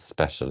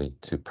 especially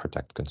to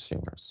protect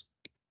consumers.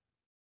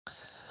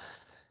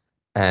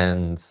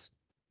 And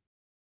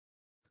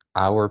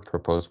our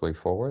proposed way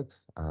forward,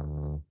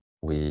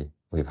 we've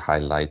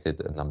highlighted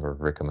a number of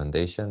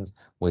recommendations.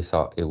 We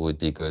thought it would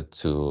be good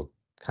to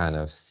kind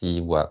of see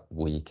what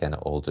we can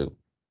all do.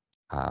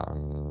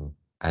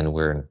 And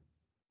we're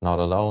not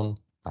alone.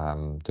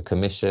 The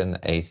Commission,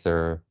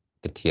 ACER,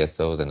 the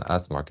TSOs, and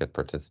us market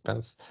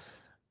participants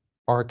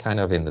are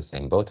kind of in the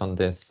same boat on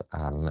this,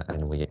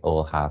 and we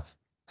all have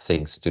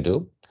things to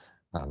do.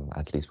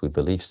 At least we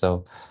believe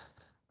so.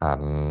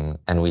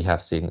 And we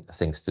have seen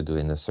things to do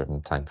in a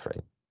certain time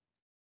frame.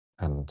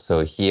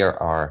 So here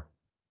are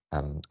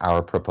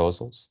our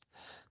proposals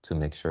to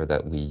make sure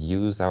that we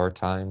use our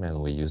time and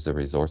we use the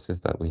resources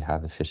that we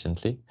have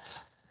efficiently.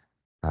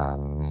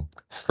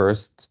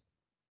 First,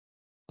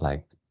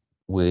 like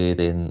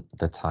within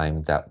the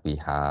time that we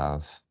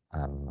have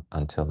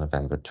until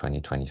November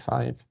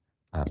 2025,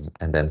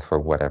 and then for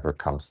whatever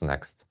comes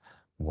next,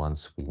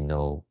 once we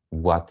know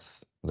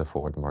what the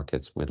forward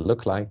markets would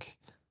look like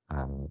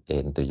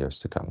in the years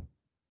to come.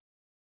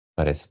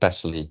 But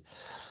especially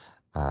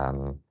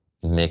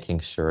making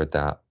sure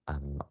that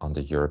on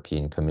the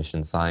European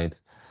Commission side,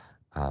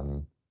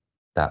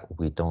 that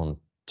we don't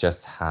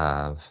just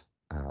have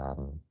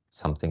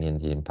something in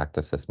the impact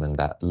assessment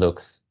that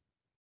looks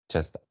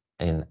just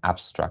in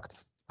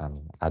abstract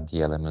at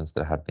the elements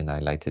that have been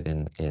highlighted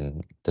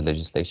in the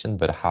legislation,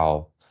 but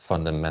how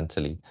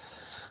fundamentally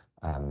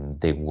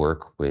they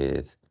work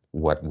with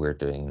what we're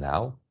doing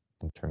now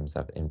in terms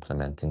of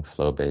implementing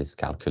flow-based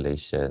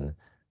calculation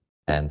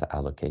and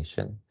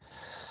allocation,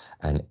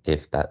 and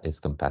if that is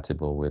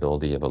compatible with all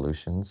the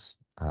evolutions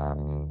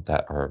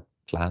that are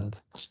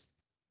planned.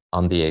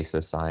 On the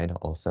ACER side,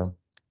 also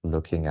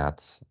looking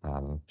at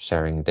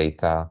sharing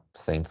data,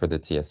 same for the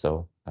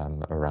TSO,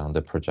 around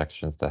the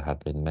projections that have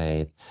been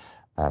made.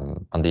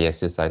 On the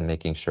ACER side,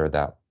 making sure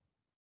that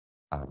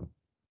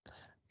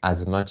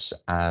as much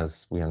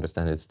as we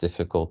understand it's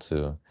difficult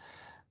to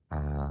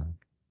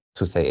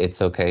say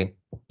it's okay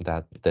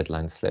that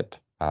deadlines slip,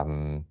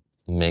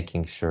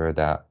 making sure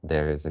that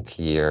there is a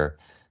clear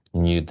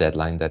new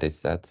deadline that is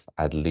set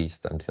at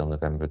least until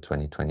November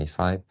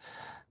 2025,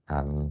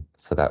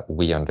 so that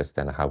we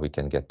understand how we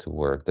can get to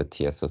work, the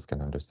TSOs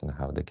can understand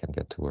how they can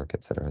get to work,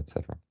 etc.,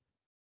 etc.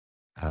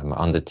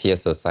 On the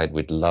TSO side,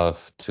 we'd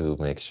love to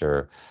make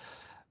sure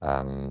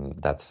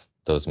that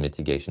those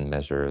mitigation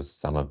measures,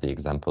 some of the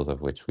examples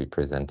of which we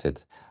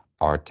presented,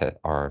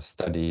 are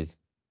studied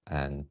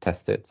and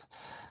tested,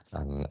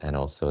 and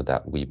also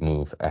that we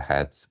move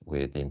ahead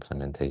with the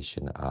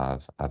implementation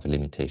of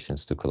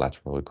limitations to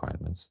collateral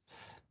requirements.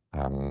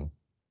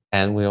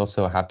 And we're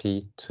also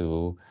happy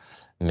to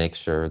make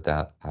sure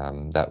that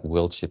that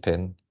will chip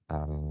in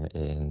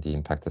the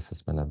impact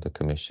assessment of the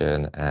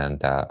Commission, and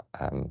that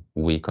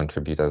we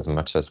contribute as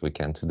much as we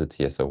can to the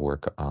TSO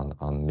work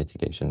on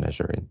mitigation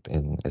measure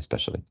in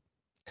especially.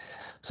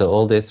 So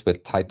all this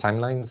with tight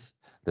timelines,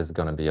 There's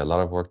going to be a lot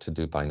of work to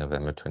do by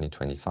November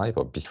 2025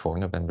 or before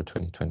November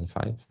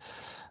 2025.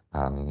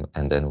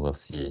 And then we'll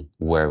see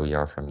where we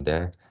are from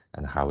there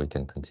and how we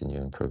can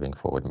continue improving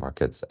forward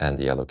markets and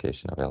the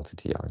allocation of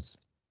LTTRs.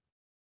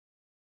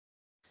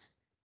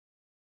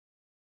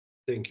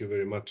 Thank you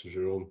very much,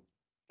 Jerome.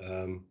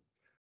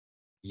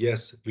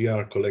 Yes, we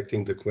are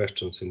collecting the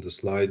questions in the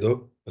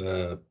Slido.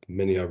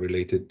 Many are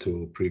related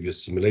to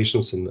previous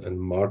simulations and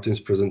Martin's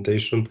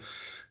presentation.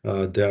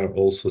 There are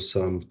also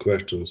some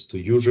questions to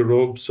you,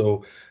 Jerome.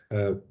 So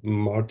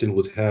Martin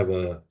would have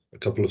a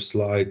couple of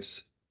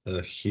slides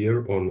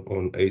here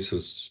on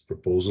ACER's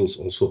proposals,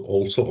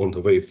 also on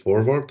the way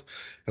forward.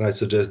 And I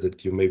suggest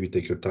that you maybe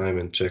take your time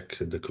and check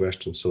the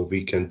questions so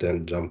we can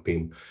then jump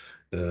in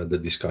the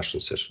discussion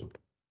session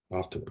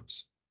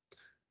afterwards.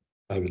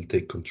 I will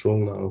take control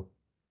now.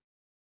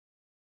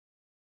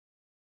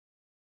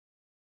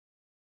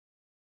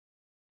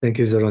 Thank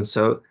you, Zoran.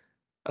 So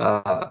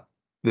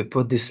we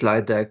put this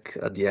slide deck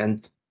at the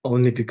end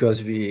only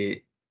because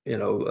we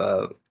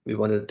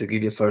wanted to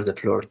give you further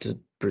floor to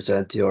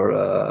present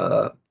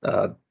your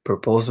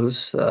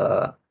proposals.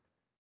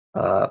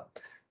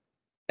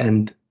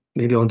 And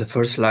maybe on the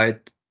first slide,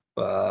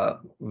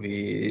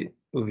 we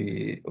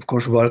of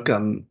course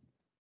welcome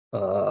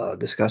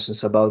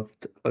discussions about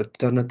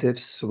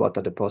alternatives. What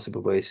are the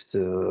possible ways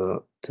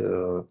to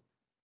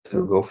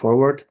go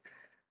forward?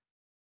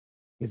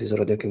 Maybe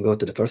Zoran can go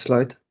to the first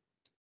slide.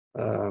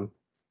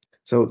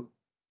 So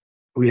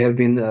we have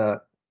been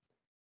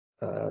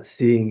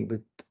seeing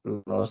with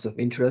lots of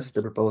interest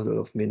the proposal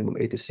of minimum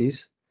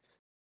ATCs.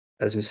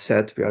 As we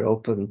said, we are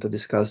open to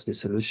discuss the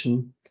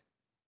solution.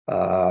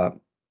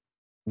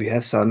 We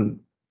have some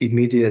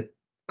immediate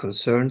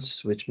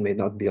concerns, which may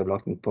not be a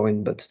blocking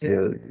point, but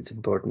still it's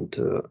important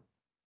to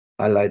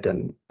highlight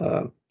them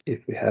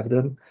if we have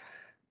them.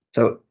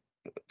 So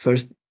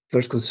first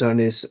concern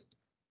is,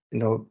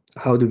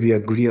 how do we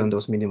agree on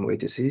those minimum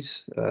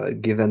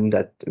ATCs, given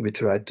that we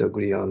tried to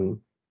agree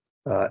on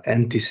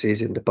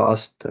NTCs in the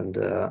past, and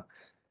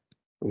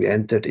we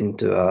entered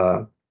into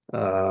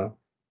a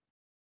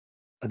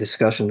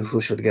discussion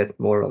who should get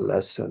more or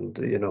less, and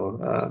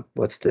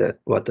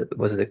what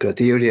was the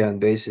criteria and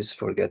basis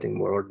for getting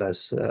more or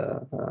less.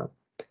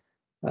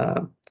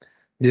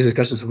 These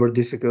discussions were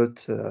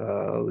difficult.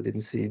 We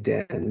didn't see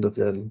the end of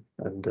them,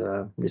 and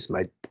this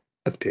might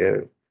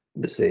appear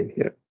the same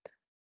here.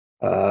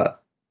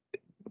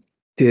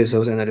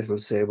 TSOs analysts will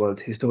say, well,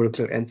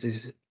 historical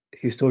entities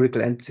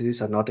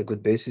are not a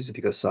good basis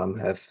because some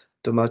have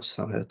too much,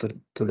 some have too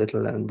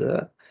little, and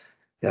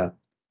we're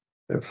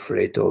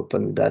afraid to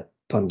open that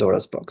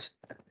Pandora's box.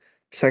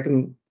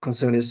 Second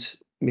concern is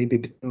maybe a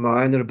bit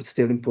minor, but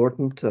still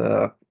important.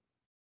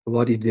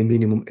 What if the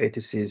minimum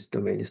ATCs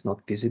domain is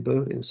not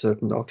feasible in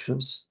certain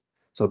auctions?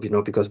 So,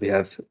 because we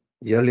have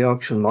yearly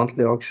auction,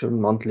 monthly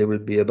will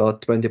be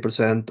about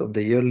 20% of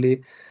the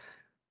yearly.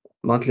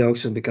 Monthly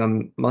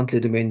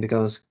domain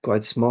becomes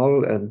quite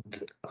small, and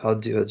how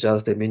do you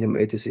adjust the minimum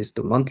ATCs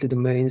to monthly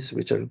domains,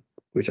 which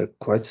are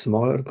quite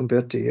smaller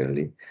compared to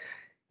yearly?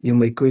 You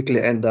may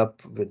quickly end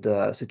up with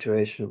a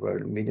situation where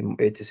minimum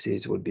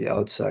ATCs will be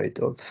outside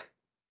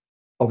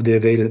of the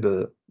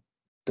available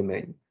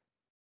domain,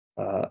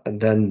 and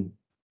then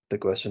the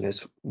question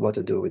is what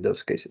to do with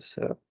those cases.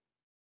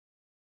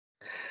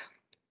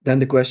 Then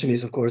the question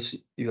is, of course,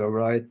 you are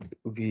right,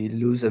 we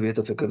lose a bit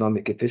of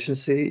economic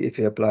efficiency if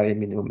we apply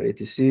minimum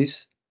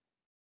ATCs,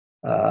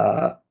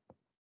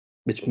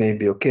 which may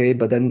be okay,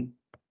 but then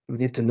we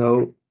need to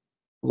know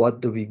what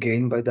do we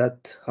gain by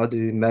that? How do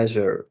we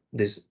measure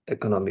this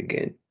economic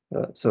gain?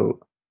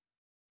 So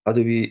how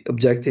do we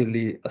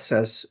objectively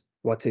assess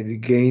what have we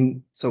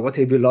gained? So what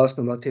have we lost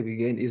and what have we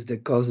gained? Is the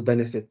cost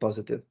benefit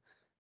positive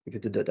if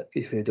you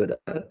do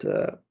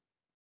that?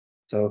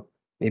 So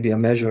maybe a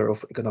measure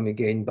of economic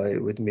gain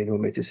with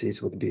minimum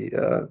ATCs would be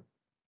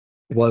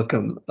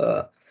welcome,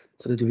 so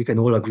that we can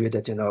all agree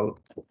that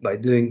by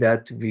doing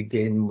that we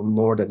gain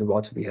more than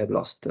what we have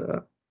lost.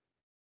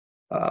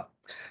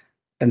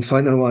 And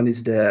final one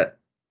is a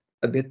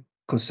bit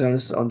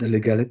concerns on the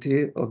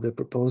legality of the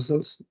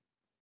proposals.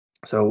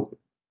 So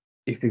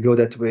if we go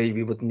that way,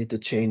 we would need to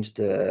change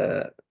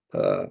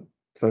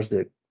first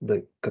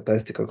the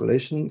capacity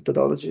calculation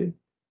methodology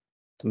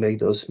to make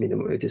those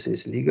minimum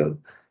ATCs legal.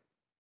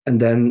 And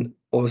then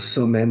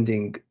also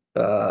amending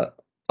other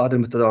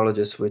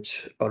methodologies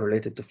which are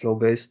related to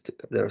flow-based.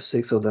 There are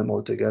 6 of them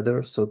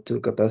altogether. So 2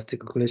 capacity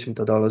calculation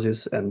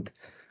methodologies and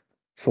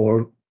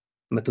 4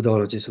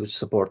 methodologies which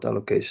support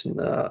allocation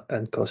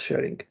and cost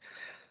sharing.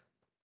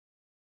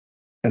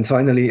 And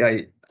finally,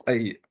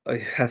 I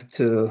have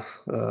to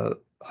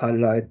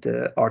highlight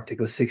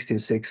Article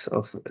 16.6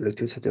 of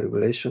electricity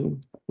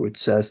regulation, which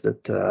says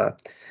that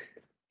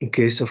in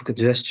case of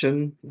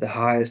congestion, the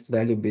highest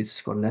value bids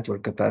for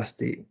network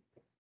capacity,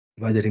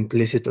 whether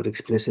implicit or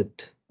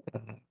explicit,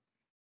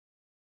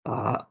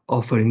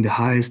 offering the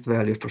highest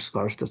value for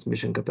scarce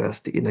transmission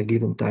capacity in a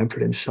given time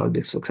frame shall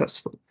be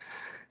successful.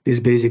 This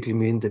basically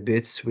means the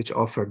bids which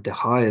offer the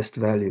highest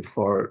value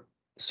for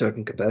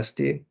certain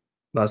capacity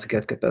must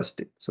get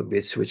capacity. So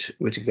bits which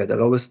get the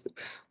lowest,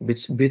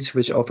 bits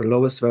which offer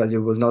lowest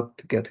value will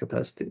not get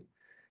capacity.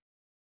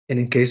 And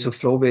in case of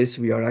flow-based,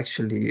 we are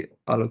actually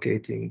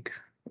allocating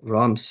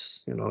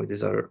ROMs.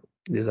 These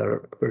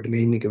are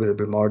remaining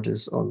available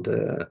margins on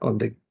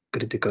the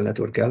critical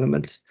network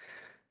elements.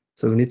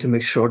 So we need to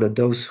make sure that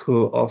those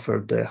who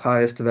offer the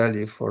highest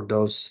value for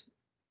those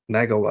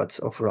megawatts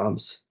of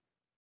ROMs,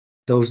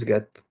 those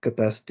get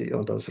capacity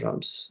on those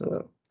ROMs.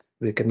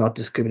 We cannot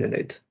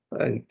discriminate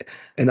and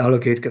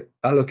allocate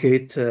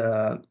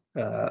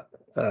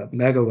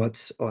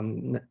megawatts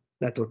on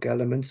network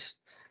elements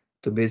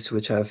to bits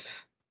which have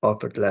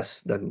offered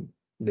less than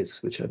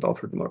bits which have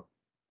offered more.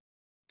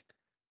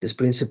 This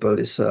principle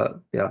is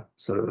sort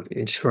of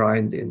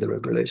enshrined in the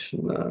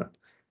regulation,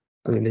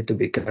 and we need to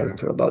be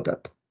careful about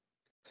that.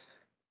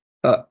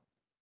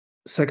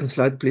 Second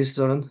slide, please,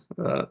 Zoran.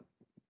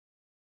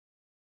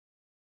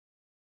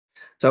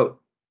 So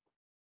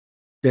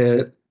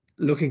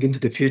looking into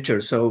the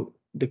future, so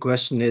the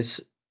question is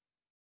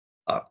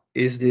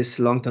this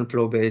long-term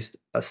flow-based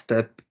a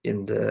step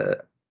in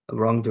the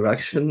wrong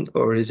direction,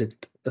 or is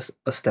it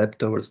a step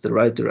towards the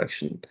right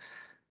direction?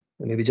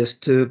 And maybe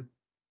just 2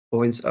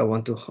 points I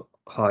want to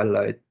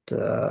highlight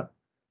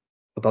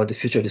about the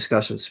future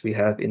discussions we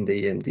have in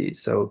the EMD.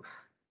 So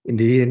in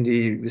the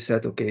EMD, we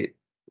said, okay,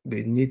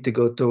 we need to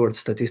go towards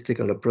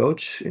statistical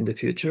approach in the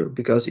future,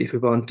 because if we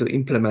want to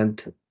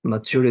implement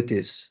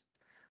maturities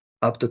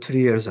up to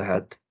 3 years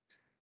ahead,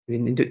 we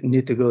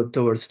need to go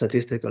towards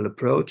statistical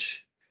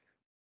approach,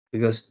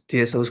 because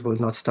TSOs will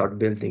not start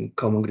building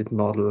common grid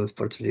models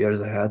for 3 years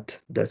ahead.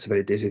 That's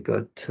very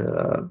difficult.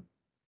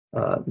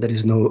 There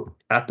is no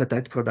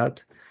appetite for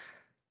that.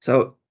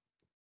 So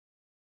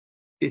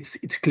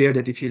it's clear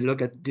that if you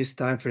look at these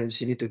timeframes,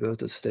 you need to go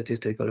to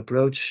statistical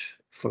approach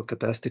for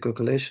capacity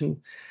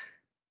calculation.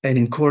 And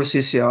in core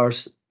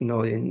CCRs,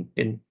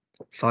 in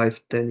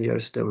 5-10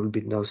 years, there will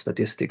be no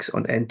statistics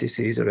on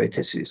NTCs or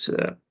ATCs.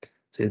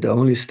 So the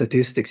only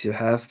statistics you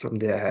have from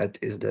there ahead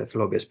is the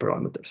flow-based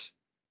parameters.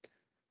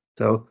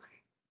 So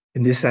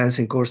in this sense,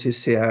 in core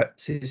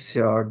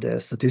CCR, the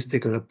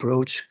statistical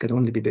approach can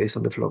only be based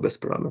on the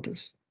flow-based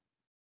parameters.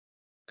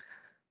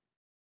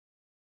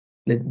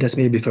 That's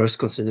maybe first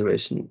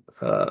consideration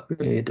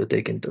we need to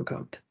take into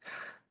account.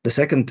 The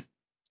second,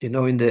 in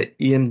the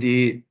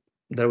EMD,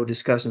 there were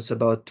discussions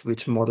about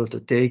which model to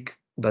take,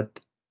 but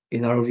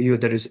in our view,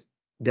 there is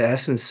the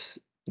essence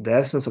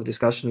of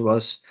discussion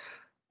was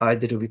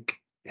either we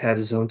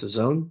have zone to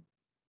zone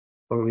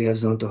or we have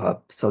zone to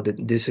hub. So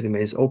that this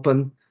remains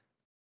open,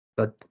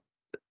 but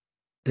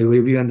the way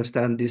we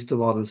understand these 2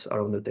 models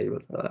are on the table.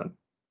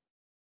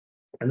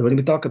 And when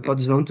we talk about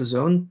zone to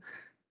zone,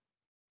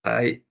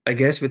 I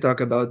guess we talk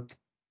about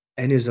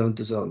any zone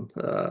to zone,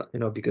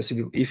 because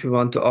if you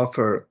want to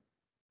offer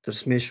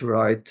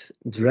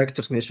direct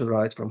transmission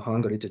right from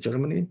Hungary to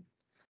Germany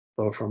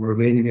or from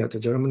Romania to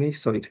Germany.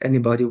 So if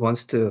anybody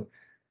wants to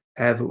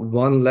have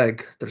one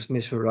leg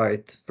transmission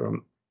right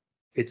from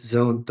its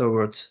zone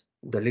towards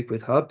the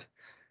liquid hub,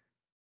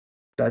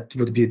 that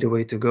would be the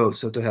way to go.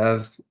 So to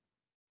have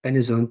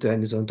any zone to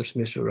any zone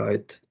transmission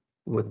right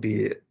would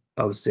be,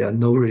 I would say, a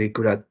no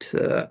regret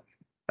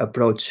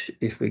approach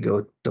if we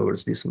go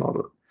towards this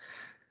model.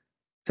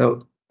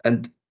 So,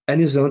 and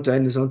any zone to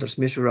any zone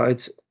transmission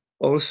rights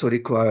also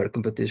require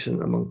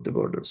competition among the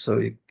borders.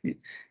 So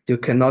you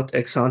cannot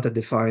ex ante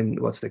define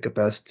what's the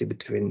capacity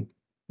between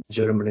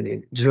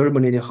Germany,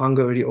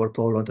 Hungary, or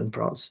Poland and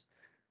France.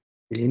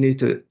 You need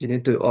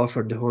to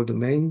offer the whole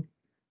domain,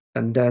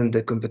 and then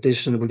the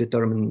competition will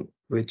determine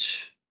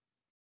which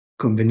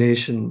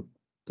combination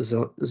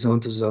zone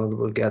to zone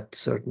will get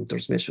certain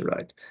transmission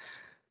right.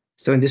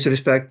 So in this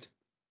respect,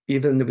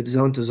 even with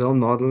zone to zone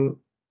model,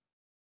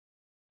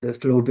 the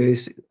flow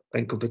base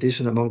and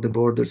competition among the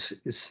borders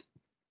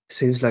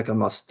seems like a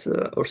must,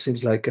 or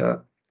seems like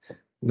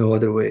no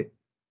other way.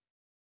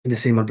 And the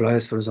same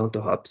applies for zone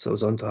to hub. So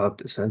zone to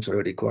hub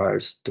essentially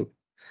requires to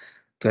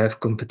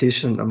have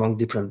competition among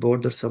different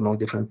borders, among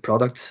different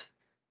products.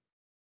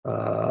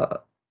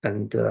 So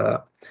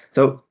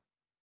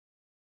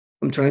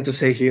I'm trying to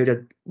say here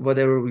that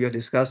whatever we are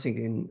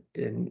discussing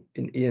in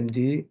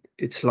EMD,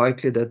 it's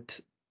likely that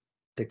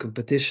the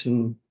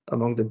competition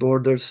among the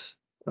borders,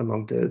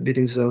 among the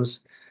bidding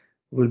zones,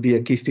 will be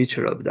a key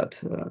feature of that.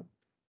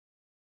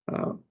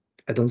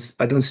 I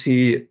don't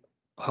see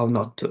how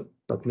not to,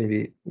 but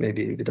maybe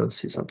we don't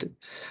see something.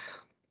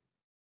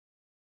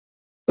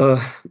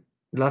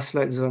 Last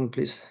slide, Zoran,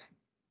 please.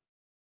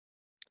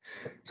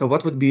 So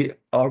what would be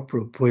our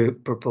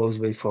proposed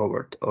way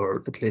forward,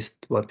 or at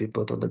least what we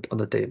put on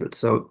the table?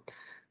 So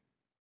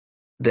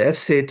the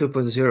FCA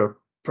 2.0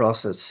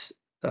 process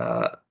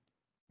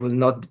will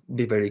not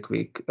be very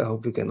quick. I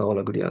hope we can all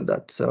agree on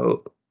that.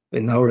 So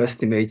in our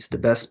estimates, the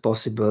best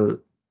possible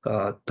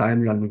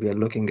timeline we are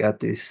looking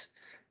at is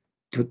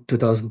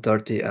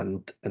 2030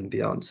 and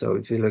beyond. So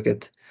if you look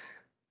at,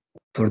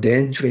 for the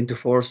entry into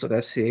force of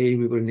FCA,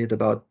 we will need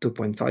about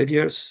 2.5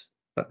 years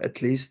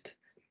at least.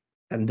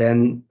 And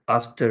then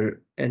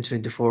after entering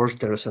into force,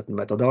 there are certain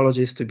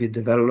methodologies to be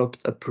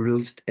developed,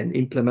 approved, and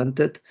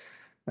implemented.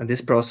 And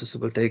this process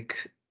will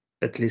take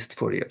at least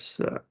 4 years.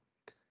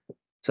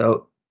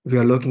 So we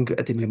are looking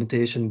at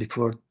implementation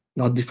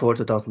not before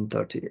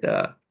 2030.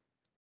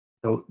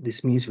 So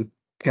this means we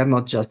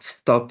cannot just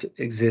stop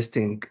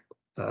existing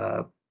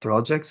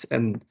projects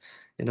and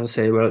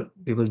say, well,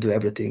 we will do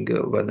everything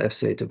when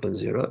FCA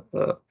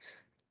 2.0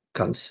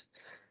 comes.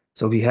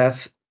 So we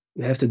have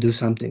to do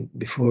something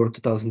before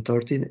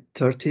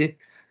 2030.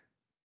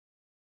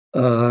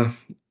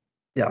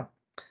 Yeah,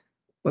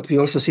 but we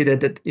also see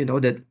that that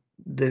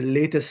the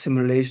latest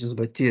simulations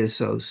by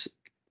TSOs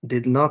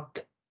did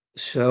not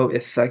show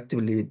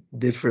effectively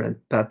different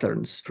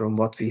patterns from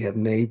what we have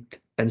made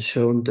and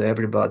shown to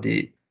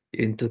everybody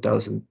in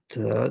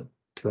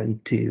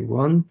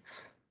 2021.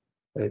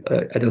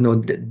 I don't know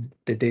the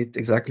date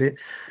exactly.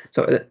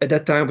 So at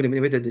that time, when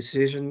we made the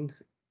decision,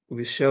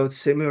 we showed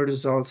similar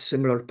results,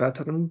 similar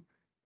pattern.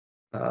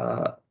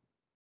 And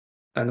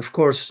of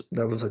course,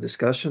 there was a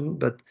discussion,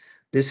 but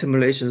these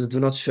simulations do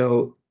not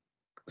show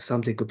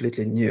something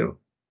completely new.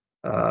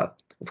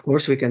 Of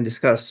course, we can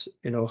discuss,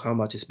 how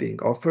much is being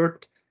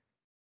offered,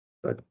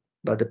 but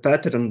the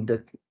pattern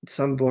that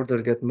some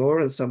borders get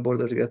more and some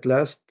borders get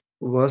less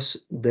was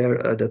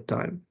there at that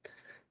time.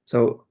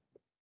 So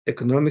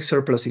economic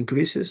surplus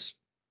increases,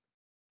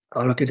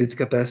 allocated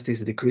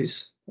capacities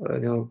decrease.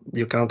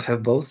 You can't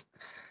have both.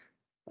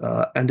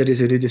 And there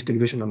is a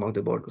redistribution among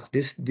the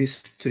borders.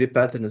 These three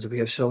patterns we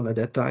have shown at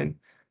that time.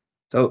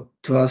 So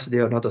to us, they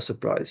are not a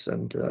surprise.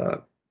 And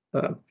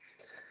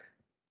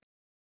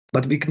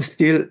but we can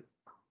still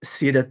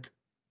see that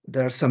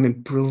there are some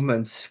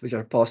improvements which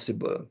are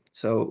possible.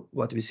 So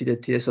what we see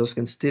that TSOs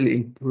can still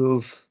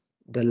improve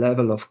the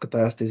level of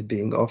capacities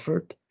being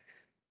offered.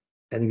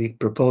 And we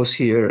propose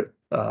here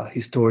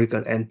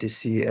historical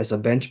NTC as a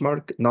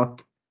benchmark,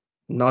 not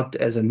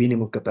as a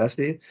minimum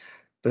capacity,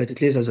 but at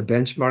least as a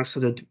benchmark so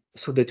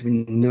that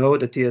we know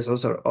that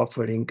TSOs are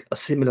offering a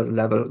similar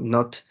level,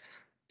 not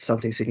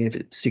something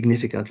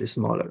significantly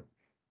smaller.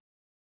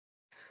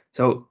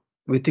 So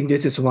we think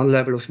this is one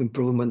level of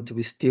improvement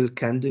we still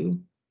can do.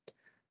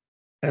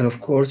 And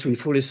of course, we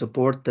fully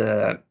support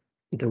the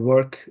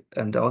work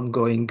and the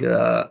ongoing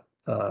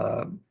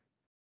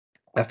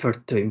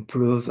effort to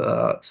improve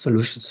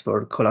solutions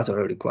for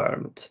collateral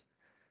requirements.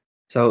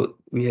 So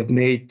we have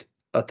made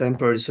a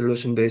temporary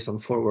solution based on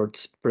forward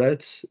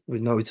spreads. We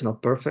know it's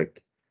not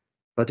perfect,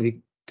 but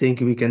we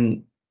think we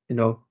can,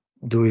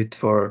 do it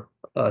for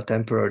a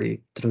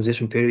temporary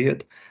transition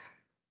period.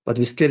 But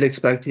we still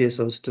expect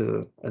TSOs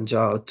and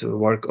JAO to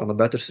work on a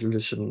better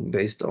solution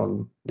based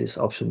on this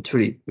option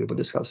 3 we were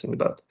discussing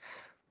about.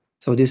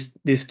 So these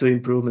two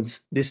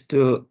improvements, these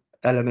two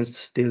elements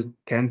still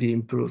can be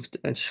improved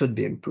and should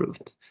be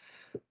improved.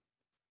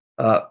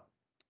 But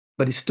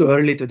it's too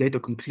early today to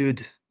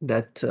conclude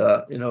that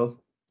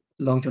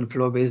long-term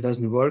flow-based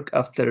doesn't work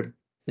after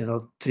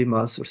 3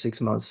 months or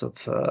 6 months of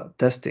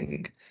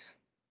testing.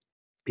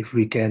 If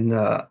we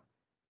can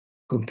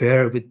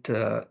compare with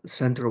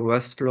Central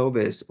West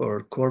flow-based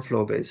or core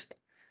flow-based,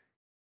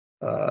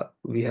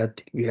 we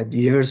had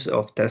years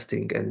of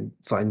testing and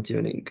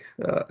fine-tuning,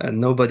 and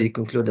nobody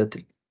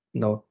concluded,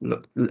 no,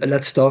 look,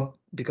 let's stop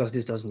because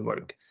this doesn't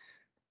work.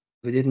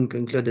 We didn't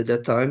conclude at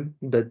that time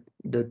that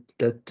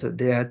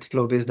they had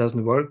flow-based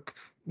doesn't work.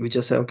 We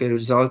just said, okay,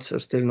 results are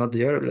still not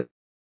there. Let's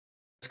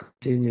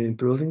continue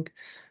improving.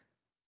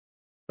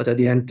 But at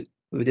the end,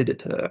 we did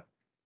it.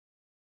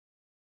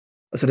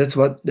 So that's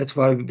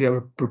why we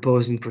are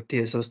proposing for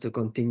TSOs to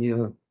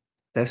continue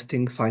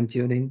testing,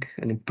 fine-tuning,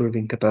 and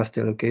improving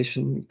capacity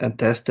allocation and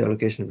test the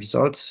allocation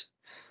results.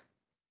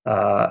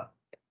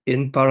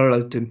 In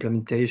parallel to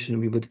implementation,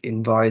 we would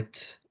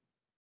invite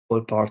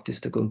all parties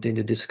to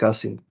continue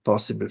discussing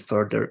possible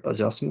further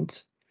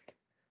adjustments.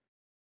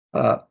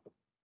 But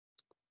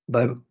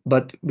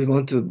we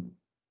want to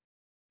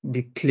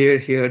be clear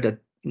here that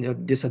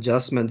these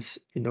adjustments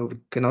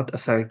cannot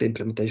affect the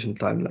implementation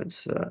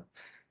timelines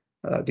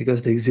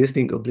because the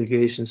existing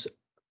obligations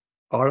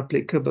are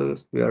applicable.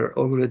 We are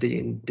already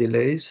in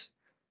delays.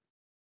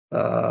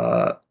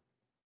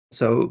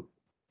 So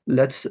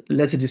let's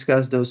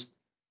discuss those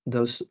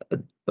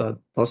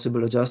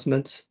possible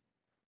adjustments.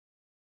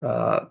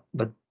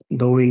 But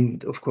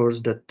knowing, of course,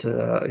 that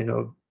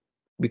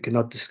we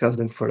cannot discuss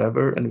them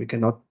forever, and we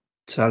cannot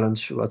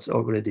challenge what's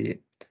already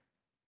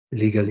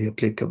legally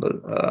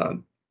applicable.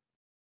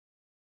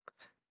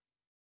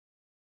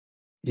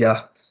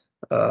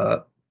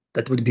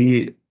 That would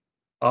be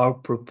our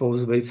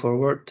proposed way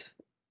forward.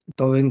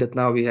 Knowing that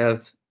now we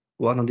have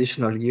 1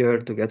 additional year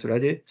to get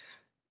ready,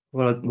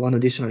 1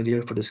 additional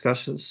year for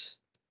discussions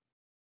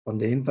on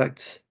the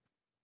impacts.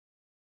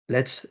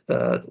 Let's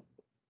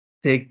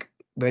take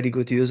very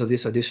good use of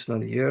this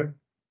additional year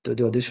to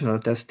do additional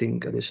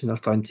testing, additional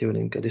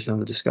fine-tuning,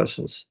 additional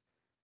discussions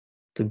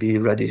to be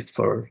ready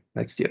for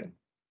next year.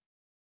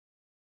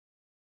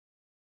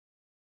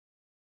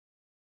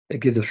 I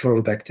give the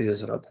floor back to you,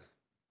 Zarad.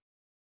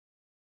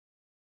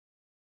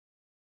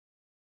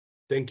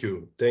 Thank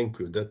you. Thank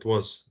you. That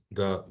was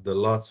the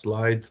last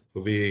slide.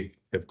 We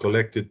have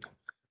collected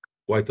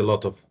quite a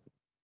lot of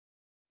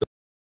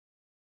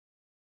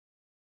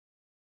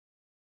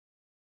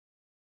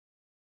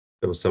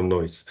there was some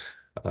noise.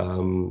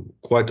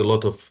 Quite a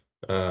lot of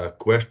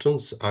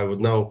questions. I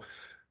would now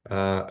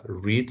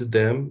read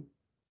them.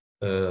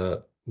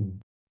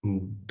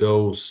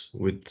 Those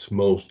with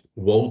most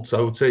votes,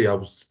 I would say. I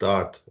would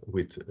start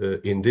with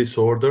in this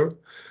order.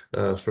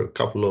 For a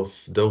couple of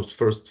those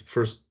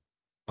first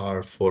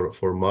are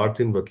for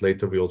Martin, but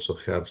later we also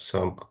have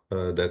some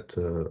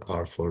that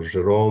are for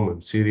Jerome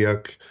and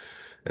Syriac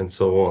and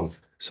so on.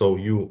 So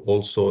you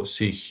also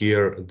see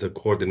here the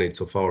coordinates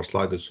of our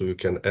sliders, so you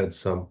can add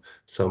some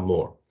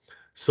more.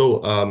 So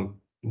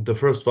the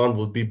first one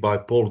would be by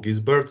Paul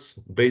Gisberts.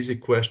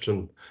 Basic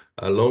question: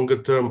 a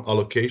longer-term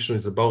allocation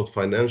is about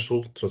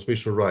financial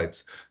transmission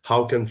rights.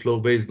 How can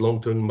flow-based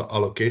long-term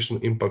allocation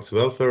impacts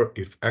welfare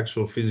if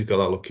actual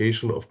physical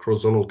allocation of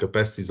cross-zonal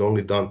capacity is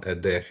only done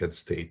at the ahead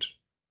stage?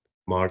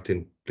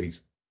 Martin,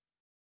 please.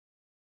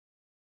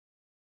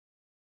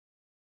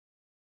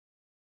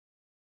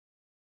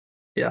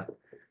 Yeah.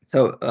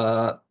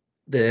 So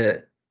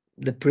the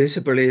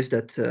principle is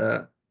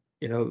that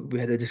we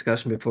had a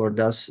discussion before.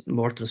 Does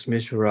more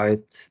transmission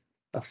right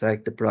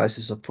affect the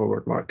prices of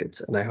forward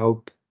markets? And I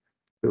hope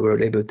we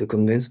were able to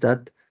convince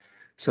that.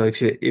 So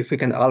if we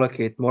can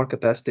allocate more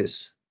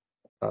capacities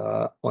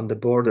on the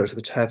borders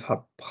which have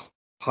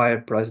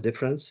higher price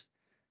difference,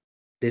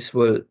 this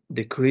will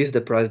decrease the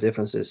price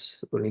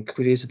differences, will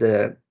increase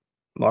the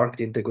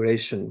market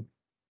integration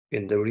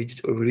in the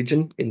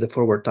region in the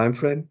forward time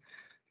frame.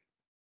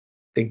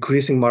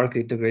 Increasing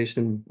market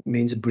integration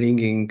means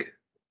bringing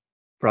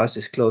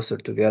prices closer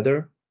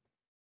together,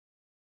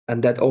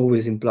 and that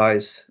always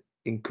implies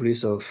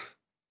increase of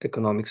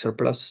economic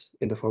surplus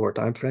in the forward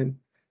time frame.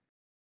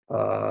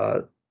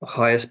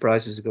 Highest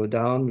prices go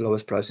down,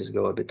 lowest prices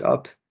go a bit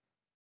up.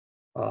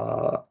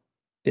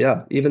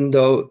 Yeah, even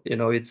though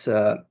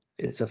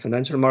it's a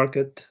financial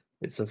market,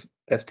 it's a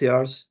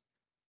FTRs,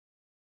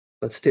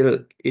 but still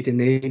it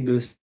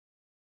enables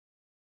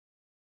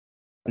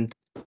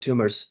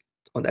consumers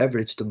on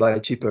average to buy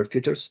cheaper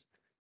futures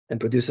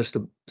and producers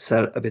to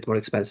sell a bit more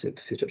expensive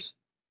futures.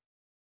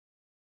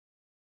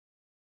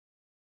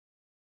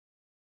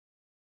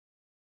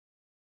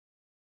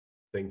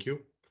 Thank you.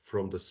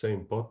 From the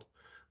same pot,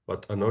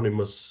 but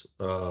anonymous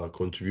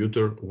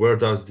contributor, where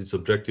does this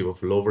objective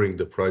of lowering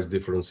the price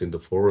difference in the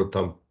forward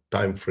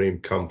time frame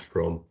come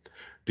from?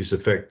 This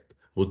effect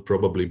would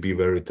probably be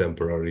very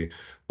temporary.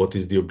 What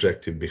is the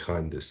objective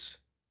behind this?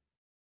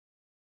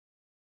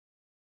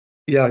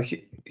 Yeah,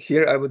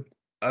 here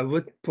I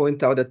would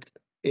point out that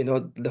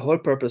the whole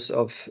purpose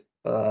of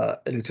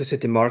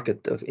electricity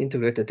market, of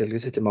integrated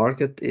electricity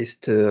market, is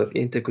to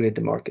integrate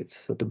the markets,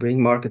 so to bring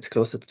markets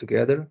closer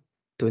together,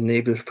 to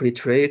enable free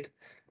trade.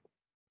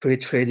 Free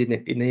trade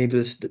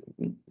enables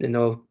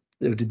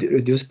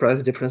reduce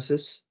price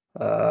differences.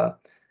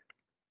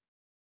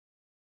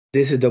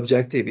 This is the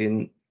objective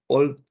in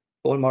all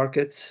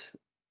markets,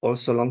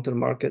 also long-term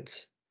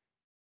markets.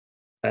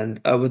 And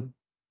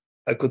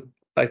I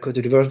could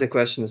reverse the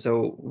question.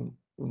 So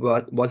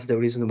what's the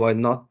reason why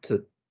not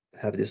to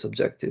have this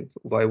objective?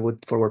 Why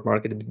would forward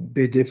market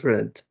be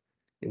different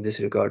in this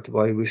regard?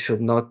 Why we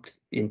should not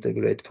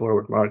integrate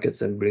forward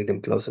markets and bring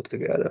them closer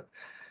together?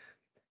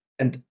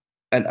 And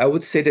I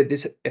would say that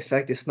this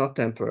effect is not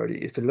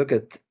temporary. If you look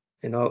at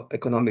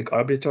economic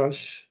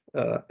arbitrage,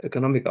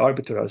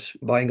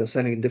 buying and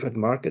selling in different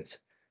markets,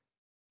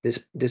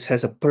 this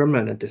has a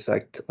permanent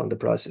effect on the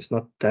prices,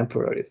 not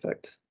temporary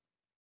effect.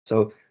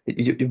 So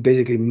you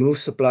basically move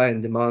supply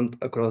and demand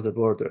across the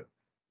border.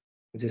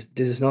 This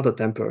is not a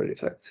temporary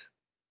effect.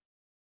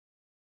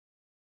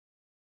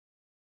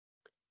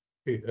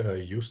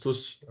 Okay,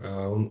 Justus,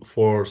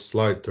 for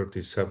slide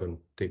 37, I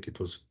think it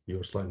was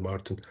your slide,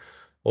 Martin.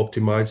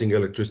 Optimizing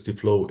electricity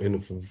flow in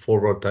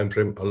forward time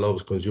frame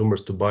allows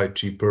consumers to buy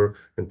cheaper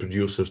and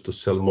producers to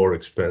sell more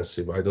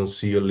expensive. I don't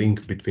see a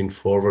link between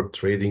forward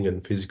trading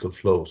and physical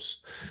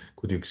flows.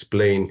 Could you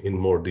explain in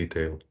more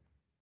detail?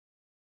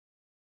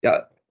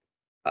 Yeah,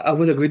 I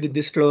would agree that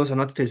these flows are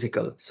not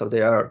physical, so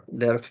they are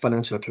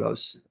financial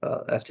flows.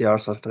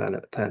 FTRs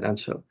are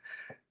financial,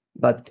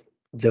 but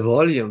the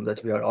volume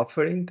that we are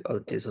offering,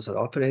 or TSOs are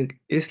offering,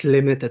 is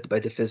limited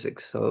by the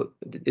physics. So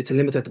it's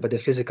limited by the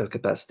physical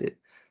capacity.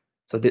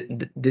 So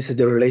this is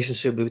the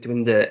relationship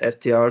between the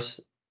FTRs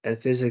and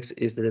physics,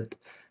 is that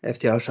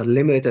FTRs are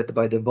limited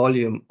by the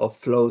volume of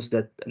flows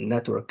that a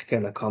network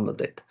can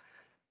accommodate.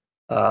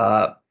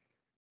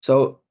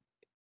 So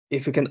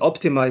if we can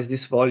optimize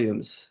these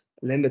volumes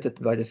limited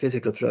by the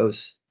physical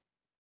flows,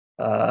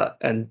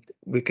 and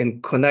we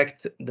can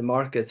connect the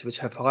markets which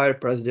have higher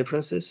price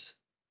differences,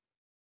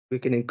 we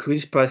can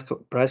increase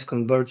price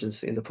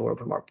convergence in the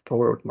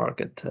forward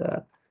market.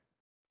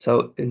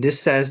 So in this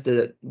sense,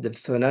 the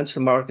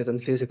financial markets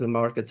and physical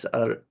markets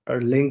are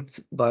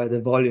linked by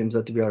the volumes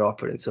that we are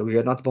offering. So we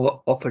are not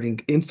offering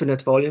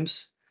infinite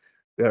volumes.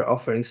 We are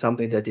offering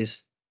something that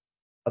is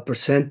a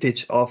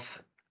percentage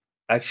of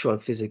actual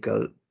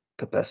physical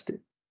capacity.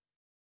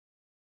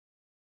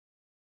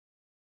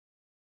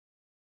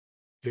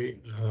 Okay,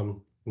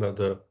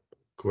 another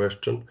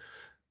question.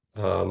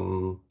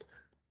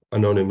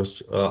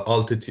 Anonymous,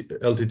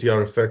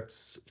 LTTR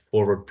affects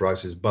forward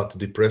prices, but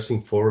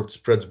depressing forward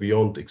spreads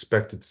beyond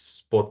expected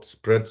spot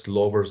spreads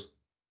lowers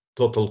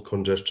total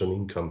congestion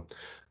income.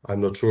 I'm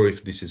not sure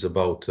if this is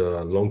about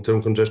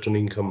long-term congestion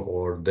income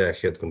or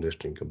day-ahead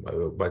congestion income,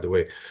 by the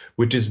way,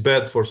 which is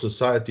bad for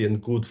society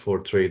and good for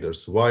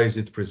traders. Why is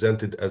it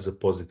presented as a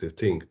positive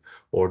thing?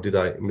 Or did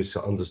I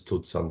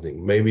misunderstood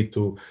something? Maybe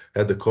to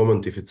add a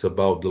comment, if it's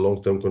about the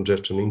long-term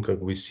congestion income,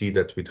 we see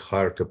that with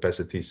higher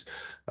capacities,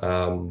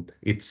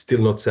 it's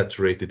still not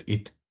saturated.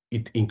 It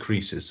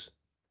increases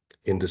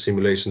in the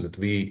simulation that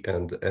we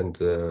and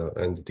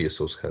the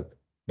TSOs had.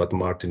 But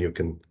Martin, you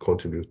can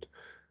contribute.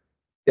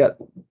 Yeah,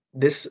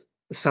 this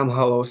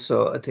somehow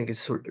also I think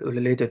it's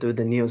related to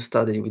the NEO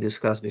study we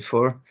discussed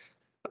before.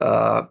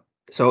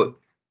 So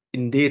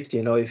indeed,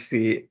 if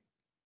we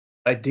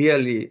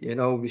ideally,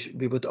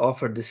 we would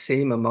offer the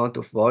same amount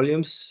of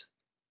volumes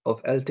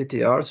of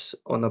LTTRs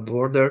on a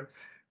border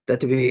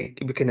that we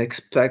can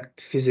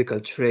expect physical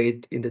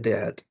trade in the day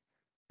ahead.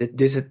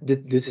 This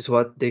is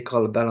what they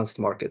call a balanced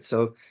market.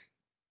 So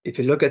if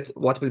you look at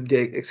what will be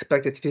the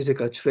expected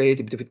physical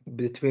trade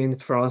between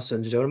France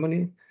and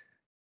Germany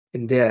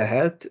in day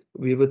ahead,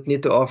 we would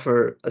need to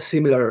offer a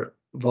similar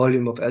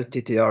volume of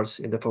LTTRs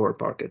in the forward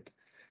market.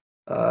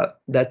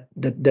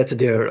 That's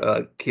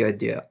their key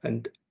idea,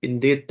 and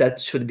indeed that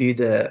should be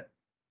the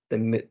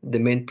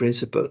main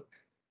principle.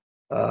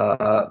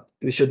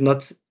 We should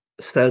not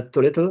sell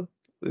too little.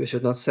 We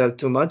should not sell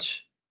too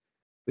much.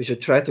 We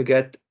should try to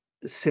get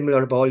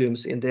similar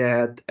volumes in day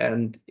ahead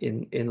and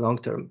in long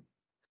term.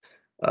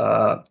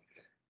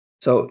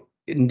 So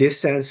in this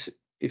sense,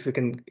 if we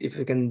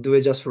can do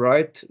it just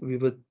right, we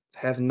would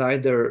have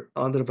neither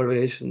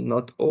undervaluation,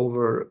 not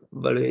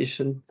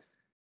overvaluation.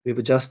 We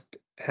would just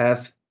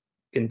have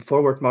in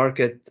forward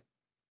market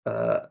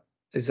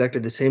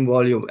exactly the same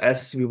volume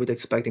as we would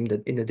expect in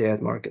the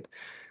day-ahead market.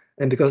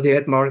 And because the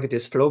day-ahead market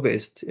is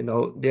flow-based,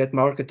 the day-ahead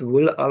market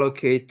will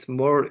allocate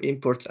more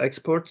imports,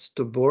 exports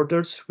to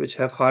borders which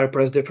have higher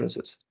price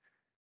differences.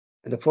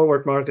 And the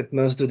forward market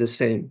must do the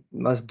same,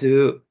 must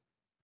do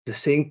the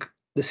same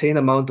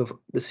amount of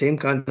the same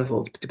kind of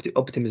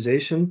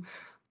optimization,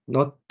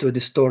 not to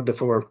distort the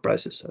forward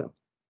prices.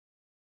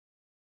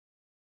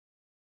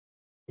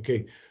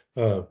 Okay.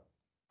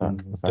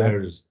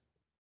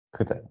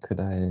 Could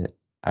I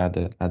add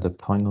a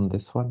point on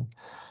this one?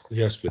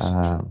 Yes, please.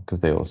 Because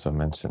they also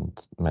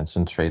mentioned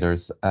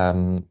traders.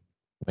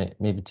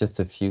 Maybe just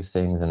a few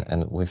things,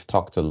 and we've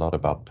talked a lot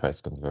about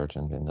price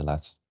convergence in the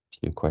last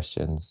few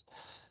questions.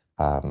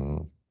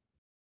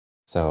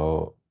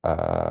 So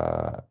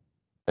a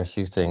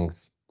few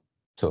things.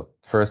 So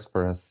first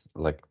for us,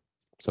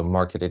 so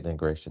market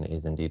integration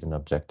is indeed an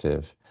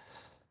objective.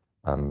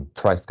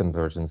 Price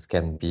convergence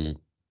can be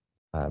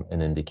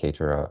an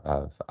indicator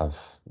of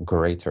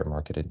greater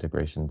market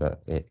integration,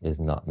 but it is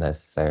not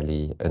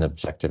necessarily an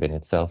objective in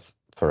itself.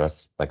 For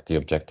us, the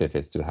objective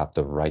is to have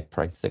the right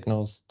price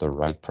signals, the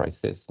right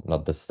prices,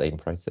 not the same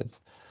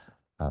prices.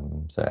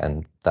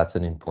 And that's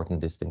an important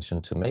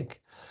distinction to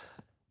make.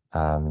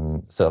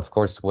 So of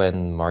course,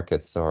 when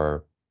markets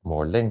are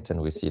more linked,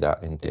 and we see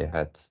that in the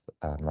ahead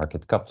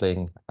market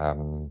coupling,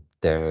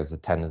 there is a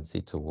tendency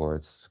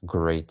towards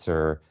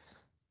greater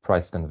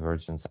price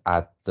convergence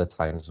at the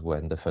times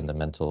when the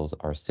fundamentals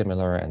are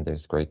similar and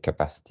there's great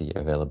capacity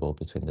available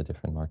between the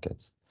different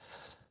markets.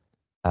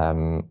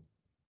 So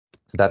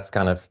that's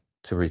kind of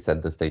to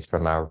reset the stage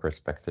from our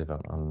perspective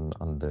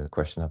on the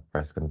question of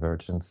price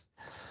convergence.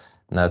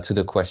 Now to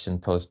the question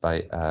posed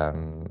by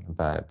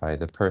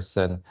the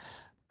person.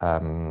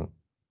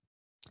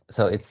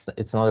 So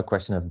it's not a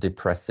question of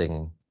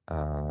depressing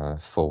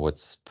forward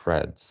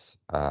spreads.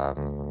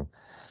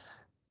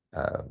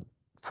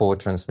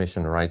 Forward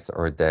transmission rights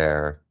are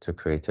there to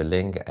create a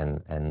link,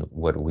 and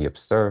what we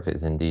observe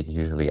is indeed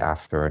usually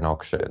after an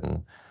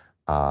auction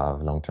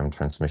of long-term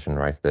transmission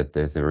rights that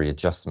there's a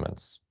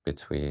readjustments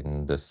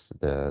between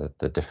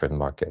the different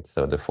markets.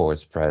 So the forward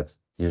spreads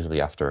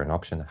usually after an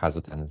auction has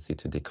a tendency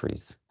to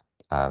decrease,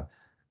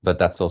 but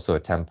that's also a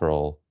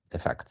temporal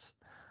effect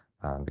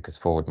because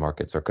forward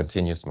markets are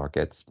continuous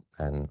markets,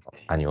 and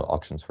annual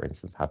auctions, for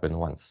instance, happen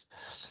once.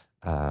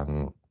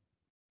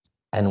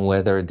 And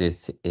whether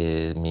this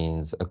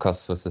means a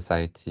cost for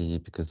society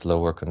because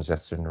lower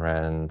congestion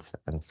rent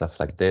and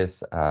stuff like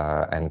this,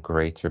 and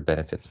greater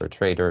benefits for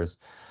traders,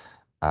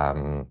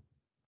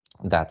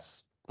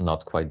 that's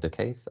not quite the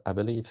case, I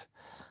believe.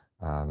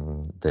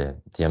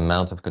 The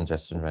amount of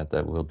congestion rent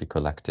that will be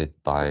collected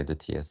by the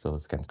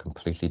TSOs can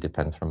completely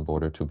depend from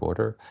border to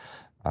border,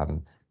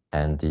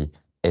 and the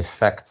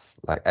effects,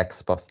 like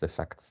ex post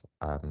effects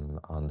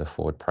on the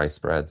forward price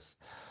spreads,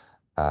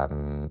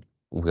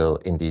 will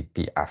indeed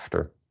be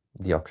after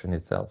the auction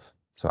itself.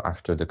 So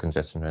after the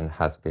congestion rent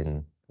has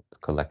been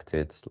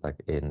collected,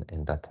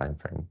 in that time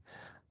frame.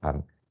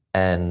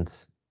 And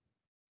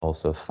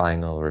also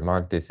final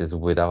remark, this is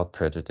without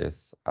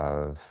prejudice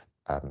of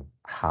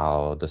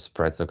how the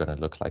spreads are going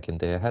to look like in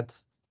day ahead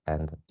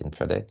and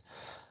intraday.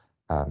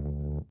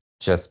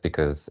 Just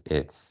because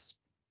it's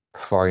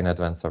far in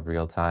advance of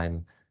real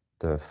time,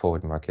 the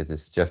forward market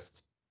is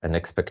just an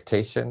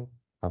expectation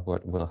of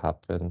what will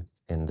happen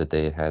in the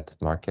day ahead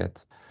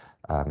market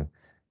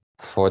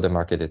for the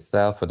market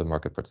itself, for the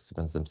market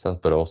participants themselves,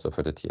 but also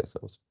for the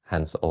TSOs.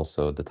 Hence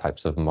also the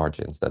types of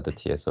margins that the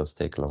TSOs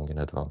take long in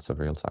advance of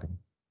real time.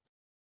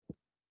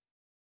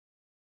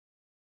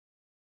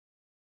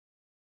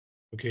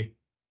 Okay,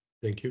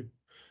 thank you.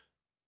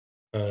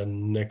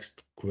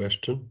 Next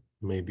question,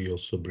 maybe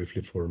also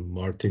briefly for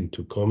Martin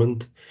to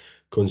comment.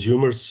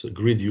 Consumers,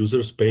 grid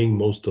users paying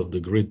most of the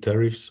grid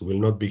tariffs will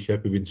not be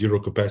happy with zero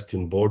capacity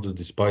on boards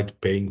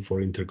despite paying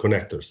for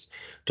interconnectors,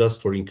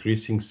 just for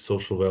increasing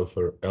social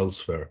welfare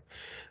elsewhere.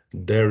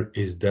 There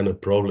is then a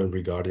problem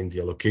regarding the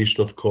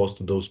allocation of cost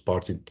to those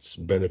parties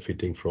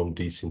benefiting from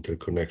this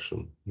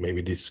interconnection.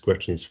 Maybe this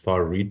question is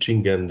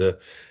far-reaching and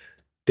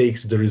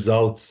takes the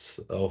results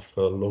of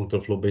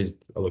long-term flow-based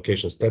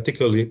allocation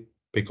statically,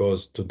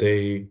 because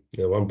today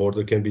one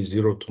border can be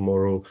zero,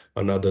 tomorrow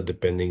another,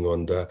 depending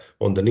on the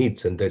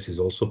needs, and this is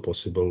also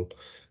possible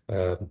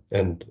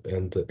and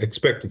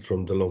expected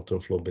from the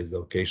long-term flow-based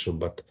allocation.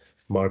 But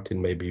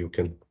Martin, maybe you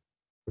can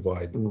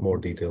provide more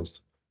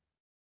details.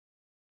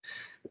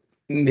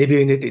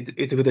 Maybe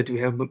it's good that we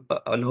have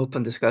an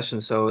open discussion.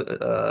 So,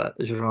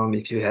 Jerome,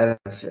 if you have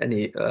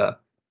any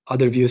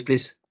other views,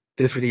 please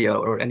feel free,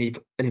 or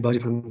anybody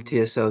from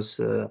TSOs.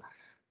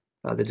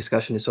 The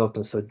discussion is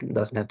open, so it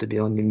doesn't have to be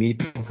only me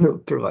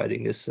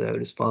providing these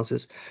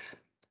responses.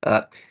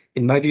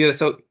 In my view,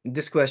 so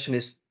this question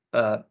is,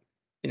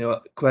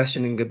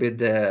 questioning a bit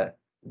the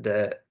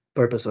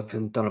purpose of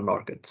internal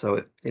market.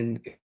 So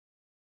in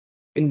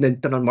the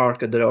internal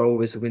market, there are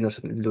always winners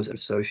and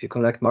losers. So if you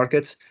collect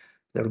markets,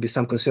 there will be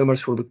some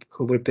consumers who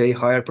will pay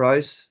higher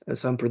price and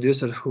some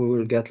producers who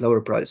will get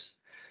lower price.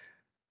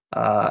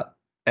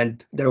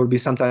 And there will be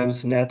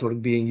sometimes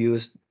network being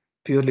used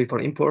purely for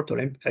import or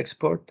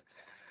export.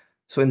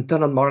 So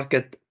internal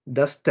market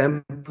does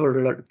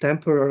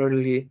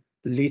temporarily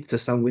lead to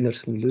some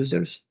winners and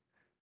losers.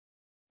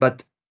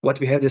 But what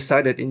we have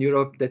decided in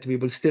Europe, that we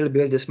will still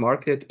build this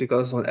market,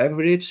 because on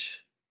average,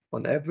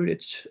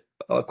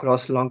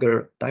 across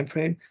longer time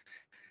frame,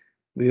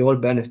 we all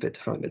benefit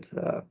from it.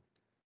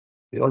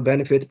 We all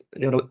benefit.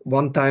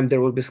 One time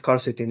there will be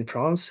scarcity in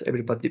France.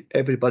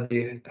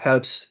 Everybody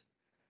helps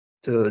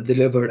to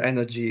deliver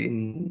energy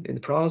in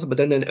France, but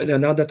then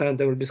another time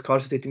there will be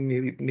scarcity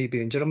maybe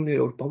in Germany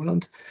or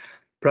Poland.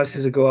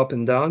 Prices will go up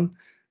and down.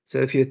 So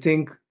if you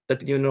think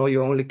that you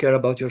only care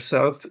about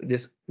yourself,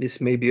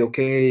 this may be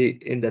okay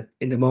in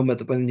the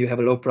moment when you have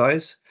a low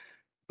price,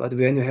 but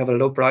when you have a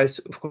low price,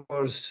 of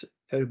course,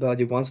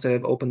 everybody wants to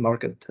have open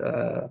market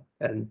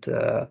and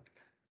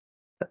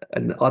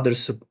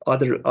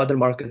other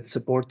markets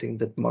supporting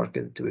that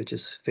market which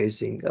is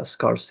facing a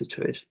scarce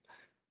situation.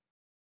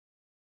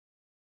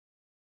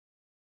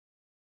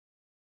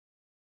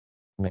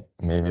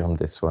 Maybe on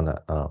this one,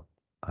 a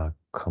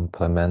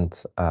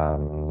compliment.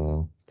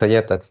 So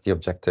yeah, that's the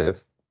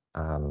objective.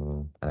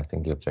 And I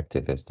think the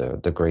objective is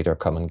the greater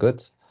common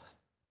good.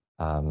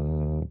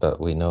 But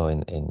we know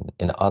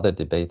in other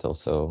debate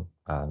also,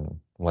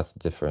 what's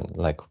different,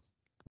 like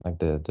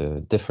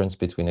the difference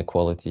between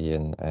equality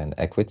and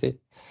equity.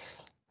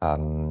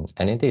 And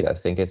indeed, I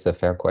think it's a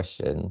fair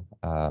question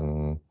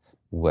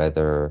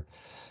whether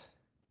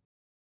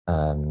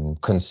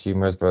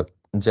consumers, but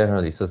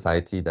generally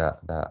society that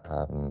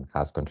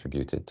has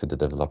contributed to the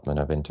development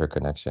of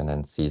interconnection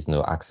and sees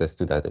no access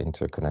to that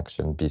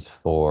interconnection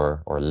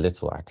before, or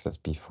little access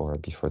before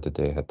the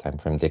day ahead time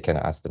frame, they can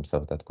ask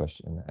themselves that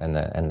question.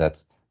 And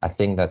that's, I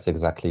think that's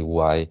exactly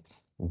why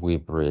we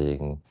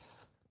bring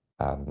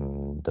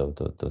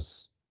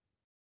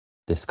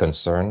this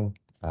concern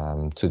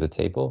to the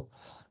table.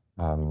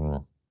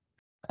 And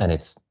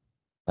it's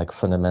like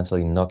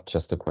fundamentally not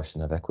just a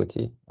question of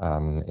equity.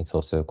 It's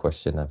also a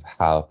question of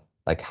how,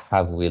 like,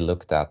 have we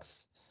looked at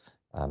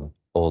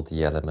all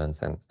the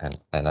elements? And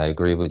I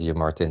agree with you,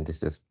 Martin,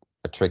 this is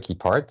a tricky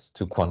part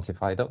to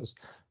quantify those,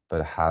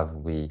 but have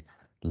we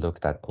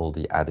looked at all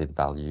the added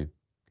value,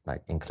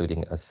 like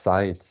including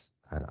aside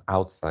and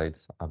outside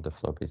of the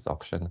flow-based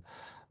auction,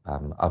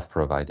 of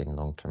providing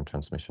long-term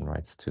transmission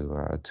rights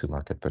to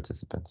market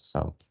participants?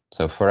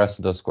 So for us,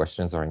 those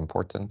questions are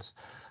important.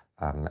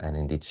 And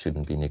indeed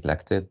shouldn't be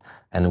neglected.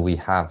 And we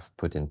have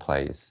put in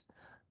place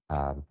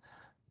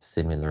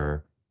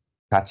similar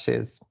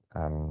patches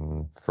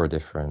for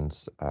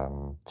different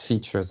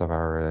features of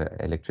our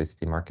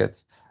electricity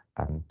markets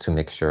to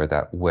make sure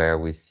that where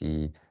we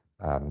see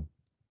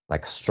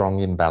like strong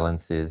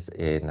imbalances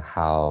in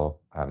how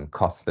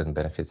costs and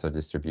benefits are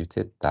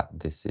distributed, that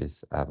this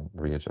is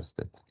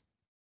readjusted.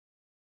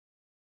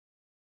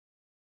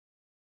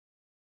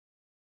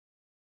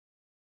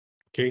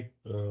 Okay.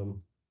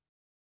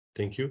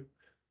 Thank you.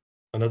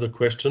 Another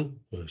question,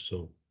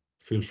 so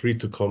feel free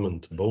to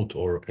comment, both,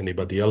 or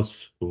anybody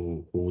else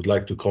who would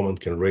like to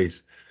comment can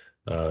raise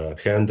a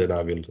hand and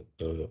I will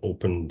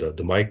open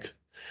the mic.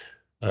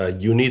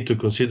 You need to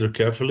consider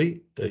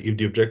carefully if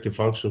the objective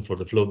function for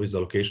the flow-based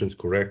allocation is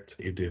correct.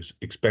 If the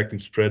expected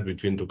spread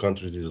between two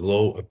countries is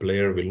low, a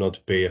player will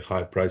not pay a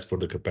high price for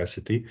the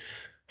capacity.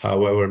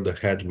 However, the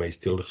hedge may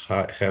still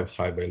have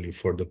high value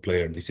for the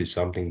player. This is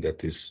something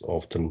that is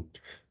often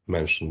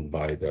mentioned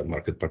by the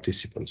market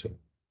participants.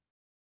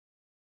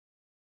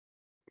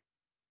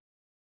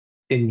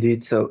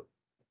 Indeed. So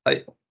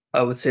I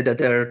would say that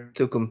there are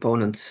two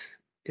components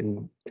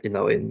in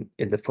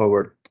the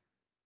forward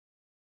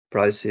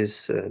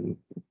prices and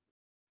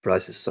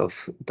prices of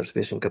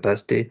transmission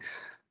capacity.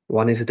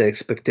 One is the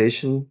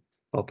expectation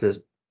of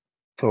the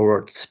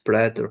forward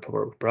spread or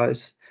forward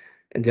price,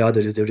 and the other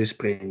is the risk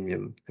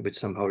premium, which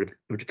somehow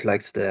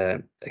reflects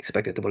the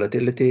expected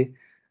volatility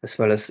as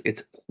well as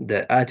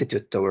the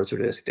attitude towards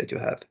risk that you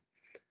have.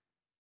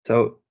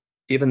 So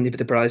even if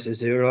the price is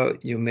zero,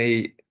 you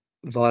may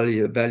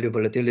value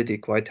volatility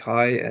quite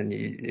high, and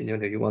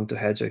you want to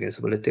hedge against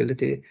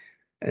volatility,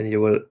 and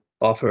you will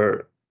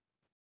offer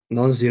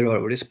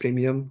non-zero risk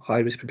premium, high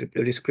risk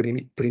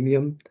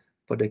premium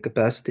for the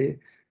capacity,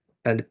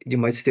 and you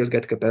might still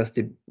get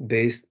capacity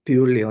based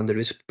purely on the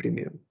risk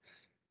premium.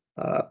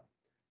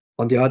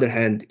 On the other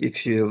hand,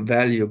 if you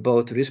value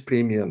both risk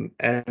premium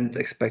and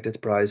expected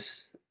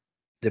price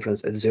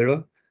difference at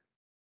zero,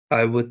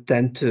 I would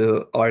tend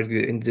to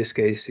argue in this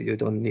case you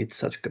don't need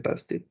such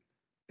capacity,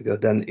 because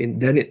then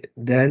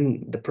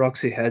the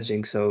proxy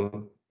hedging.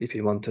 So if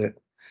you want to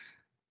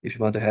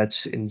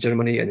hedge in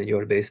Germany and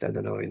you're based, I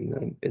don't know,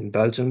 in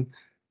Belgium,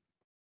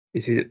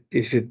 if you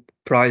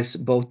price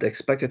both the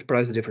expected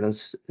price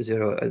difference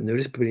zero and the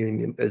risk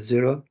premium at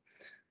zero,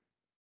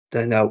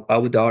 then I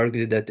would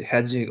argue that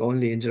hedging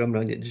only in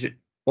Germany is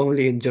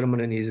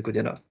good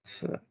enough.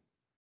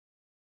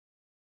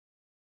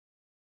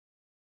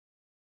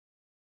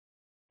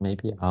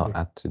 Maybe I'll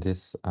add to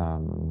this. I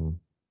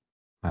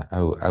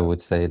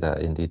would say that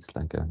indeed,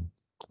 like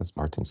as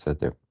Martin said,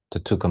 there the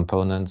two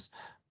components.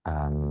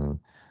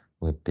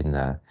 We've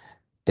been.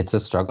 It's a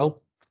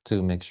struggle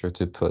to make sure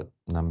to put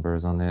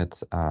numbers on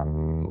it.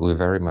 We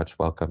very much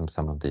welcome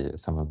some of the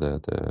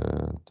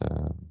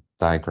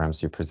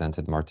diagrams you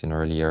presented, Martin,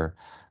 earlier.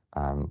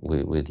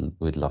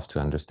 We'd love to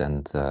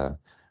understand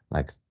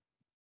like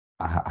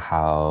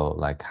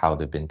how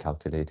they've been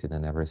calculated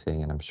and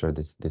everything, and I'm sure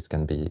this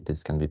can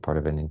be part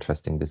of an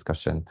interesting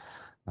discussion.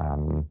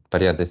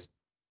 But yeah, this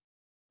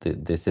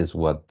is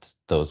what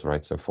those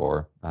rights are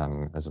for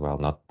as well.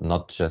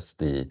 Not just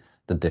the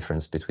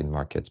difference between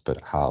markets, but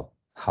how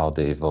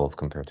they evolve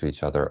compared to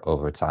each other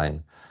over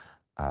time,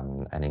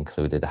 and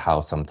included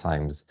how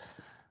sometimes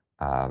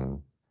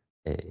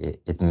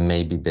it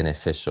may be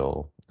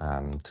beneficial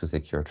to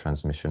secure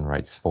transmission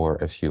rights for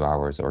a few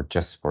hours or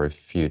just for a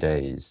few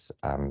days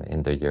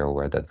in the year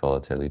where that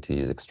volatility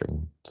is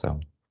extreme. So.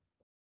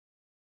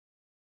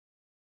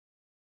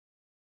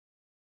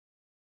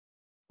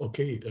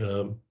 Okay,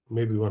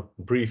 maybe one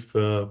brief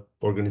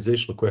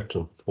organizational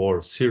question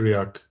for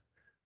Syriac.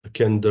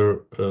 Can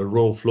the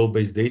raw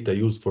flow-based data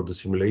used for the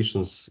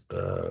simulations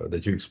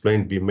that you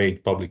explained be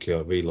made publicly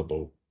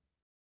available?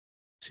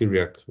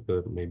 Syriac,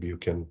 maybe you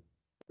can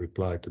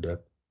reply to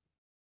that.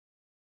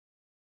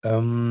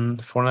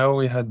 For now,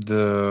 we had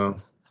the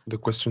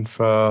question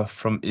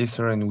from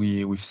ACER, and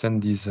we've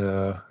sent these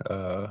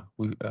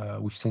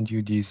we've sent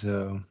you these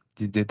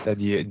data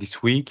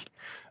this week.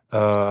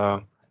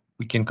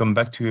 We can come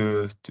back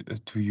to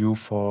you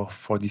for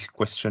this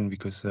question,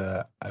 because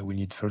I will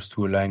need first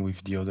to align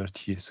with the other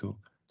TSO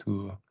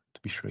to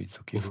be sure it's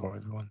okay for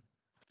everyone.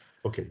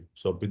 Okay,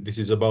 so but this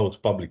is about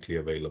publicly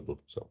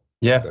available. So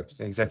yeah, that's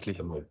exactly.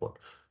 That's the main point.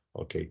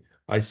 Okay,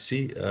 I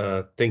see.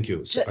 Thank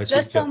you. So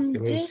just on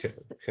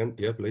this,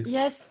 yeah, please.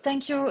 Yes,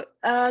 thank you.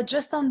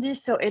 Just on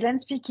this, so Hélène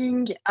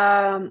speaking.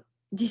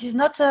 This is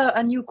not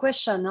a new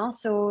question, huh?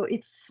 So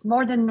it's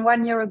more than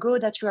 1 year ago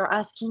that you are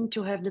asking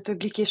to have the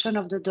publication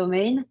of the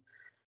domain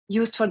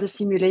used for the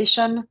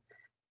simulation.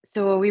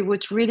 So we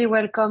would really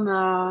welcome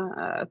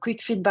a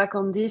quick feedback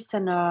on this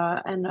and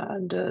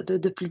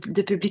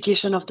the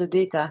publication of the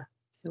data.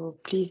 So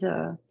please,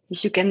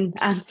 if you can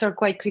answer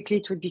quite quickly,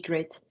 it would be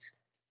great.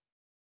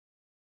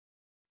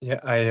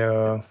 Yeah,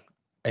 I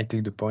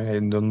take the point. I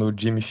don't know,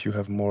 Jim, if you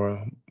have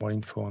more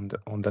info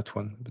on that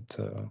one, but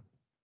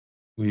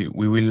we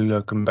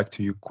will come back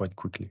to you quite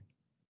quickly.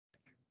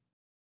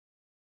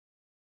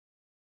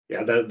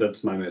 Yeah,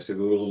 that's my message.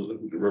 We will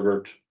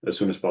revert as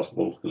soon as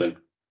possible, Hélène.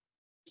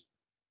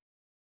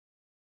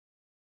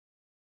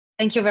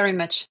 Thank you very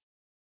much.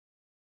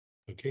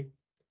 Okay,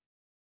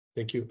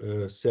 thank you.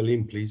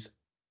 Selim, please.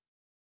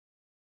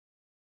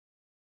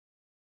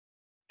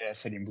 Yeah,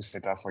 Selim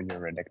Bousteta for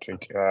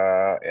Eurelectric.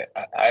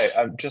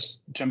 I'm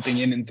just jumping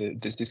in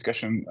this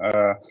discussion.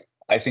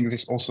 I think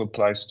this also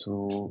applies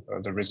to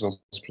the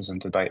results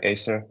presented by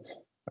ACER.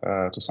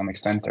 To some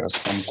extent, there was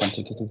some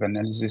quantitative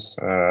analysis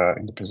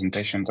in the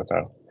presentation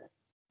that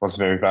was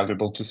very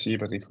valuable to see.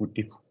 But if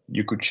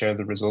you could share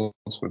the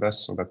results with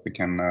us so that we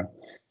can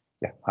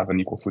have an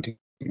equal footing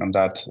on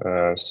that,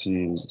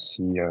 see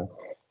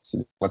see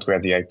what were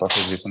the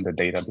hypotheses and the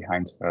data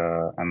behind,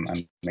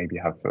 and maybe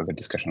have further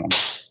discussion on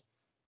it.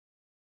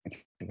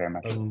 Thank you very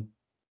much.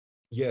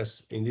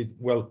 Yes, indeed.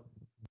 Well,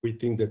 we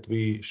think that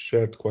we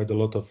shared quite a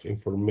lot of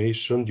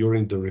information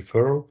during the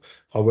referral.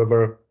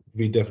 However,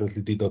 we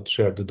definitely did not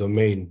share the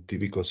domain.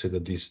 We consider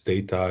this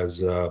data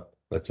as,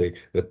 let's say,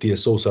 the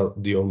TSOs are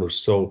the owners.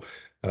 So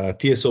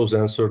TSOs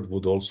answered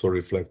would also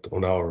reflect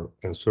on our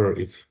answer.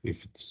 If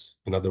it's,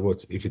 in other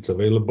words, if it's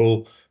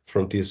available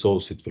from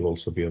TSOs, it will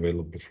also be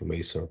available from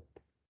ACER.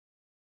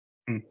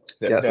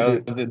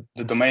 The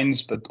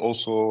domains, but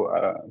also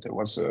there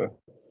was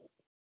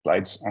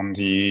slides on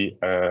the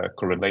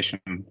correlation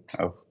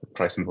of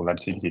price and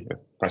volatility,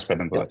 price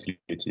spread and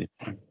volatility.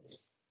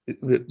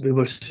 We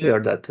will share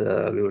that.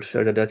 We will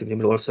share the data. We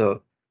will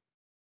also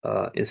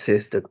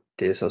insist that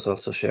TSOs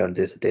also share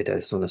this data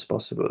as soon as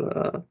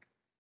possible.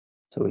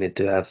 So we need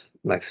to have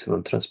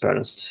maximum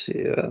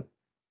transparency.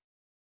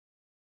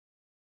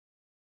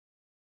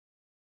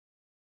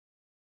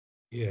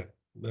 Yeah,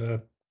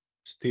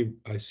 Steve,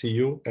 I see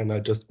you, and I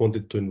just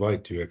wanted to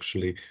invite you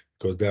actually,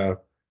 because there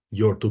are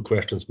your two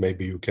questions.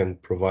 Maybe you can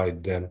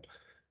provide them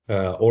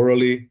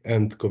orally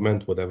and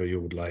comment whatever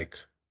you would like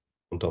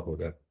on top of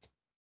that.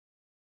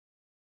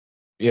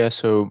 Yeah,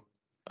 so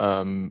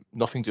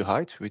nothing to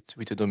hide with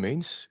the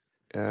domains.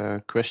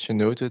 Question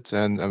noted,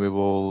 and we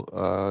will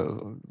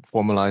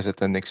formalize it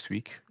then next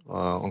week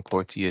on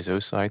core TSO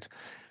side.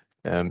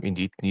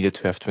 Indeed, needed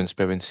to have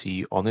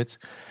transparency on it.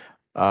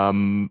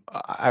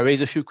 I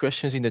raised a few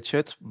questions in the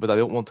chat, but I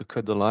don't want to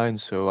cut the line,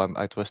 so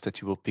I trust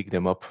that you will pick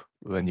them up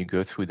when you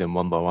go through them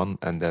one by one,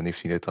 and then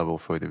if needed, I will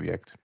further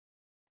react.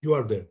 You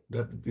are there.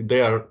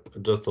 They are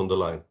just on the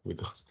line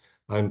because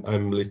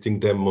I'm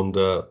listing them on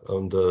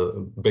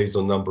the based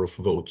on number of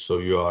votes, so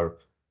you are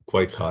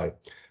quite high.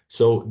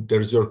 So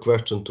there's your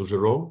question to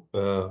Jerome.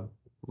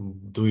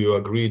 Do you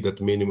agree that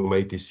minimum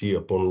ATC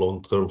upon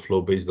long-term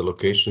flow-based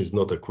allocation is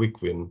not a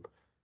quick win?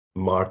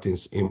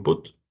 Martin's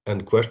input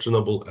and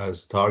questionable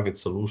as target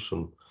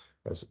solution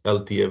as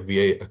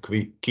LTFVA, a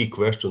key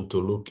question to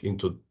look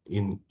into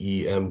in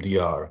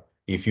EMDR.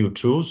 If you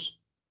choose,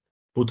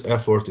 put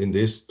effort in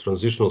this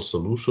transitional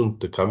solution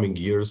the coming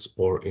years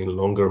or in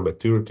longer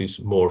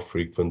maturities, more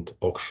frequent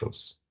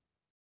auctions.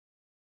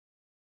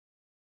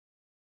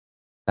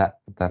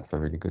 That's a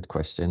really good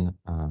question.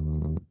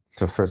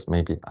 So first,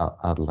 maybe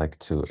I'd like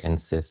to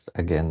insist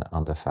again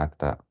on the fact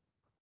that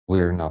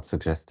we're not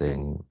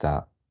suggesting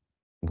that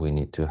we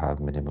need to have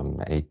minimum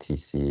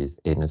ATCs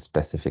in a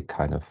specific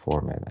kind of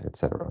format,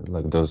 etc.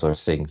 Like those are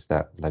things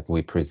that, like,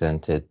 we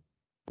presented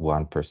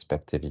one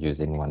perspective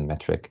using one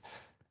metric,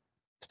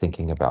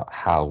 thinking about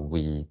how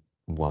we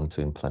want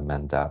to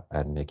implement that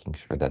and making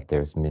sure that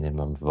there's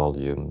minimum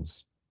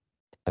volumes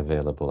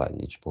available at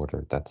each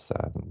border. That's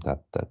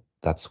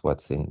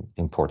what's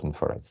important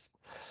for us,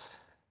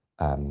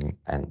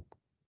 and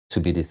to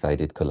be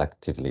decided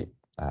collectively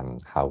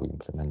how we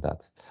implement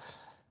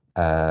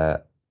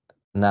that.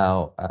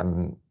 Now,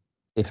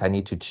 if I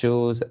need to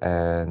choose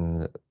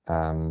and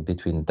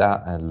between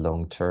that and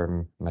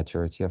long-term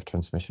maturity of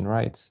transmission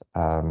rights,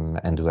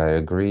 and do I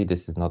agree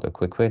this is not a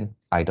quick win?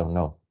 I don't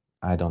know.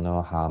 I don't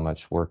know how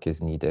much work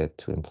is needed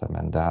to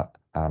implement that.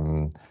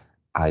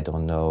 I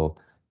don't know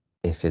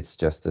if it's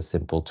just a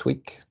simple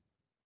tweak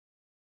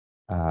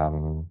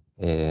in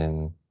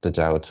the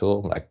JAO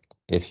tool, like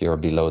if you're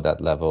below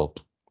that level,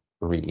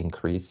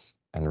 re-increase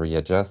and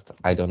readjust.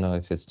 I don't know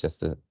if it's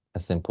just a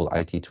simple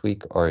IT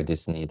tweak or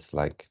this needs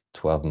like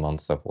 12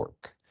 months of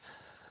work.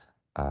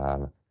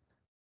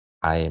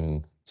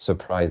 I'm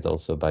surprised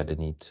also by the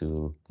need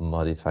to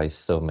modify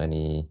so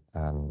many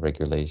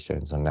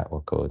regulations on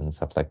network code and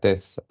stuff like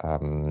this.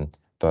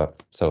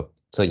 But so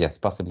yes,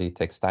 possibly it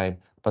takes time,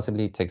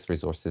 possibly it takes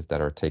resources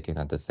that are taken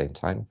at the same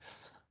time.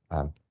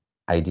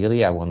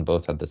 Ideally, I want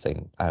both at the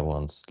same. I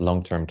want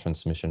long-term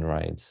transmission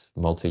rights,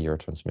 multi-year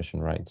transmission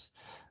rights,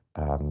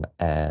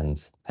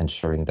 and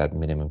ensuring that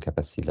minimum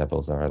capacity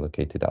levels are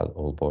allocated at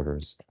all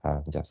borders.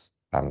 Yes.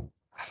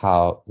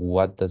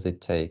 What does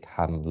it take?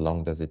 How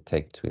long does it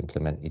take to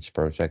implement each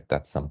project?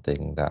 That's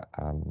something that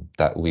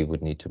that we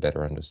would need to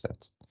better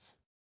understand.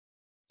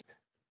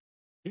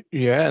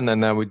 Yeah, and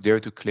then I would dare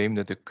to claim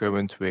that the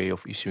current way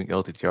of issuing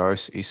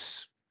LTTRs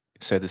is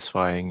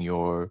satisfying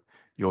your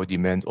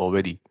demand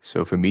already.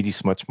 So for me, this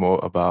is much more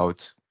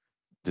about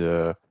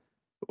in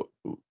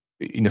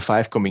the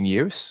 5 coming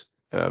years,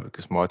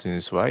 because Martin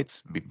is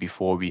right,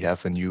 before we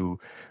have a new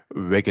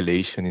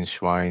regulation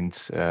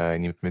enshrined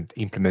in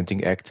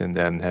implementing Act and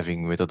then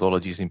having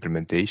methodologies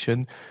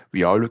implementation,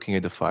 we are looking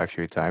at a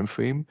 5-year time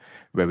frame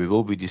where we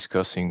will be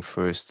discussing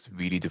first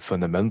really the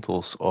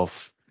fundamentals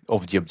of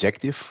the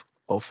objective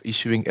of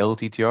issuing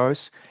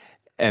LTTRs.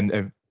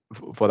 And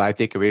what I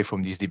take away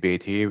from this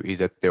debate here is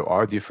that there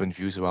are different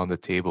views around the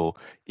table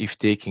if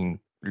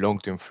taking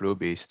long-term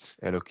flow-based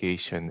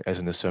allocation as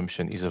an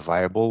assumption is a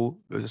viable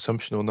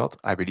assumption or not.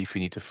 I believe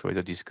we need to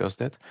further discuss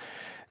that.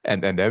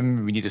 And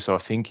then we need to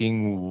start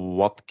thinking,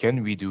 what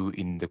can we do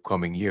in the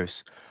coming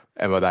years?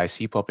 And what I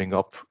see popping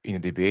up in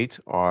the debate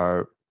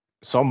are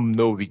some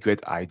no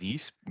regret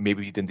IDs.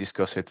 Maybe we didn't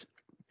discuss it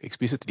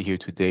explicitly here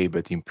today,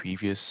 but in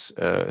previous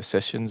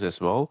sessions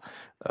as well,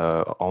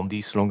 on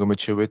these longer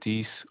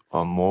maturities,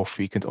 on more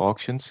frequent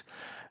auctions.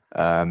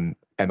 And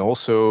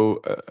also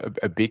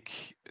a big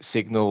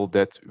signal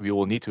that we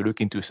will need to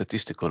look into a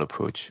statistical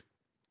approach.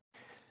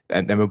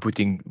 And then we're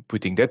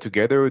putting that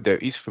together, there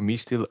is for me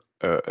still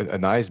a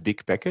nice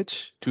big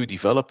package to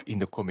develop in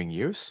the coming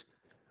years,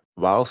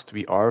 whilst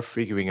we are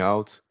figuring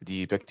out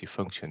the effective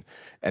function.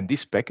 And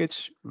this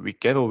package, we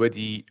can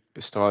already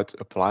start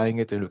applying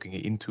it and looking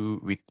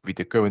into with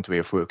the current way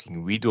of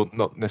working. We don't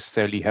not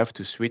necessarily have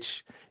to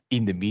switch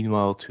in the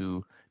meanwhile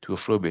to a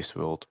flow-based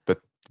world,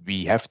 but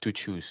we have to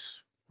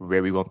choose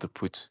where we want to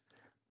put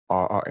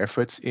our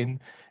efforts in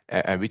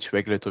and which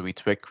regulatory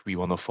track we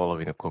want to follow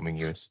in the coming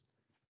years.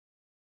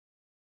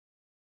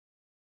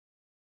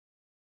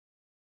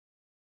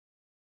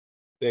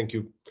 Thank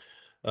you.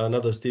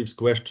 Another Steve's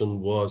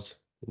question was,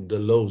 the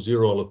low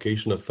zero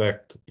allocation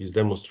effect is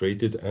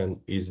demonstrated, and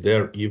is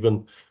there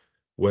even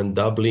when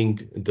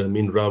doubling the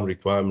min-RAM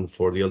requirement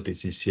for the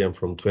LTCCM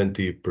from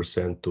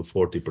 20% to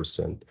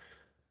 40%?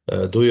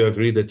 Do you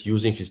agree that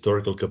using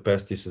historical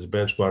capacities as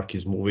benchmark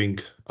is moving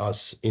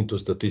us into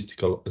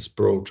statistical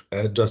approach,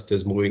 just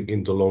as moving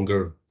into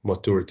longer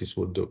maturities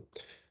would do?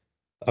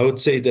 I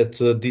would say that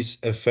this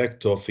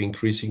effect of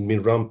increasing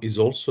min-RAM is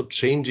also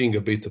changing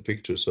a bit the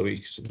picture. So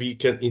we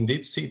can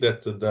indeed see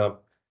that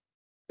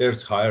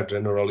there's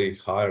generally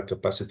higher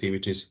capacity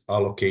which is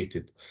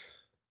allocated.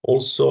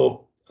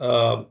 Also,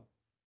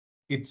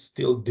 it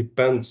still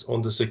depends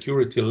on the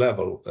security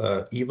level.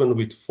 Even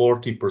with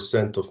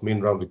 40% of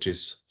min-RAM, which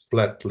is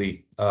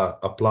flatly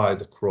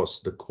applied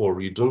across the core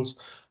regions,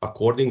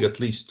 according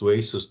at least to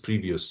ACER's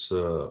previous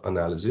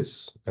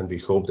analysis, and we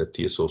hope that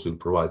TSOs will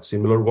provide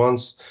similar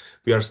ones,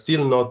 we are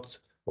still not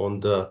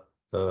on the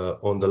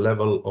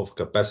level of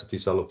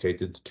capacities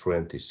allocated through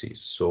NTCs.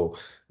 So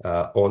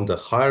on the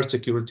higher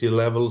security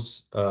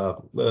levels,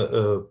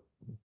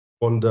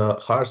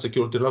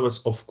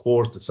 of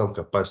course, some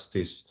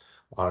capacities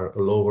are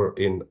lower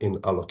in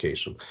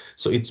allocation.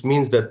 So it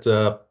means that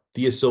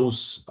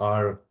TSOs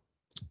are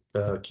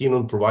keen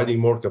on providing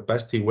more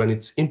capacity when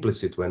it's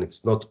implicit, when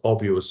it's not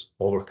obvious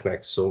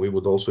overconnects. So we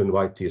would also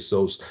invite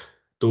TSOs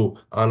to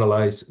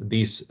analyze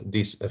these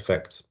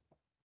effects.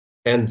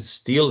 And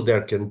still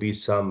there can be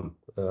some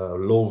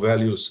low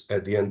values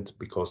at the end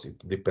because it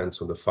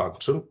depends on the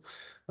function,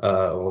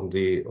 on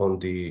the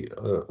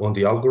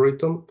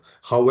algorithm.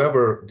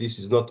 However, this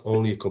is not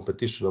only a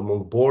competition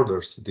among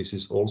borders, this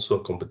is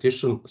also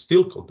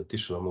still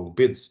competition among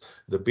bids.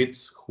 The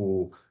bids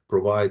who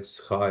provides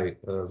high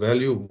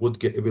value will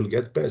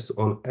get best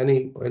on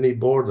any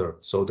border.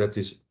 So that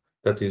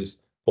is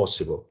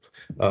possible.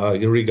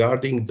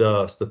 Regarding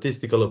the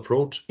statistical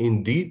approach,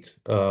 indeed,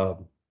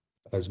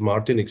 as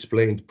Martin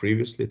explained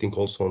previously, I think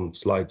also on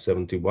slide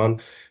 71,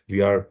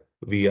 we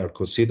are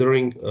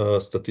considering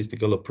a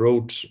statistical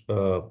approach,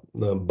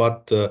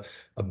 but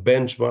a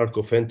benchmark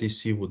of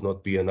NTC would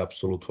not be an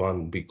absolute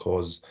one,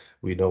 because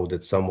we know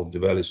that some of the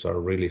values are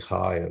really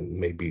high and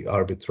maybe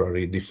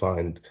arbitrarily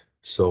defined.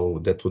 So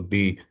that would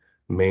be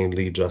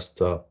mainly just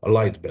a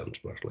light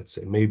benchmark, let's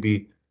say.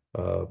 Maybe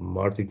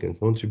Martin can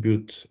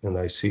contribute, and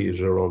I see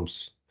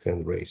Jerome's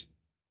hand raised.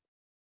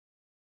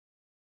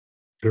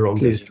 Jerome,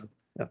 please.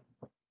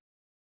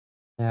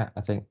 Yeah,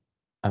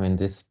 I mean,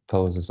 this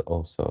poses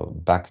also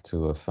back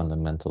to a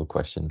fundamental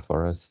question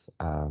for us.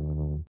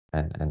 And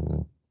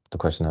the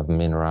question of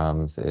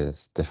min-RAMs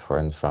is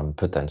different from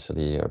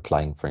potentially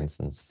applying, for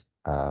instance,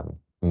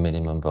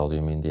 minimum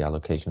volume in the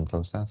allocation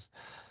process.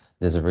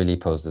 This really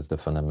poses the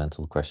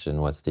fundamental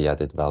question: what's the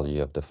added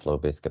value of the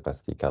flow-based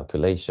capacity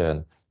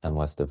calculation, and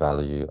what's the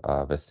value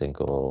of a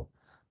single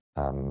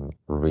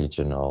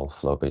regional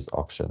flow-based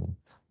auction?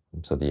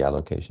 So the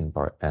allocation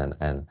part,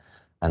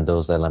 and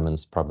those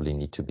elements probably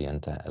need to be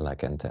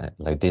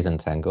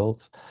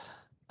disentangled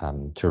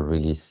to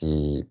really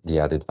see the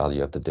added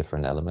value of the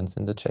different elements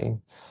in the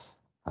chain.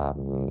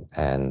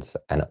 And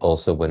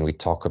also when we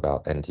talk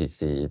about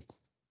NTC,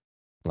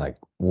 like,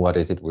 what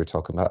is it we're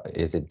talking about?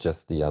 Is it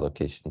just the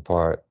allocation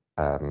part,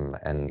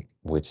 and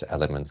which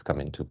elements come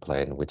into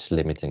play and which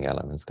limiting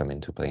elements come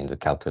into play in the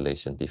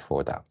calculation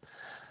before that?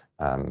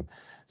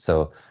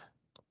 So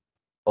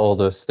all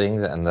those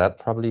things, and that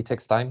probably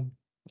takes time.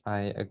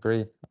 I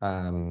agree,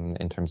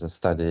 in terms of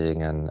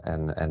studying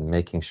and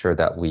making sure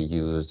that we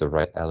use the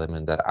right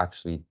element that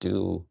actually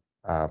do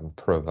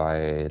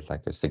provide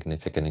like a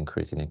significant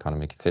increase in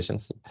economic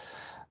efficiency,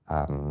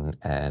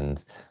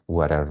 and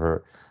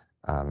whatever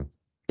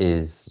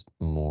is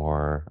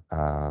more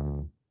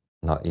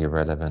not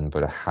irrelevant,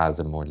 but has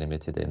a more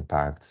limited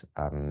impact,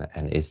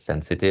 and is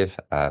sensitive,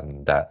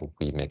 that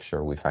we make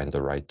sure we find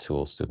the right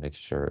tools to make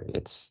sure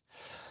it's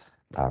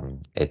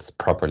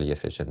properly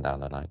efficient down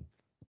the line.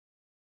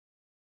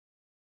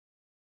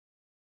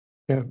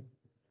 Yeah,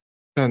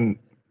 and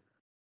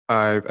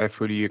I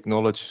fully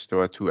acknowledge there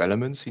are two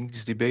elements in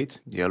this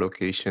debate: the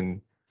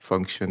allocation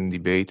function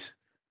debate,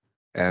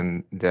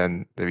 and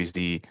then there is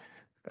the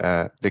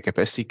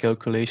capacity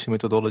calculation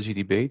methodology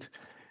debate.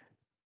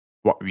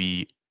 what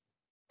we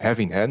have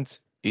in hand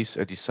is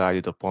a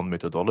decided upon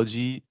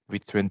methodology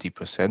with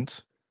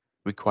 20%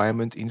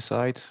 requirement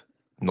inside,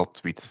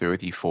 not with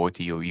 30,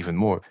 40, or even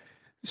more.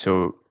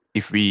 So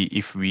if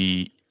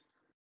we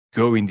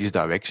go in this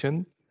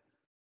direction,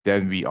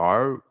 then we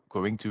are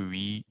going to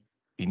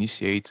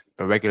re-initiate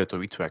a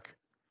regulatory track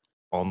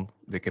on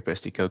the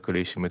capacity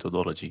calculation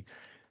methodology.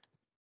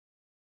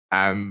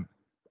 I'm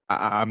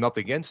not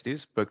against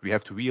this, but we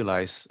have to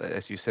realize,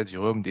 as you said,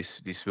 Jerome,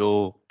 this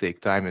will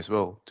take time as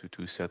well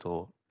to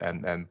settle,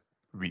 and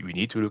we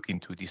need to look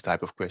into these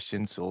type of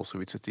questions also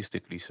with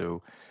statistically.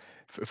 So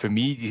for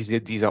me,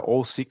 these are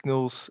all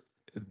signals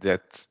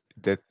that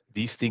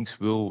these things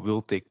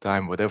will take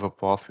time, whatever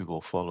path we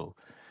will follow.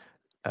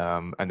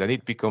 And then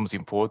it becomes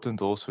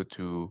important also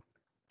to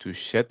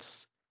shed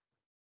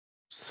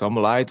some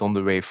light on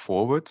the way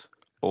forward,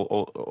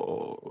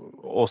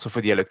 also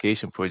for the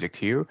allocation project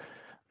here,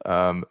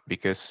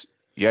 because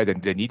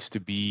there needs to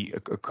be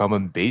a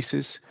common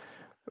basis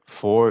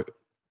for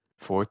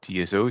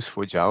TSOs,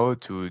 for JAO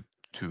to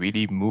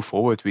really move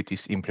forward with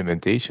this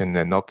implementation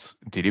and not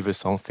deliver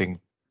something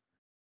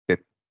that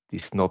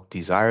is not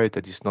desired,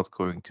 that is not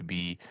going to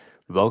be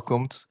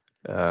welcomed.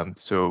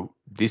 So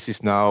this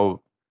is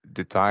now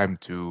the time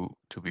to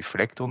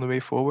reflect on the way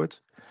forward.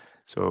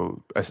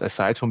 So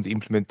aside from the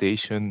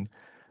implementation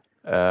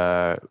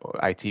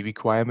IT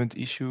requirement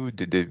issue,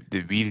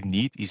 the real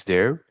need is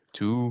there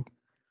to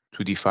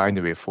define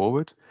the way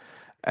forward.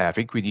 And I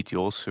think we need to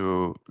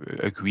also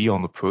agree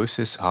on the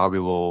process, how we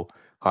will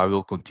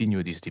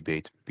continue this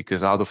debate.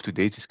 Because out of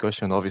today's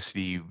discussion,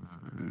 obviously,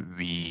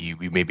 we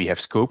maybe have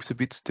scoped a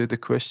bit the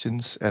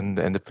questions and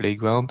the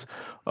playground,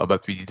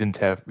 but we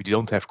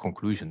don't have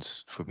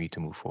conclusions for me to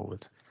move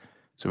forward.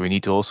 So we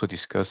need to also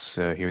discuss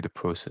here the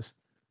process.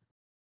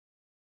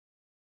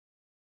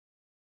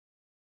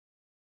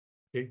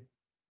 Okay.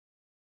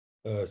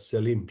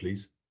 Selim,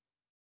 please.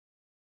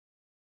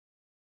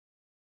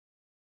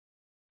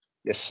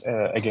 Yes,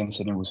 again,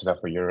 Selim Bousseda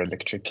for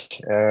Electric.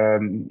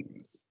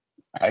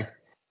 I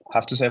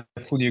have to say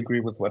I fully agree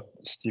with what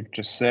Steve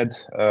just said,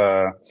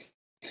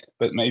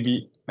 but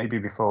maybe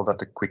before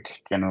that, a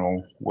quick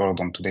general word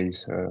on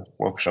today's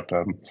workshop.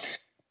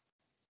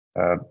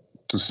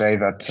 To say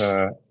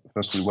that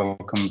first we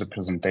welcome the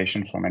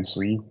presentation from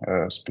ENTSO E,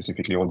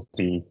 specifically all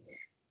the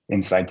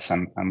insights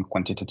and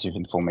quantitative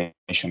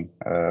information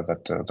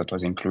that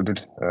was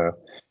included.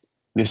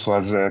 This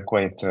was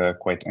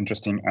quite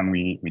interesting, and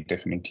we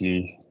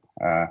definitely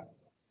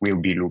will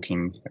be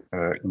looking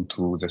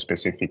into the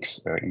specifics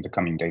in the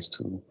coming days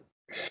to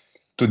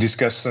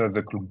discuss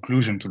the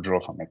conclusion to draw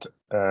from it.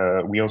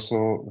 We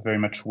also very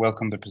much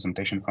welcome the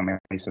presentation from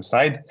ACER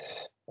side.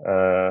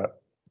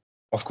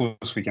 Of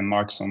course, we can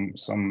mark some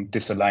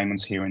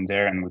disalignments here and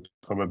there, and we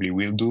probably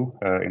will do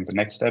in the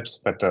next steps.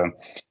 But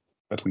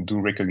we do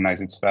recognize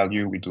its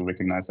value. We do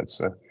recognize it's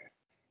a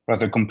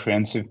rather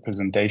comprehensive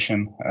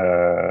presentation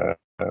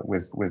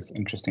with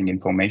interesting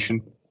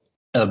information.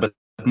 But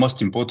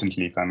most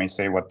importantly, if I may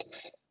say, what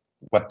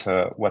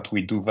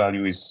we do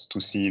value is to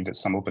see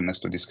some openness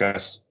to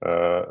discuss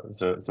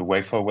the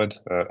way forward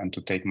and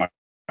to take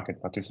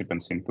market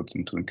participants' input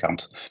into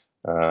account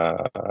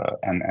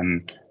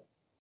and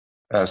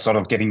sort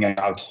of getting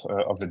out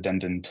of the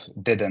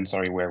dead end,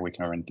 where we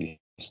currently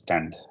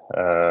stand.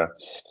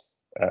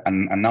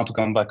 And now to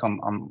come back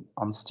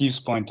on Steve's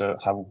point,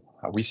 how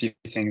we see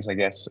things, I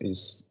guess,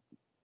 is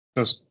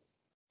first,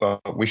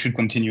 we should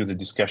continue the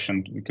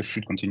discussion. We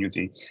should continue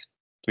to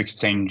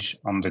exchange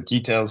on the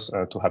details,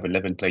 to have a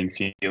level playing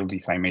field,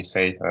 if I may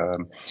say,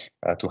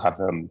 to have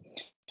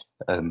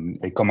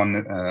a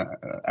common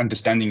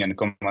understanding and a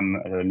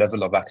common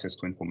level of access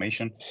to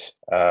information.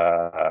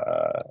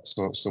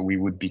 So we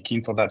would be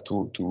keen for that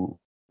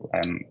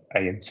and I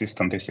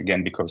insist on this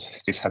again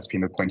because this has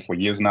been a point for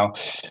years now.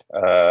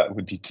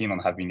 Would be keen on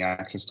having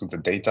access to the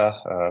data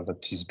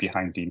that is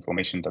behind the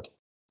information that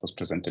was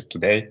presented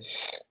today,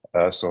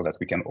 so that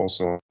we can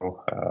also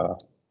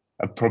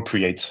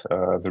appropriate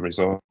the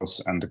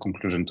results and the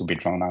conclusion to be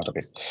drawn out of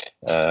it,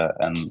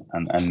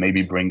 and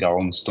maybe bring our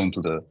own stone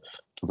to the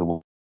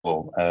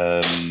wall.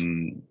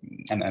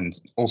 And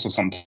also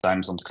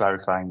sometimes on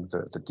clarifying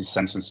the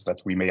dissensus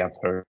that we may have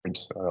heard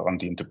on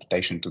the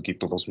interpretation to give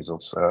to those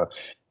results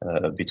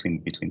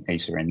between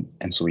ACER and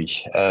ENTSO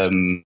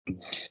E.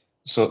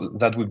 So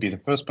that would be the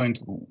first point.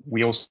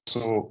 We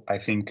also, I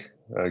think,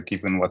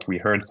 given what we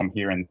heard from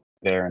here and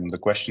there and the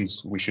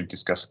questions, we should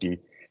discuss the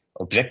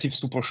objectives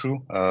to pursue.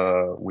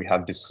 We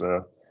had this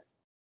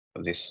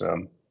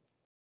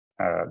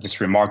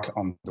remark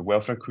on the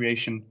welfare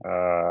creation.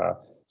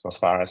 So as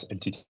far as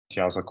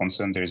LTTRs are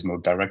concerned, there is no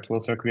direct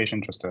welfare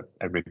creation, just a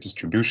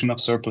redistribution of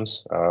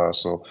surplus.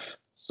 So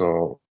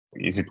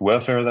is it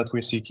welfare that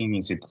we're seeking?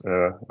 Is it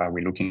are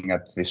we looking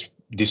at this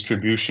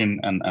distribution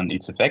and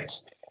its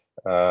effects?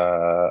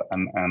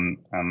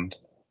 And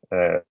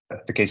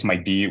the case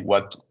might be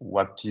what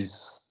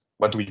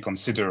do we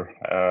consider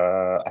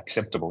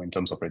acceptable in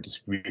terms of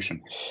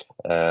redistribution,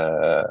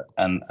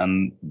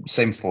 and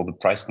same for the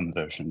price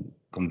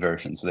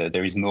conversions.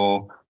 There is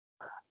no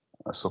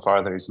so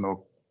far there is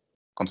no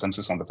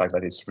consensus on the fact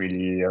that it's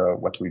really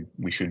what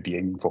we should be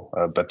aiming for.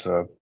 But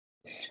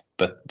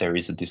there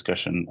is a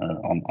discussion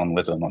on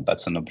whether or not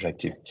that's an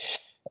objective.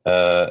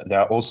 There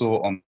are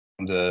also on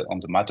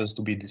the matters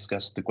to be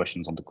discussed, the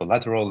questions on the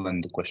collateral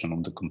and the question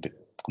on the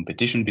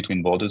competition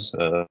between borders,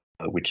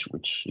 which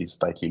is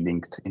tightly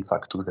linked, in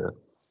fact, to the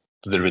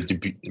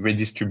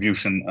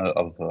redistribution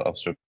of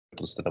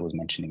surplus that I was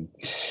mentioning.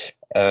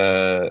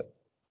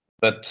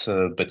 But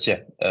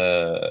yeah,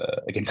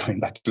 again, going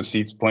back to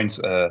Steve's points,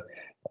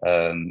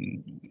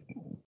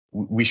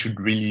 we should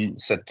really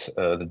set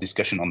the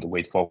discussion on the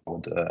way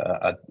forward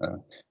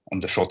on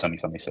the short term,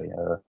 if I may say.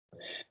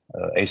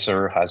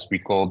 ACER has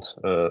recalled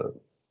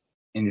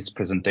in its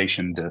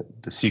presentation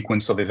the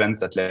sequence of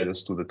events that led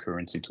us to the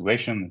current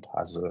situation. It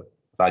has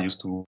values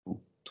to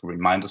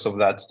remind us of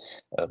that.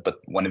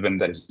 But one event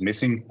that is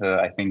missing,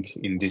 I think,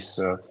 in this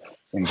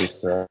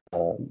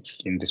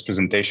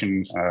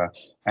presentation,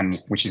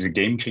 and which is a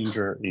game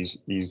changer,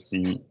 is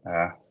the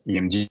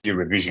EMD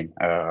revision.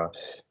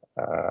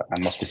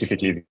 And more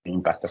specifically, the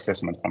impact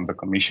assessment from the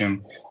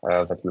Commission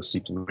that will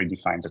seek to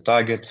redefine the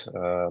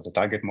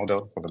target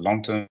model for the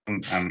long term,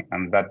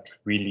 and that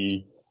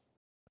really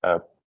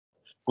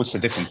puts a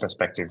different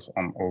perspective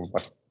on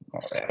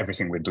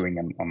everything we're doing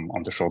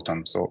on the short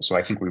term. So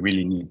I think we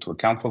really need to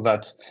account for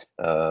that.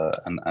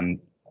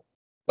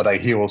 But I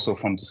hear also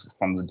from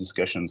the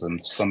discussions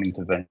and some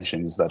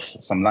interventions that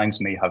some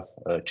lines may have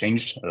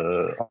changed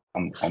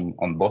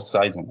on both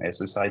sides, on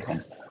ASO side,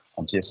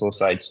 on TSO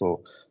side.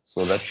 So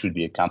that should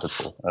be accounted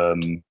for.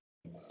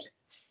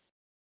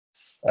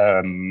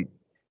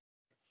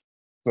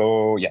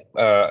 So yeah,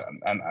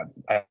 and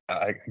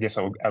I guess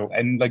I'll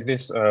end like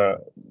this.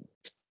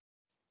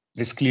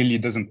 This clearly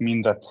doesn't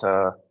mean that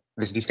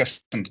this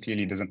discussion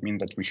clearly doesn't mean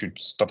that we should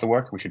stop the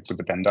work. We should put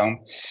the pen down.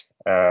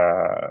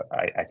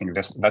 I think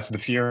that's the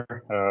fear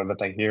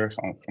that I hear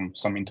from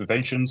some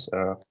interventions.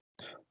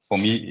 For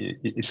me,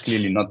 it's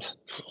clearly not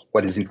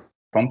what is in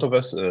front of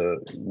us.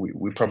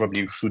 We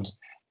probably should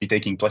be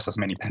taking twice as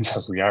many pens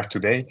as we are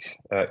today.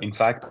 In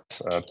fact,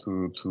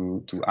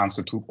 to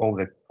answer to all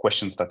the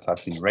questions that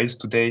have been raised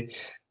today,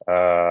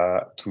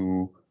 and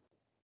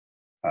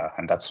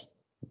that's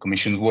the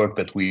Commission's work,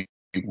 but we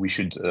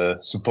should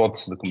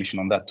support the Commission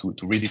on that to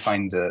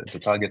redefine the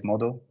target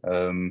model.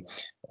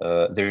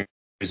 There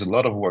is a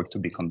lot of work to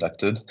be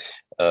conducted.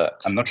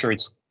 I'm not sure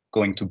it's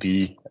going to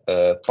be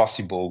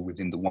possible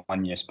within the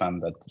 1 year span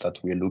that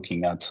we're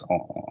looking at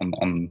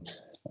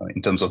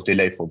in terms of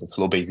delay for the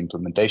flow-based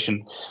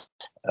implementation.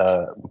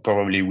 We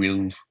probably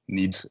will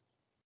need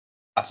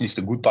at least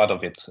a good part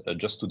of it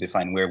just to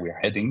define where we're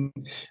heading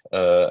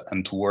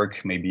and to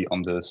work maybe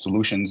on the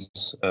solutions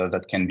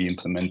that can be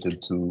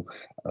implemented to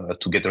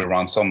get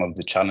around some of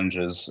the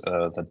challenges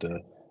that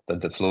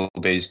the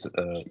flow-based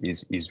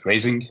is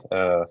raising.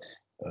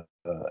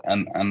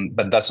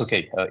 But that's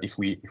okay if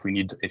we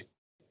need a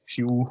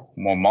few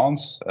more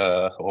months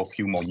or a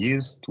few more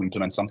years to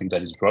implement something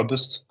that is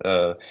robust.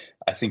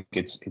 I think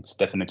it's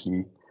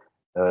definitely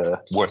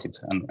worth it,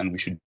 and we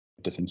should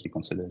definitely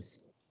consider it.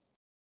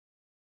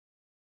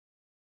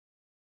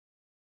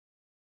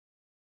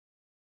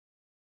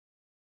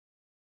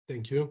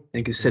 Thank you.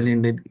 Thank you,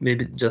 Celine.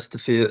 Maybe just a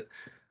few.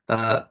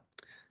 That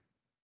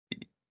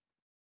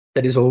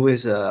is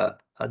always a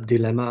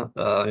dilemma,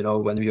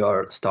 when we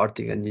are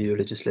starting a new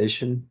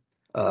legislation.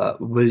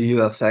 Will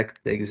you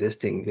affect the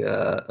existing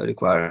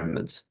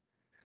requirements?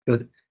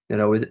 Because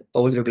with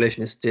old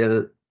regulation is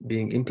still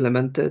being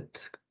implemented,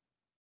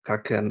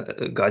 CAC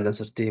and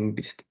guidance team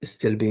is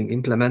still being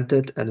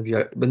implemented, and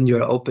when you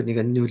are opening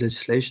a new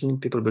legislation,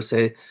 people will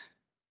say,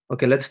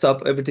 "Okay, let's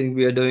stop everything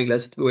we are doing.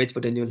 Let's wait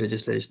for the new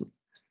legislation."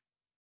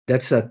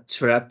 That's a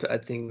trap I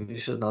think we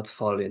should not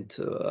fall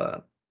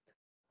into.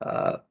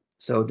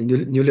 So the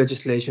new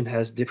legislation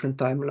has different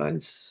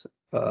timelines.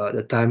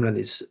 The timeline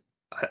is,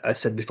 I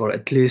said before,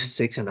 at least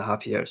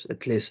 6.5 years,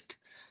 at least.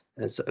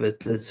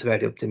 That's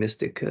very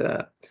optimistic.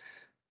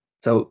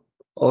 So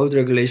old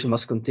regulation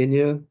must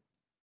continue.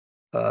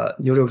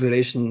 New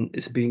regulation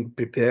is being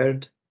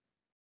prepared.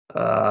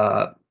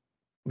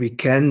 We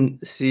can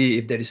see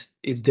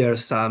if there are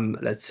some,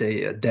 let's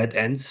say, dead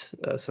ends.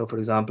 So for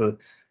example,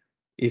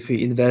 if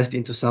we invest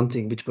into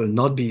something which will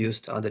not be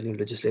used under new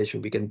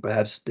legislation, we can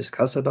perhaps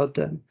discuss about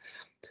them.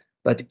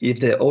 But if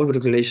the old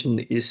regulation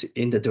is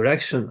in the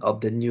direction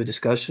of the new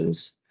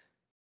discussions,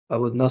 I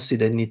would not see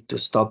the need to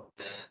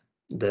stop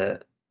the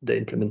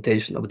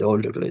implementation of the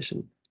old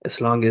regulation,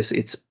 as long as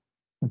it's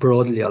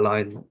broadly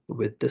aligned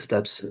with the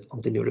steps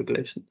of the new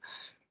regulation.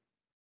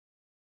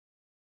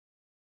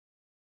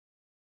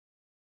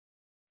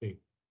 Okay.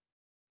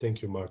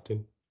 Thank you,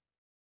 Martin.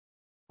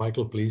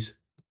 Michael, please.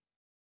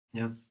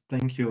 Yes,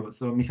 thank you.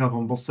 So Michael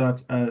van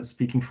Bossart,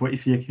 speaking for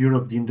IFIEC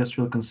Europe, the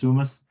industrial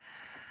consumers.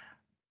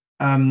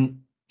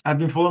 I've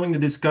been following the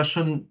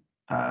discussion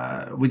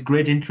with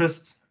great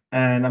interest,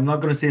 and I'm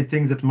not going to say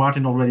things that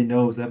Martin already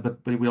knows, but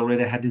we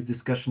already had this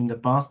discussion in the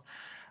past.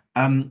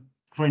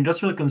 For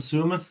industrial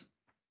consumers,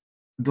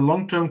 the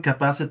long-term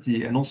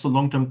capacity and also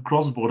long-term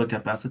cross-border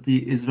capacity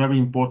is very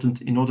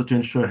important in order to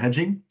ensure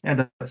hedging,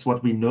 and that's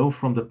what we know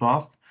from the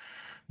past.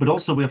 But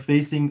also we're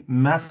facing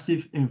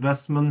massive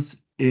investments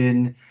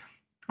in,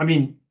 I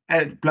mean,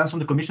 plans from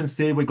the Commission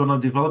say we're going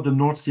to develop the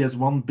North Sea as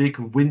one big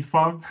wind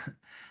farm,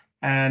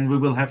 and we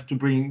will have to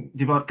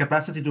develop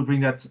capacity to bring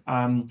that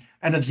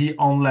energy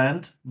on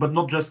land, but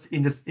not just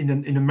in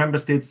the member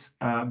states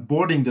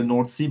bordering the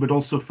North Sea, but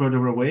also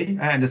further away,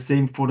 and the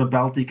same for the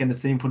Baltic and the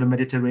same for the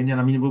Mediterranean.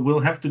 I mean, we will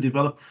have to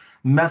develop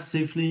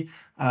massively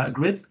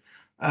grids,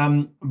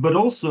 but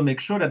also make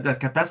sure that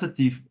that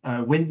capacity,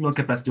 windmill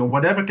capacity or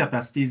whatever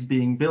capacity is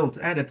being built,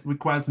 that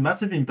requires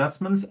massive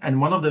investments. And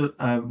one of the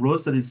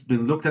roads that is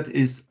being looked at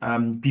is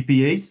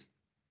PPAs,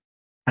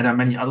 and there are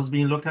many others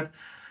being looked at.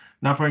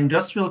 Now, for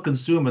industrial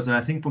consumers, and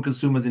I think for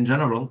consumers in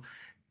general,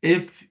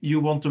 if you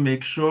want to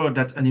make sure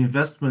that an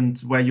investment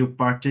where you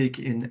partake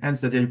in, and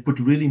that you put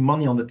really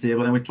money on the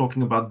table, and we're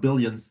talking about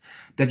billions,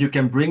 that you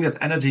can bring that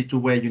energy to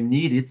where you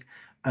need it,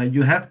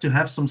 you have to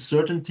have some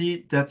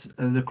certainty that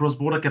the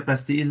cross-border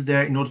capacity is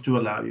there in order to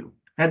allow you.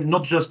 And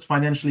not just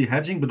financially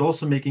hedging, but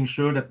also making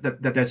sure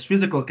that there's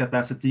physical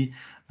capacity,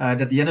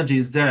 that the energy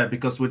is there.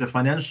 Because with a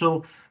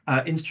financial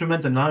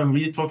instrument, and now I'm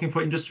really talking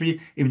for industry,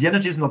 if the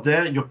energy is not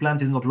there, your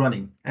plant is not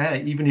running,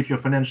 even if you're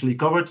financially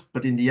covered,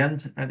 but in the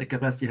end, the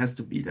capacity has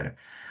to be there.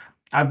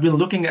 I've been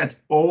looking at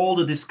all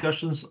the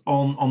discussions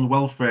on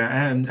welfare,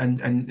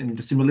 and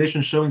the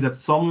simulation showing that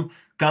some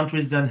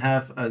countries then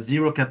have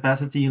zero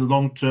capacity in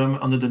long term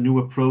under the new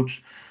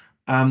approach.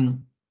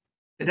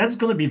 That's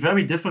going to be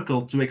very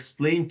difficult to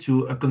explain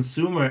to a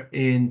consumer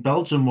in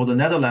Belgium or the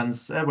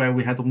Netherlands, where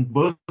we had on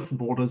both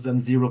borders and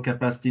zero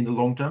capacity in the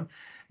long term,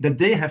 that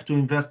they have to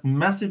invest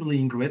massively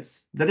in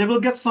grids, that they will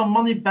get some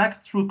money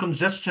back through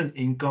congestion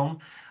income,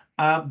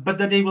 but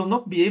that they will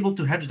not be able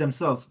to hedge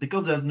themselves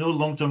because there's no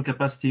long-term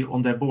capacity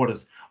on their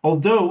borders.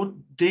 Although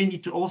they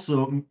need to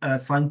also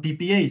sign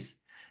PPAs.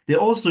 They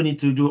also need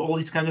to do all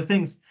these kind of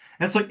things.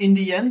 And so in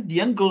the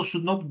end goal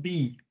should not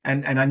be,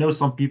 and I know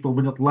some people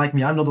will not like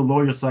me, I'm not a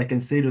lawyer, so I can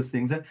say those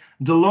things.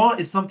 The law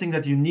is something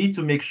that you need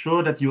to make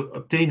sure that you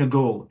obtain a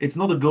goal. It's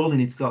not a goal in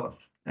itself.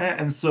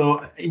 And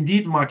so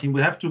indeed, Martin,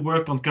 we have to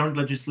work on current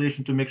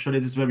legislation to make sure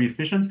that it's very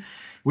efficient.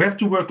 We have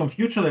to work on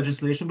future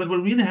legislation, but we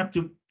really have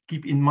to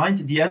keep in mind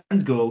the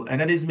end goal,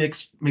 and that is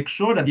make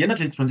sure that the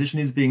energy transition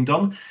is being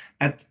done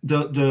at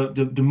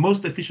the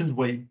most efficient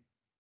way.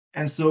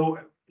 And so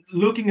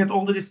looking at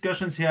all the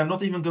discussions here, I'm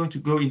not even going to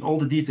go in all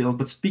the details,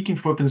 but speaking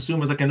for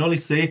consumers, I can only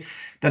say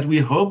that we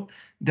hope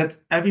that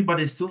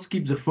everybody still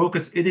keeps the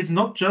focus. It is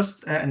not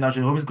just, and now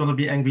Jerome is going to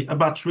be angry,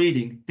 about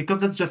trading, because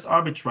that's just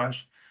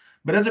arbitrage.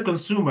 But as a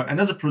consumer and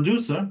as a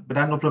producer, but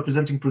I'm not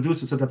representing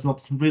producers, so that's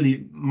not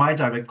really my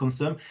direct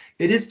concern,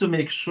 it is to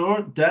make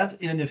sure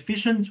that in an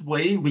efficient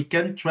way we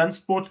can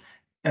transport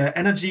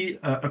energy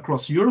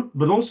across Europe,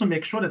 but also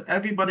make sure that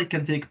everybody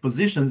can take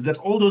positions, that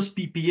all those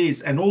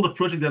PPAs and all the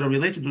projects that are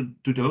related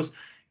to those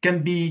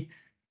can be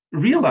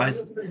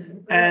realized.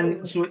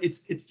 And so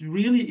it's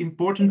really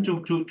important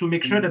to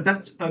make sure that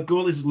that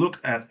goal is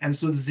looked at. And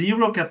so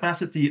zero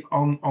capacity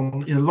on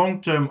in a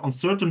long term on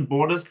certain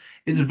borders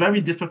is very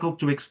difficult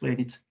to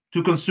explain it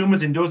to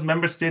consumers in those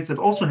member states that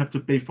also have to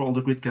pay for all the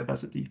grid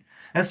capacity.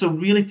 And so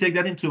really take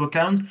that into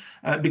account,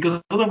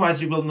 because otherwise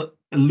you will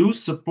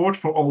lose support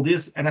for all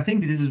this. And I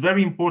think this is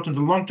very important.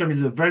 The long term is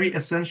a very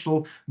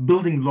essential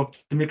building block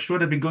to make sure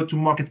that we go to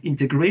market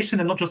integration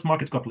and not just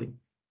market coupling.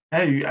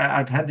 We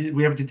have had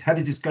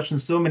this discussion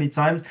so many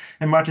times,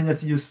 and Martin, I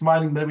see you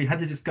smiling, but we had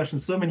this discussion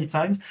so many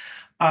times.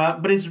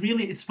 But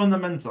it's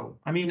fundamental.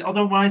 I mean,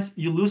 otherwise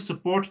you lose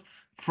support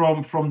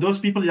from those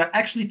people that are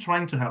actually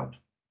trying to help.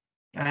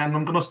 And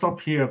I'm going to stop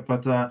here,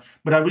 but I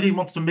really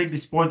want to make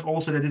this point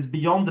also that it's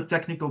beyond the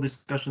technical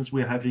discussions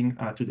we're having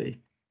today.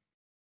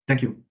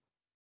 Thank you.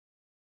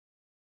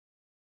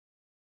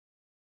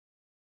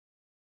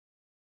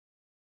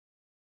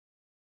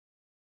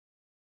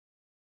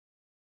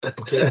 I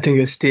think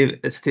as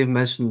Steve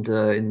mentioned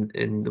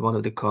in one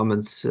of the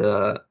comments,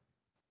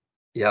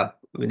 yeah,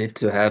 we need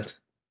to have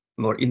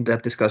more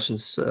in-depth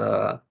discussions,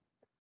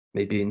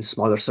 maybe in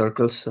smaller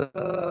circles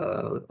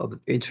of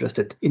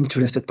interested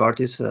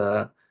parties.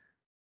 So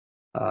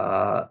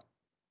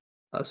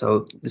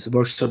these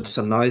workshops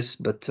are nice,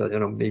 but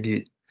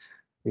maybe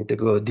need to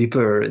go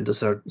deeper into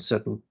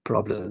certain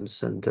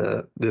problems, and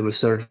we will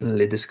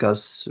certainly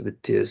discuss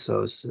with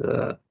TSOs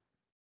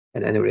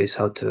and anyways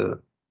how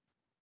to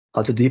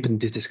deepen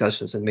these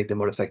discussions and make them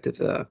more effective.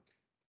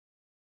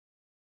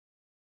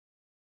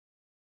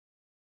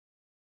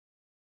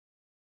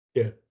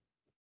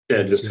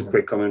 Yeah, just a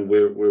quick comment.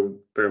 We're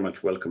very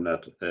much welcome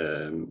that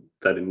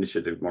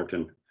initiative,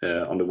 Martin,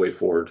 on the way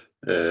forward,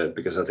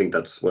 because I think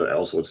that's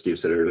what Steve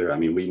said earlier. I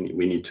mean,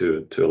 we need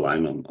to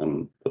align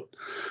on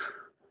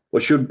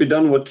what should be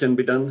done, what can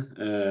be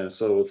done.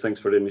 So thanks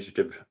for the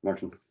initiative,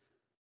 Martin.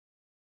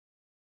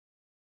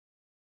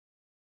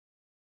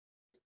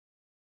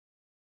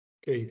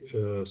 Okay,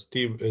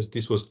 Steve, as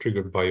this was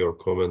triggered by your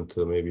comment,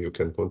 maybe you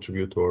can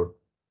contribute, or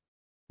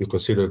you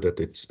consider that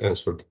it's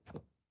answered.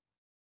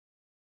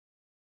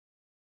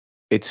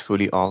 it's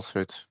fully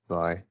answered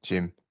by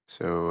Jim.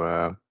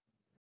 So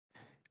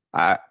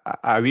I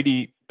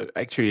really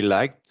actually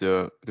liked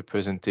the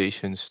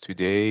presentations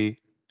today,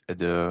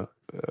 the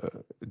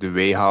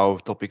way how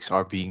topics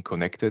are being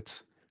connected,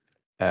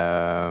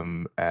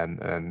 and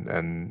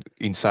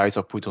insights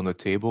are put on the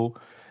table.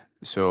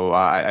 So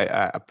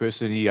I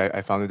personally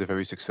found it a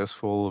very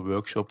successful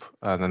workshop,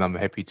 and I'm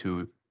happy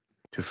to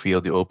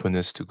feel the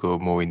openness to go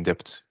more in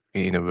depth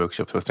in a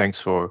workshop. So thanks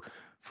for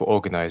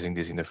organizing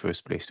this in the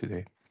first place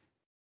today.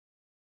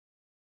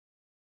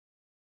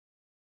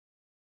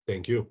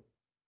 Thank you.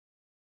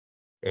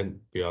 And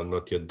we are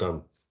not yet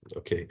done.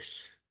 Okay.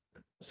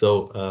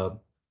 So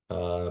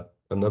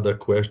another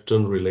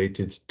question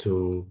related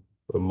to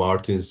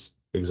Martin's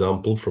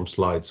example from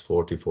slides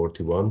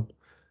 40-41.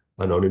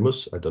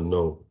 Anonymous, I don't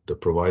know the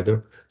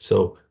provider.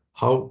 So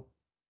how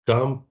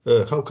come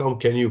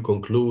can you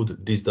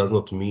conclude this does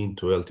not mean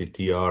to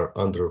LTTR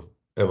under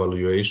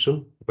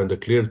evaluation when the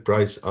cleared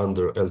price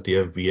under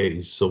LTFBA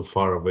is so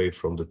far away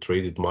from the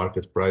traded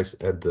market price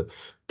at the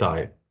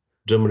time?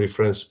 German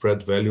reference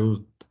spread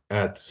value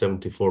at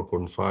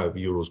 74.5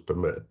 euros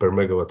per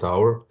megawatt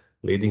hour,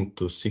 leading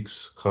to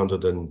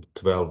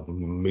 612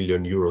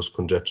 million euros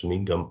congestion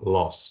income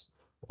loss,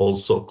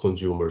 also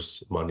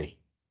consumers' money.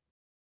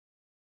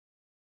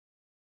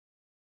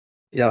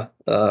 Yeah,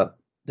 the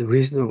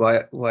reason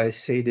why I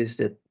say this,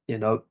 that, you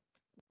know,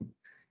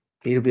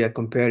 here we are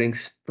comparing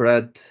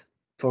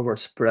forward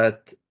spread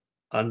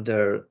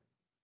under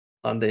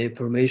on the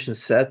information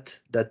set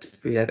that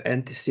we have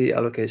NTC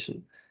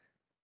allocation.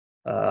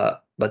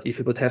 But if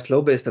you would have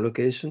flow-based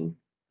allocation,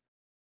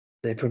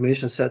 the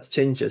information set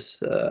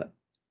changes.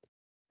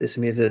 This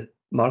means that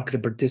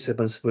market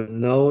participants will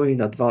know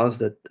in advance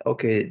that,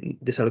 okay,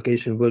 this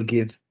allocation will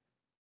give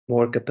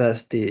more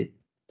capacity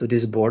to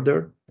this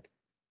border.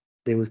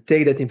 They will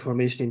take that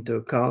information into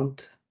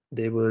account.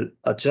 They will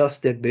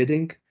adjust their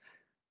bidding,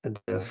 and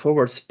the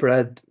forward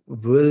spread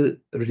will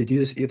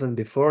reduce even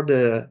before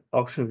the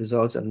auction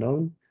results are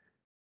known,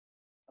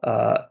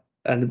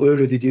 and will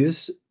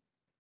reduce,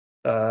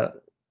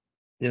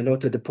 you know,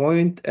 to the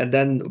point. And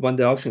then when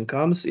the auction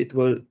comes,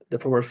 the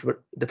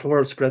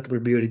forward spread will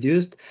be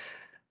reduced,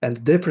 and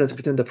the difference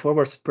between the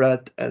forward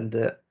spread and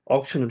the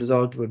auction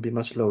result will be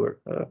much lower.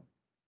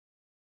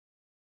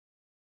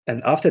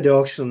 And after the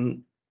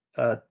auction,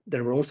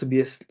 there will also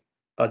be an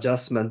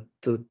adjustment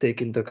to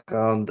take into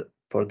account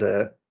for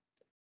the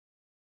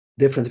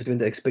difference between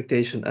the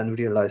expectation and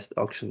realized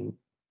auction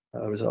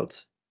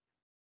results.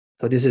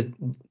 So this is,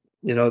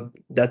 you know,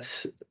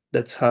 that's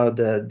how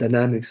the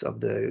dynamics of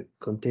the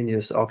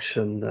continuous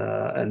auction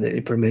and the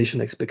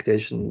information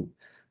expectation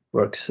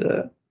works.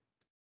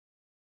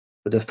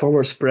 But the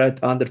forward spread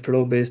under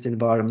flow-based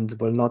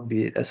environment will not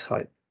be as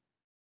high.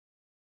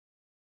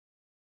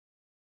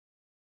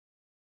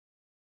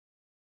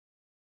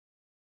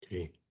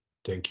 Okay,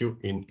 thank you.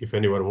 And if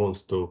anyone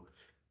wants to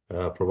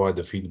provide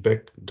the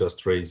feedback,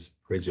 just raise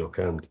your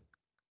hand.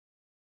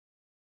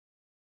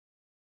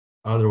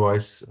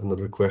 Otherwise,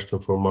 another question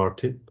for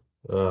Martin.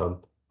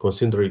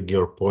 Considering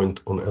your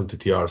point on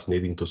LTTRs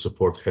needing to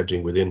support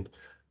hedging within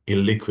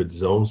illiquid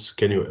zones,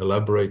 can you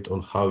elaborate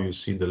on how you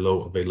see the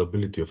low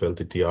availability of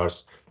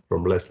LTTRs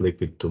from less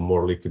liquid to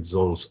more liquid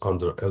zones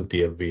under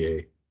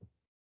LTFBA?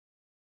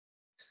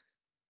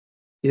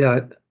 Yeah,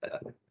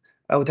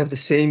 I would have the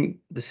same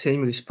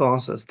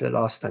response as the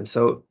last time.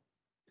 So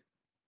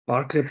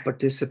market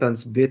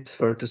participants bid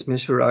for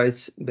transmission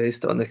rights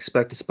based on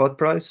expected spot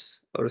price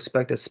or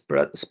expected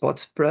spot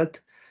spread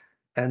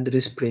and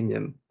risk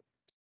premium.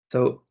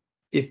 So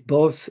if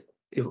both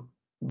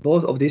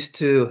of these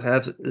two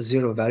have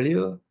zero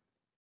value,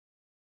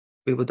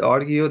 we would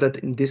argue that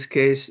in this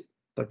case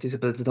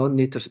participants don't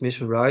need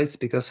transmission rights,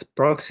 because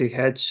proxy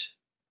hedge,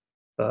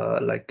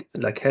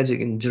 like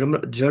hedging in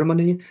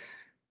Germany,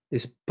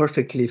 is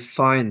perfectly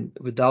fine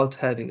without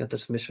having a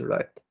transmission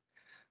right.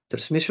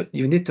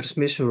 You need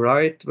transmission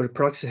right where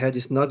proxy hedge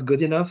is not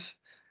good enough,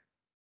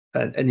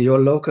 and your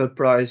local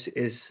price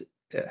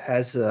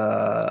has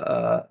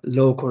a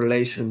low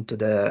correlation to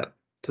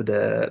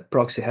the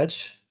proxy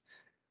hedge.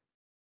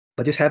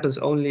 But this happens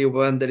only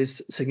when there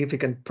is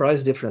significant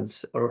price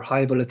difference or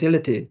high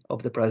volatility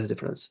of the price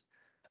difference.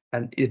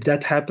 And if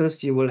that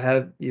happens, you will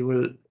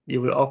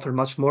offer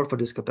much more for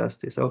this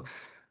capacity. So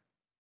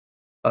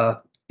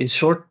in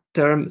short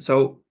term,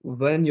 so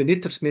when you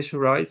need transmission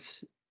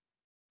rights,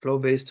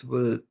 flow-based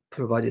will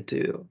provide it to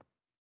you.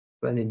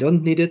 When you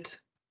don't need it,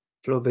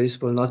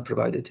 flow-based will not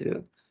provide it to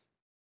you.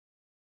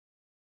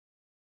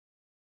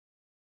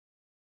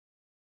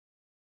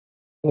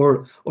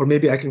 Or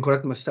maybe I can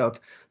correct myself.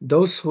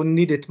 Those who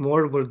need it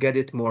more will get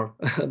it more.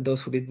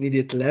 Those who need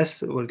it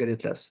less will get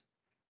it less.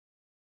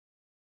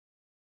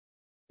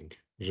 Thank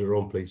you.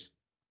 Jerome, please.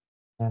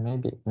 Yeah,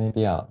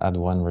 maybe I'll add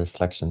one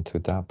reflection to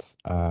that.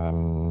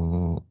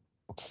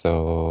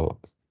 So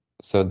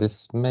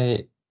this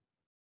may,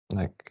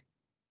 like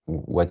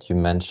what you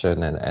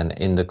mentioned, and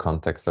in the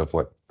context of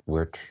what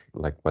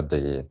what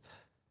the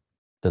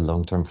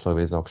long-term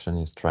flow-based auction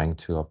is trying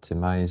to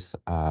optimize,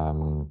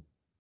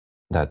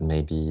 that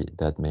may be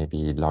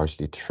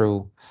largely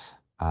true.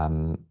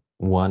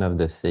 One of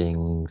the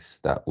things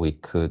that we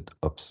could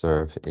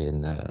observe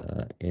in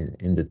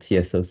the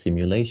TSO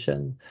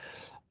simulation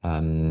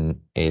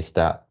is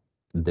that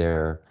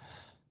there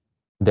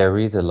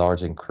is a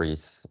large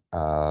increase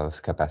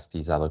of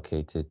capacities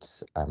allocated,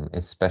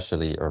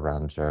 especially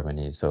around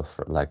Germany. So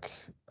for like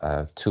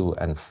to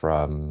and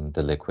from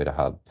the liquid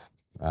hub,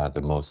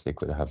 the most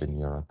liquid hub in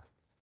Europe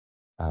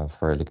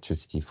for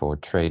electricity for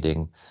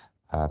trading.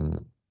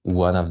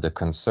 One of the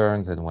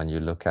concerns, and when you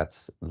look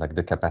at like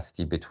the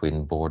capacity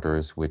between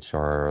borders, which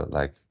are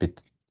like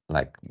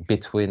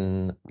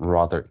between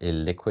rather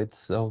illiquid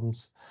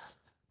zones,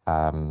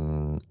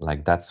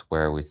 like that's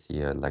where we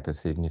see a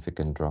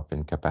significant drop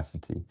in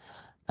capacity,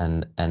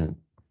 and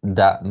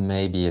that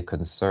may be a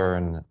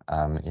concern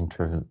in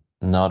terms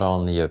not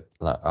only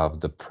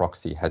of the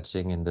proxy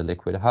hedging in the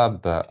liquid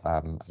hub, but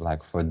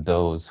like for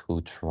those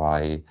who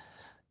try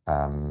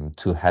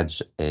to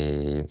hedge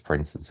for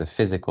instance, a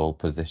physical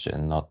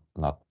position, not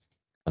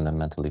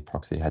fundamentally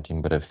proxy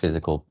hedging, but a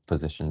physical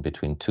position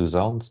between two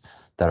zones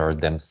that are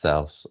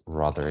themselves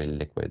rather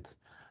illiquid.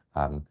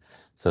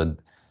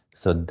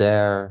 So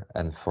there,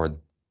 and for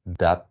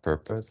that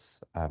purpose,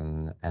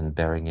 and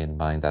bearing in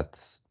mind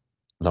that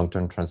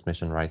long-term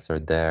transmission rights are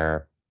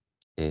there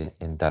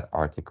in that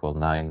Article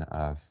 9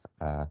 of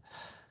the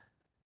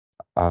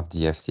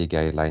FC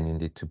guideline,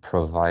 indeed, to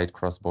provide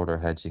cross-border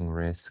hedging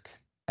risk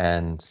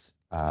and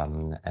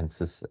kind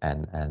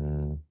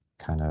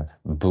of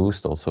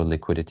boost also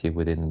liquidity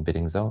within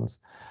bidding zones.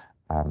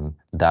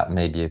 That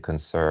may be a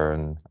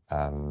concern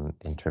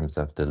in terms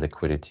of the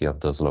liquidity of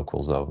those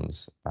local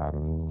zones.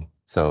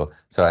 So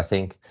I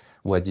think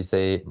what you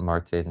say,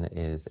 Martin,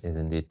 is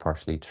indeed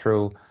partially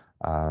true.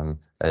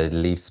 It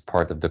leaves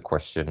part of the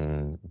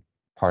question,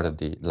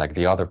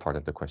 the other part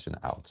of the question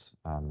out,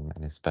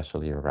 and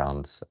especially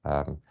around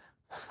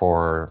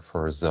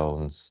for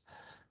zones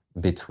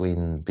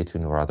between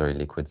rather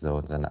liquid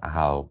zones, and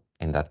how,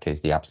 in that case,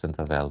 the absence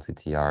of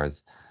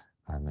LTTRs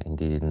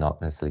indeed not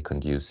necessarily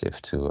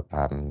conducive to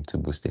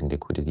boosting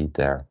liquidity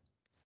there.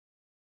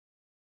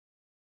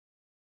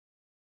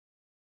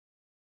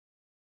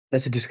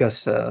 Let's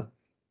discuss. A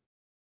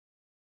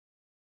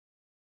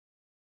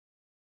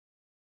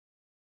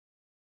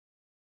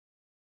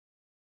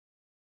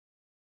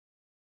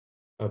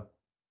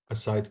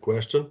side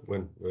question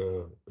when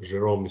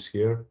Jerome is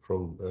here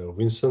from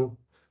Vincent.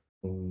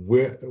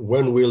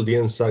 When will the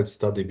ENTSO-E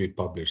study be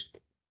published?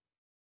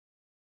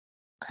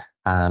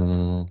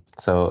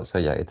 So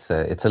yeah,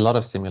 it's a lot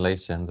of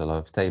simulations, a lot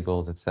of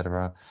tables,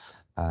 etc.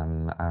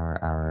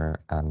 Our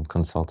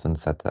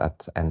consultants at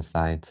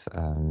ENTSO-E,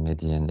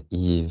 Mehdi and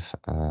Yves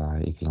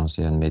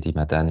Langer and Mehdi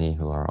Madani,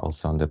 who are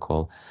also on the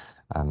call,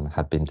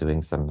 have been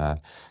doing some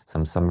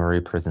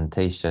summary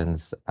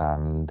presentations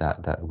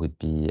that would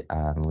be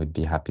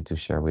happy to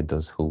share with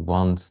those who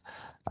want,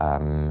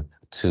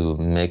 to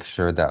make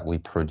sure that we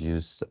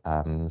produce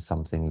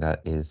something that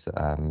is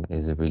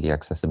really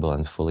accessible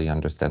and fully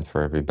understand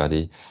for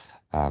everybody.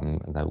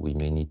 That we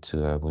may need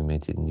to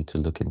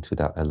look into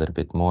that a little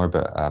bit more.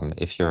 But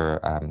if you're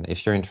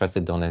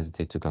interested, don't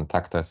hesitate to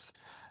contact us,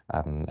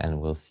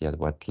 and we'll see at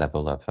what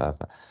level of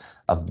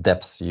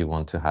depth you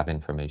want to have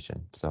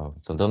information. So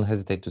don't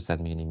hesitate to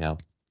send me an email,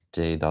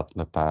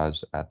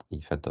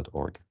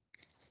 j.lepage@efed.org.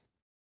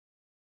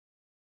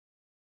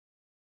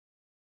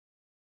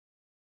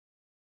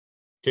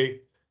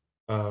 Okay.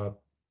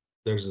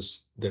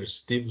 There's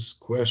Steve's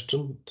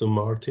question to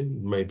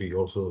Martin. Maybe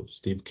also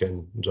Steve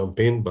can jump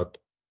in, but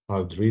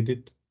I'll read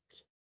it.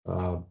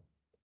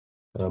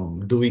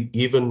 Do we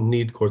even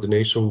need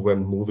coordination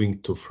when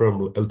moving to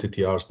firm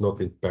LTTRs not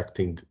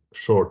impacting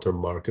short-term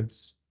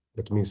markets?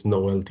 That means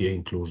no LTA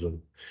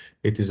inclusion.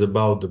 It is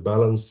about the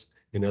balance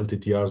in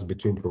LTTRs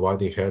between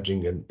providing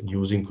hedging and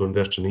using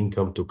congestion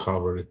income to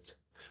cover it.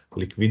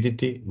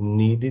 Liquidity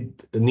need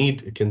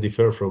can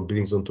differ from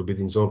bidding zone to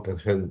bidding zone, and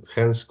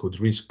hence could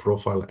risk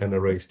profile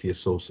NRAs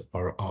TSOs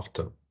are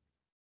after.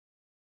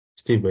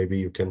 Steve, maybe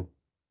you can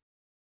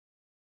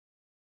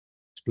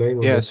explain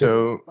on that.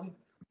 So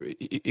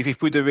if you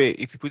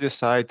put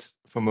aside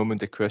for a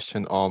moment the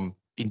question on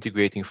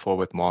integrating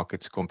forward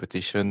markets,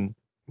 competition,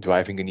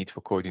 driving a need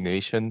for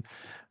coordination,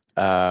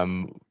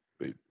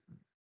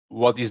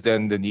 what is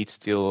then the need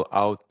still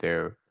out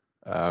there?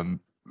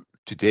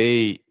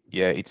 Today,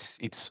 yeah,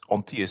 it's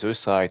on TSO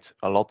side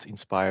a lot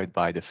inspired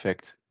by the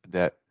fact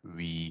that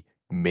we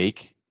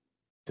make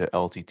the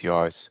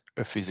LTTRs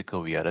a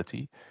physical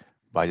reality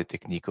by the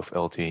technique of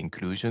LTA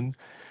inclusion,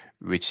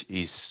 which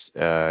is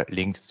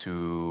linked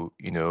to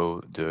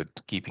the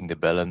keeping the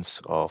balance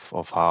of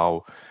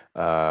how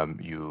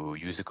you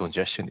use the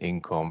congestion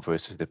income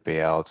versus the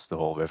payouts, the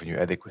whole revenue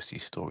adequacy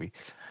story.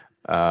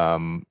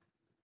 But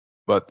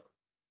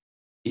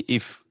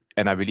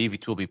and I believe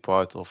it will be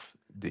part of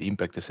the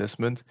impact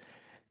assessment,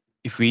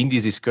 if we in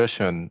this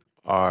discussion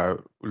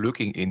are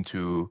looking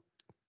into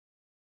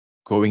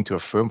going to a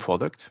firm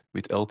product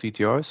with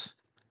LTTRs,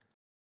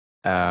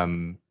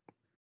 and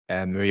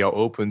we are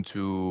open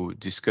to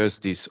discuss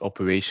this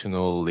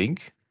operational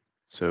link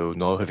so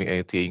not having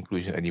LTA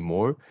inclusion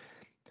anymore,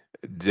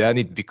 then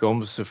it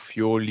becomes a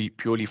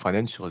purely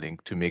financial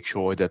link to make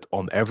sure that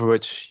on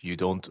average you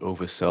don't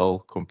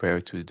oversell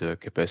compared to the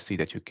capacity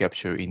that you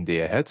capture in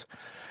day ahead.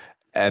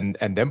 And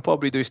then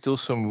probably there's still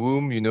some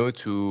room, you know,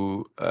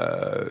 to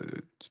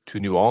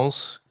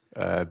nuance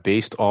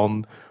based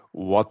on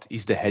what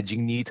is the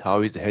hedging need,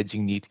 how is the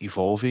hedging need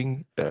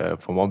evolving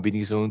from one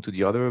bidding zone to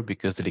the other,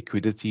 because the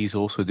liquidity is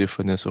also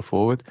different and so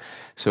forth.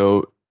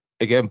 So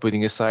again,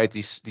 putting aside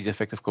this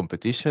effect of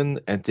competition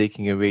and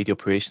taking away the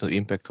operational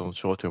impact on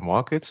short-term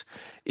markets,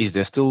 is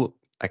there still,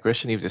 I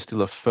question if there's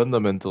still a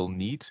fundamental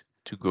need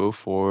to go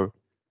for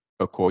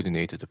a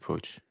coordinated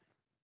approach?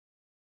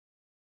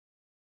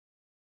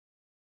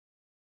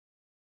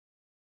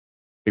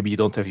 Maybe you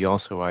don't have the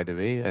answer right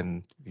away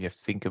and you have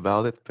to think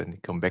about it,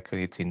 but come back on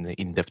it in the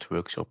in-depth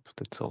workshop.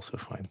 That's also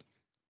fine.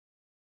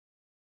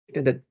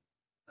 And that,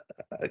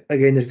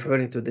 again,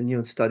 referring to the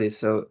new study,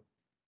 so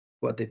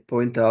what they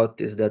point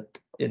out is that,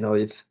 you know,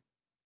 if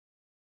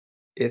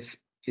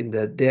in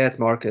the day-ahead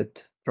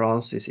market,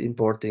 France is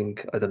importing,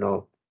 I don't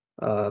know,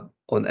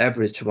 on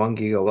average 1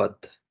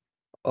 gigawatt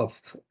of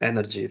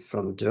energy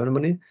from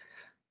Germany,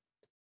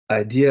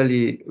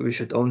 ideally we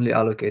should only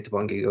allocate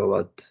 1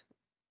 gigawatt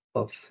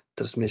of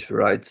transmission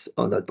rights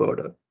on that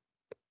border.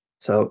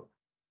 So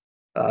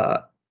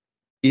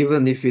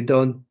even if you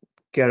don't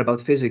care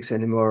about physics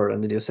anymore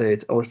and you say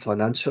it's all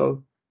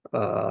financial,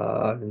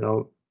 you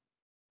know,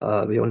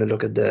 we only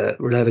look at the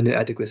revenue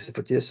adequacy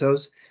for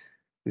TSOs,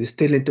 we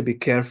still need to be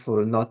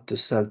careful not to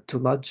sell too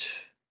much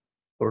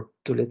or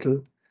too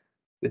little.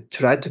 We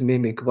try to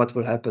mimic what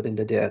will happen in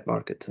the day-ahead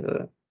market.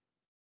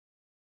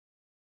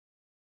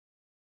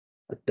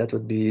 That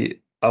would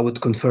be, I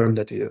would confirm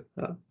that view.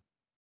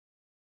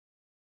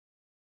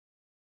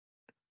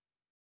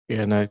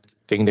 Yeah, and I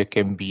think there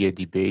can be a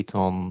debate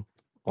on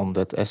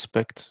that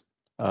aspect.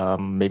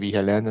 Maybe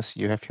Helene, I see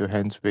you have your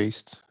hand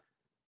raised.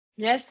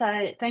 Yes,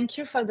 I thank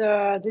you for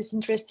this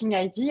interesting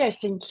idea. I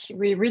think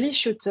we really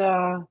should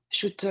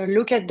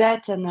look at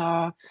that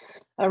and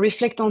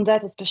reflect on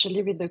that,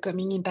 especially with the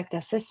coming impact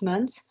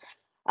assessment.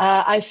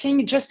 I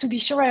think just to be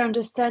sure I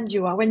understand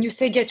you, when you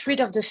say get rid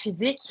of the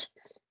physics,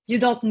 you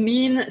don't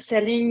mean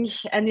selling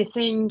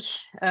anything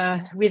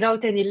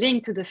without any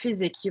link to the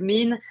physics. You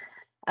mean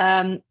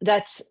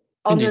that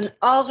on Indeed. an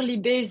hourly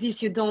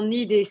basis, you don't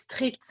need a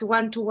strict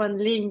one-to-one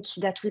link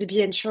that will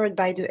be ensured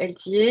by the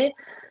LTA,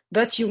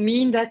 but you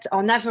mean that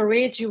on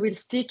average, you will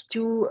stick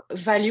to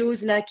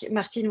values like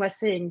Martin was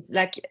saying,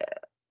 like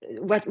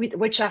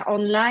which are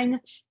online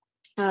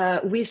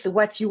with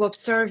what you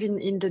observe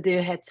in the day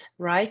ahead,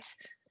 right?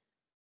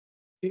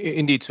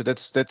 Indeed, so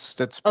that's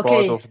Okay.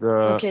 part of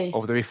the Okay.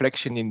 of the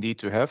reflection indeed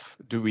to have.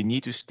 Do we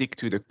need to stick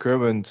to the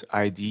current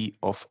ID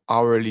of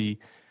hourly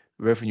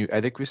revenue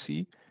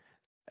adequacy?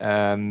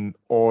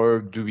 Or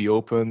do we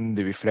open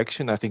the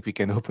reflection? I think we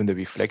can open the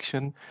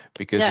reflection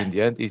because in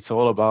the end, it's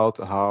all about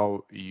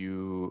how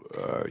you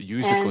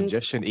use the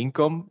congestion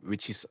income,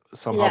 which is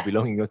somehow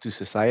belonging to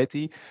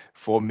society,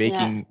 for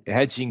making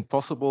hedging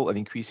possible and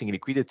increasing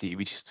liquidity,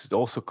 which should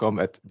also come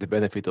at the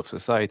benefit of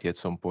society at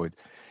some point.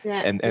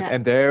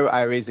 And there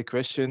I raise the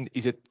question: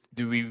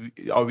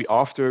 are we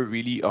after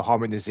really a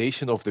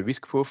harmonization of the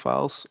risk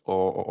profiles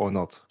or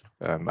not?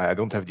 I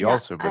don't have the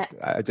answer, but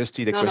I just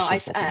see the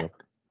question popping up.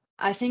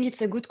 I think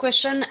it's a good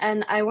question,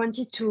 and I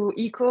wanted to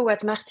echo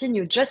what Martin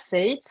you just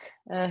said.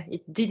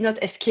 It did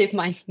not escape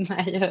my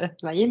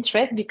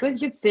interest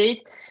because you said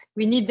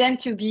we need them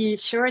to be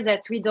sure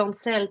that we don't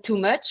sell too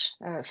much.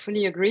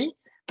 Fully agree.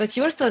 But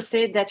you also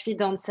said that we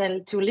don't sell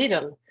too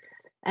little,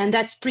 and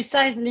that's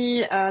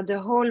precisely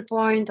the whole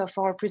point of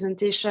our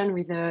presentation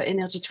with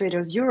Energy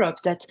Traders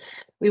Europe. That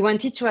we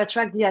wanted to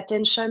attract the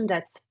attention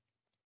that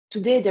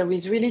today, there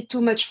is really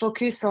too much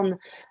focus on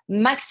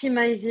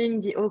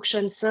maximizing the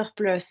auction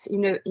surplus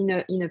in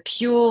a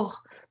pure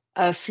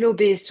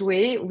flow-based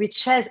way,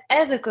 which has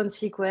as a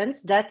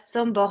consequence that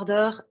some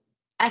border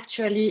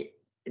actually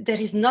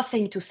there is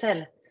nothing to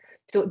sell.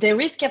 So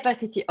there is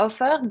capacity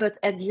offered, but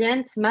at the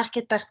end,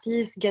 market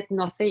parties get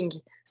nothing.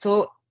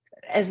 So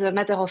as a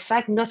matter of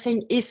fact,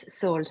 nothing is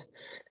sold.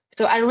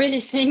 So I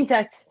really think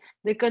that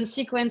the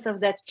consequence of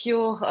that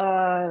pure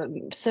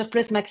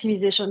surplus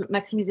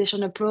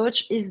maximization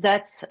approach is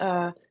that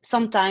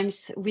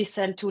sometimes we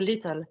sell too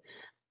little.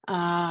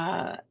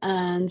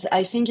 And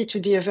I think it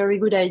would be a very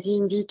good idea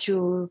indeed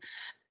to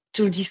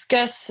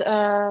discuss,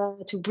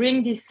 to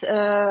bring this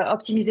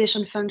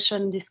optimization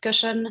function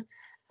discussion,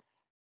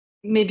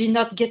 maybe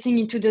not getting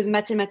into the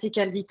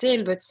mathematical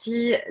detail, but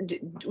see,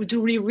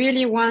 do we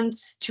really want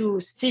to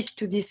stick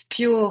to this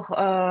pure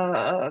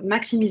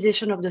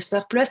maximization of the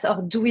surplus,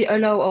 or do we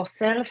allow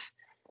ourselves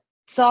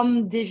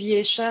some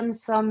deviation,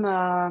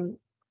 some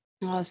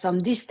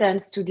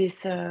distance to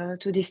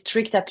this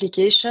strict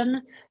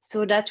application,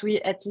 so that we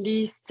at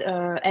least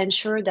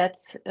ensure that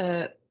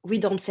we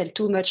don't sell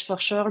too much for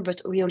sure,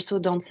 but we also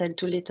don't sell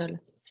too little.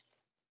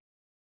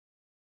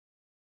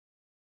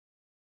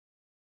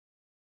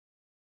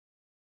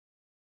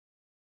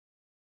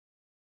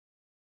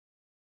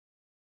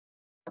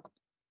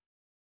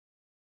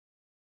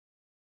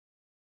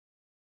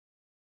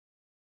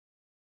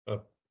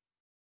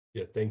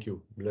 Yeah, thank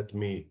you. Let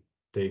me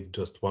take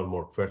just one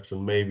more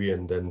question maybe,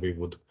 and then we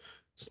would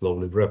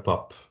slowly wrap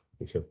up.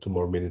 We have 2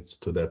 more minutes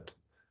to that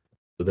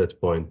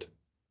point.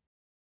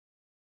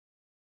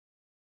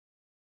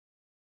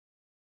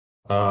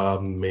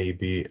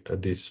 Maybe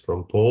this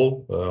from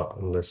Paul,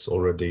 unless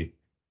already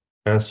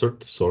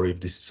answered. Sorry if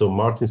this is so.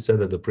 Martin said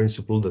that the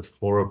principle that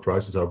forward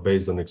prices are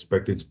based on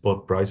expected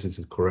spot prices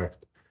is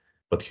correct.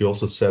 But he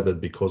also said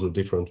that because of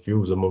different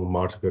views among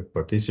market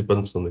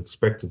participants on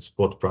expected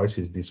spot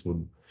prices,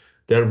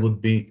 there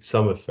would be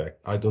some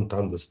effect. I don't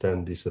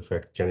understand this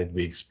effect. Can it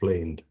be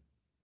explained?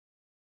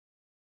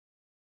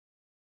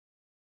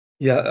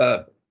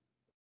 Yeah,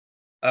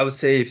 I would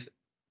say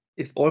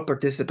if all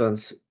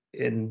participants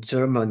in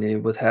Germany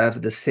would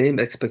have the same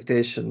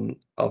expectation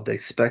of the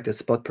expected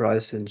spot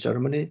price in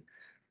Germany,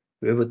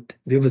 we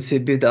would see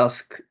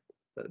bid-ask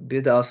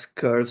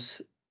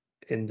curves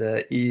in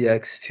the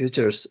EEX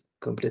futures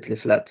completely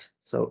flat.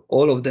 So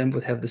all of them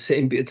would have the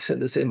same bids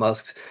and the same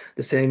asks,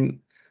 the same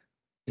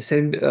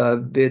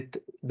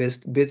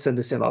bids and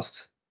the same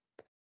asks,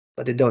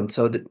 but they don't.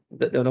 So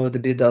the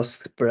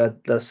bid-ask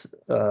spread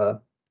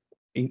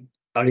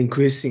are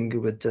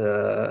increasing with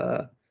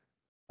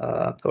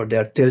or they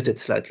are tilted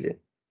slightly.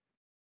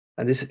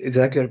 And this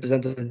exactly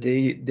represented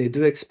they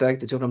do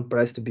expect the German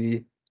price to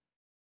be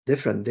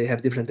different. They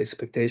have different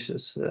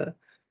expectations.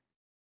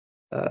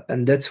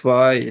 And that's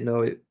why,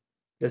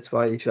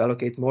 if you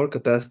allocate more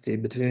capacity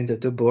between the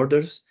two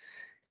borders,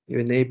 you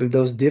enable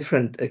those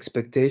different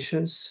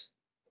expectations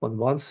on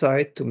one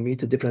side to meet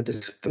the different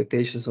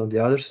expectations on the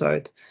other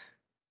side.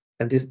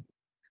 And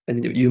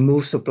you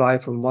move supply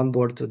from one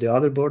border to the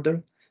other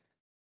border,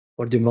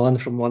 or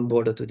demand from one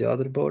border to the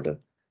other border,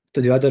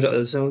 to the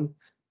other zone.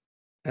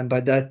 And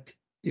by that,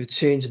 you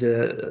change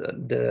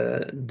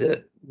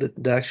the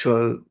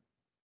actual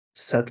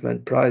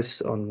settlement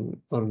price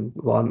on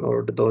one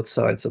or the both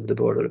sides of the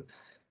border.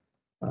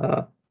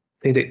 I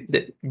think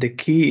the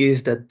key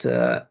is that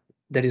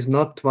there is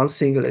not one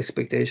single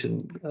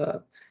expectation.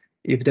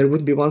 If there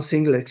would be one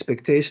single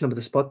expectation of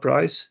the spot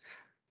price,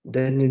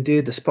 then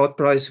indeed the spot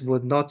price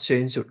would not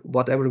change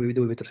whatever we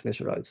do with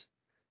transmission rights.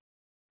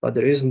 But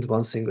there isn't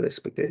one single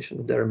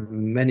expectation. There are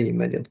many,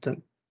 many of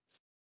them.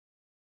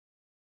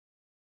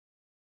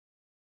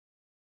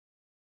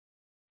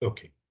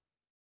 Okay.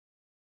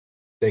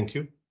 Thank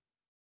you.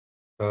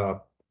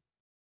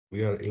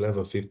 We are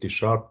 11:50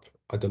 sharp.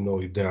 I don't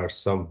know if there are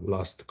some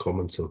last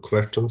comments or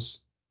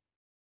questions.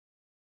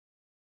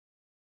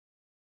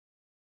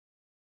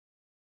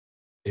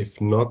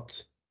 If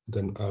not,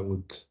 then I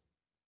would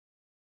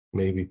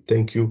maybe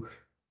thank you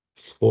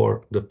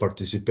for the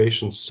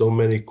participation. So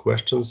many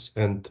questions,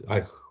 and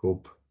I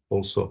hope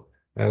also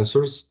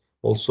answers.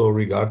 Also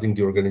regarding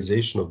the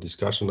organization of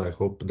discussion, I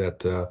hope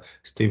that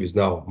Steve is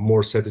now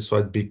more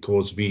satisfied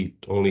because we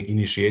only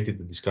initiated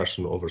the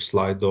discussion over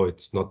Slido.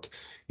 It's not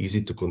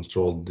easy to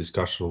control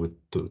discussion with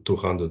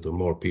 200 or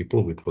more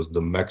people, which was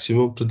the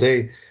maximum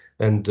today,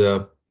 and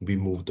we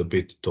moved a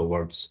bit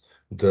towards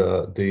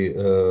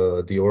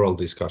the oral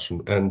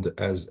discussion. And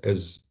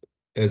as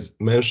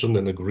mentioned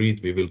and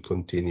agreed, we will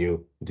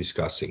continue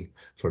discussing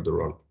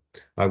further on.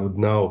 I would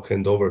now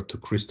hand over to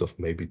Christoph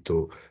maybe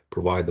to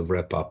provide a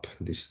wrap up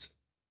this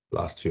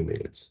last few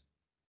minutes.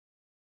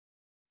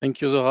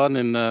 Thank you, Zoran,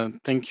 and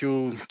thank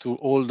you to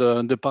all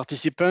the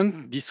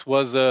participants. This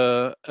was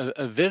a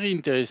very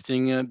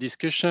interesting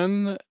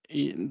discussion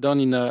done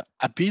in a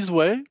appeased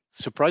way,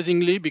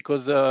 surprisingly,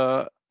 because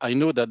I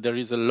know that there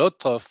is a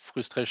lot of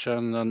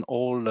frustration on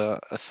all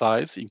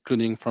sides,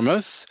 including from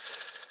us.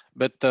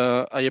 But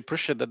I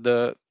appreciate that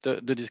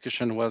the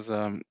discussion was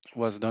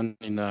done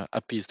in an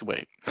appeased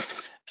way.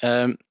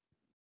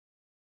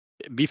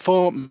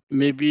 Before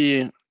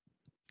maybe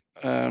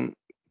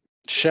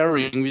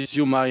sharing with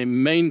you my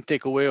main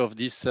takeaway of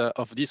this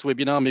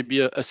webinar,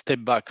 maybe a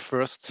step back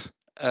first.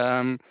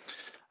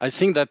 I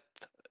think that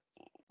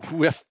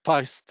we have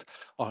passed,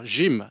 or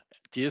Jim,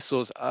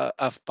 TSOs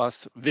have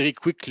passed very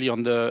quickly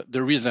on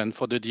the reason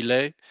for the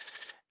delay.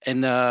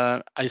 And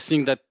I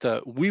think that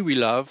we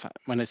will have,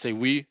 when I say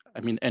we, I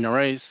mean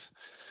NRAs,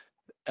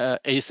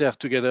 ACER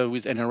together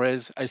with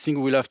NRAs, I think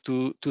we'll have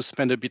to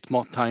spend a bit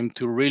more time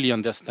to really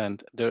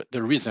understand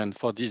the reason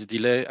for this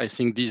delay. I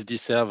think this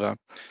deserves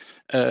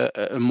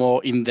a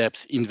more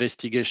in-depth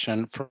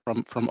investigation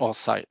from our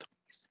side.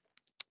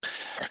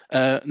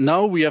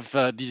 Now we have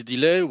this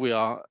delay. We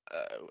are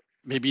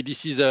maybe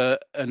this is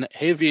an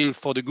heavy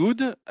for the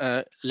good.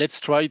 Let's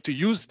try to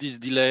use this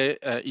delay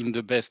in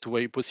the best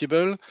way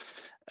possible,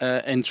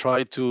 and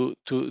try to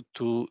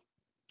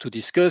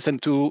discuss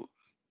and to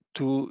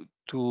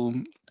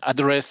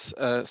address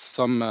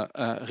some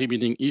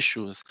remaining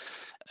issues.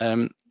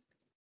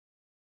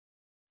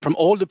 From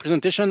all the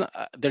presentation,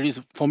 there is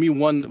for me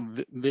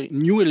one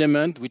new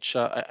element which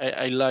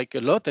I like a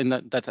lot, and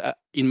that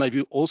in my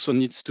view also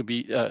needs to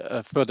be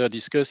further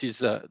discussed,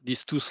 is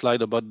these two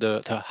slides about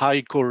the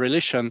high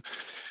correlation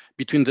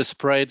between the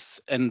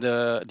spreads and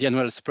the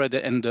annual spread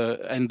and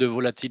the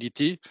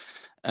volatility,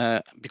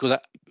 because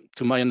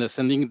to my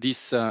understanding,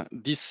 this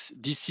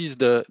is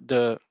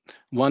the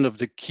one of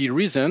the key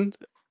reasons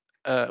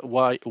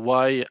why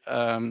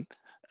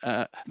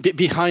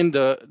behind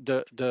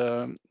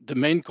the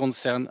main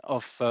concern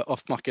of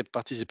market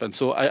participants.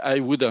 So I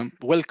would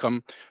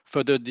welcome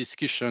further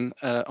discussion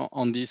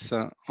on this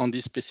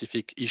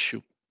specific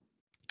issue.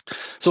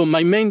 So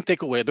my main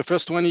takeaway, the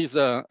first one is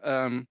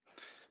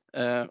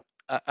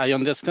I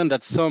understand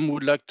that some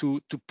would like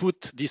to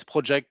put this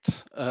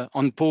project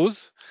on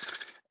pause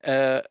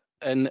and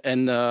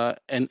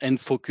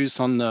focus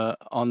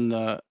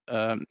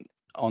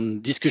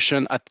on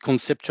discussion at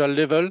conceptual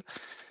level.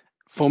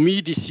 For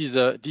me, this is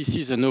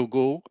a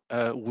no-go.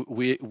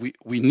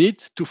 We need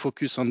to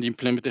focus on the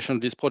implementation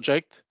of this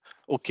project.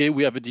 Okay,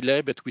 we have a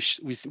delay, but we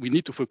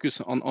need to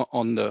focus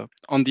on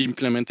the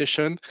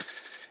implementation.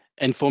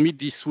 And for me,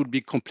 this would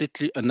be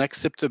completely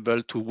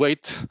unacceptable to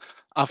wait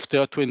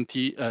after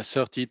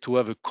 2030 to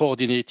have a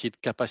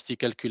coordinated capacity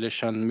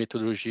calculation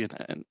methodology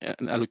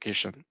and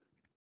allocation.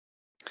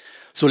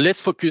 So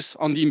let's focus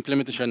on the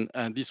implementation.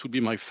 This would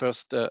be my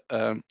first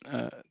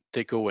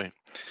takeaway.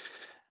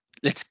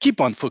 Let's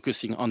keep on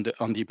focusing on the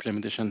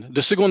implementation.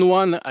 The second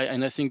one,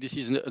 and I think this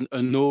is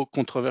a no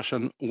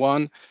controversial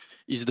one,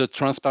 is the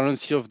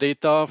transparency of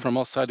data. From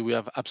our side, we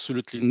have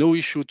absolutely no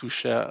issue to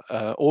share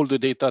all the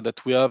data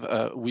that we have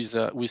with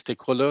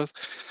stakeholders.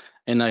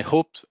 And I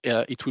hope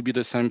it will be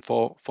the same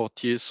for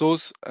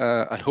TSOs.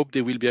 I hope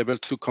they will be able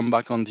to come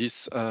back on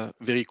this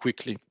very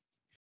quickly.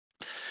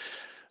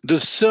 The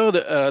third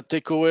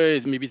takeaway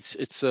is maybe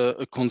it's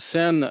a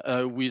concern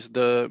with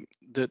the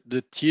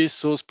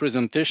TSO's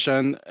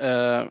presentation,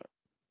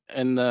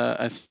 and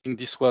I think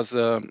this was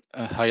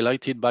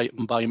highlighted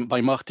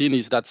by Martin,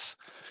 is that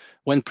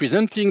when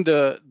presenting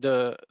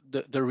the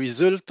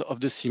result of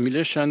the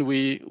simulation,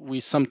 we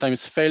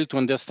sometimes fail to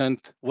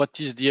understand what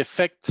is the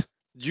effect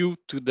due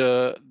to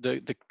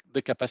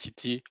the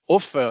capacity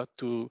offered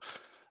to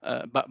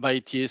by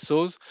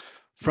TSOs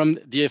from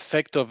the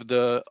effect of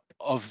the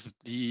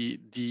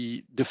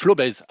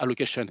flow-based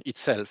allocation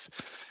itself.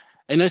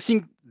 And I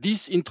think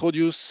this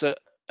introduces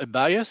a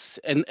bias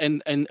and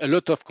a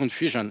lot of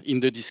confusion in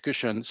the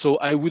discussion. So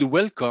I would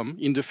welcome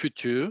in the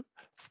future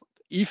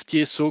if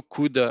TSO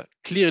could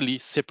clearly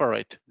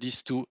separate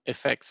these two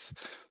effects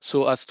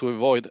so as to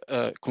avoid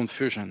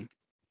confusion.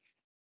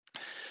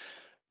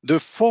 The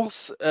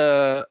fourth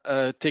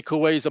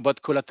takeaway is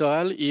about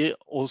collateral. Here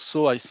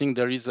also, I think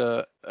there is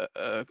a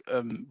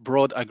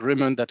broad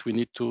agreement that we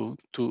need to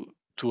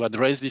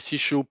address this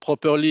issue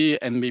properly,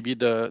 and maybe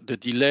the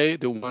delay,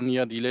 the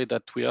 1-year delay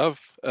that we have,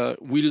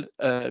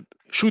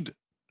 should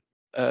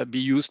be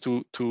used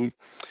to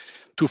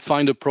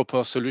find a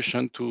proper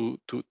solution to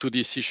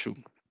this issue.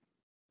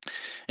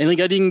 And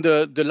regarding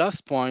the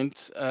last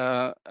point,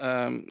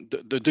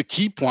 the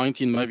key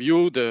point in my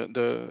view,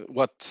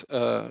 what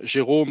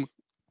Jérôme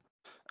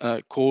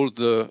called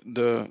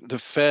the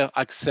fair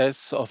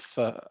access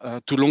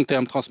to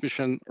long-term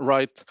transmission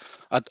right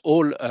at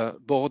all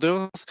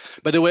borders.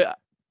 By the way,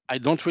 I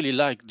don't really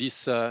like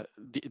this term,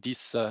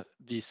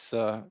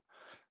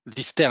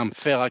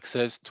 fair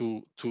access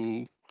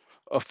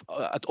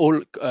at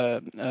all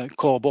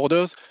core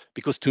borders,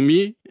 because to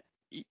me,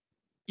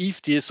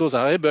 if TSOs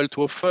are able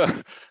to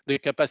offer the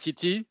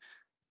capacity,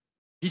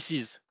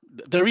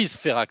 there is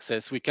fair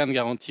access. We can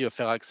guarantee a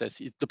fair access.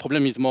 The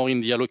problem is more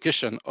in the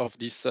allocation of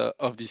this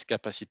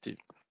capacity.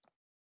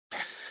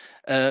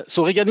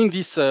 So regarding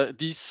this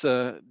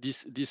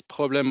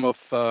problem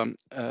of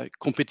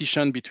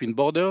competition between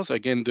borders,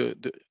 again,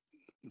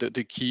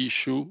 the key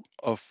issue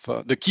of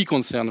the key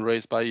concern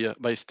raised by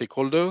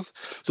stakeholders.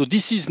 So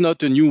this is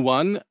not a new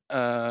one.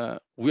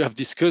 We have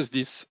discussed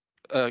this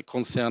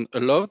concern a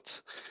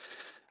lot.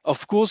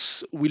 Of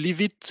course, we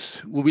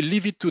will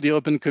leave it to the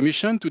European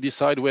Commission to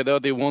decide whether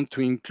they want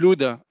to include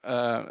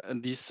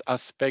this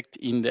aspect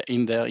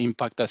in their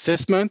impact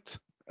assessment,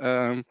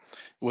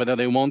 whether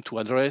they want to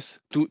address,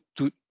 to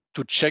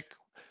check,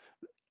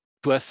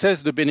 to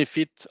assess the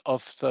benefit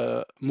of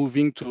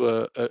moving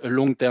to a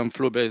long-term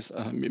flow-based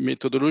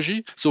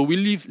methodology. So we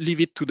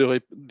leave it to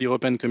the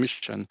European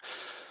Commission.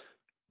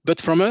 But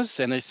from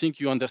us, and I think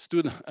you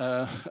understood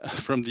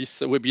from this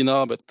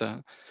webinar,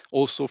 but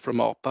also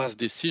from our past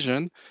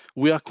decision,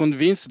 we are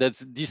convinced that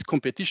this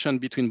competition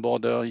between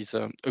borders is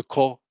a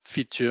core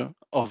feature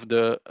of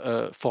the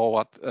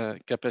forward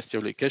capacity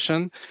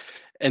allocation,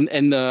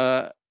 and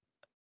a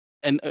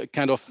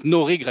kind of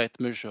no regret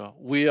measure.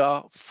 We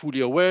are fully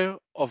aware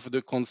of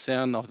the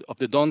concern of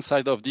the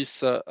downside of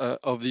this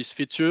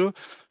feature,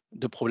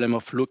 the problem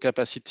of low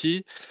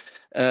capacity.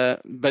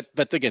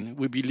 But again,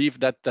 we believe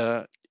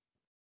that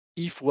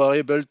if we're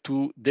able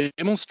to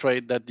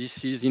demonstrate that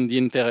this is in the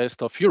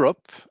interest of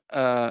Europe,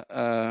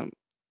 I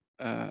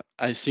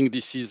think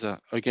this is,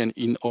 again,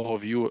 in our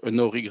view, a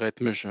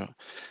no-regret measure.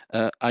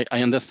 I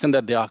understand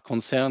that there are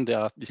concerns, there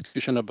are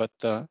discussions about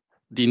the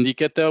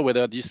indicator,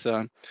 whether this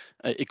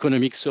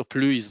economic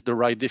surplus is the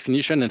right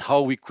definition and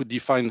how we could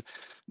define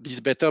this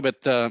better,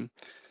 but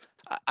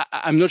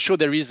I'm not sure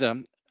there is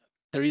a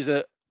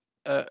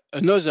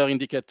another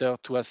indicator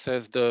to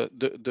assess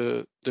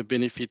the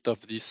benefit of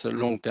this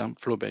long-term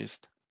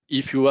flow-based.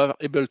 If you are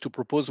able to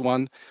propose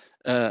one,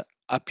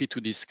 happy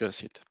to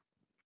discuss it.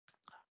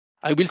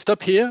 I will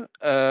stop here.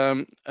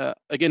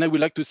 Again, I would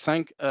like to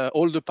thank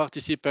all the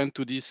participants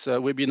to this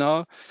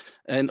webinar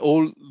and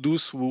all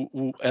those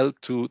who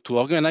helped to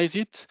organize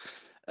it.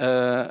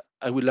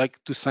 I would like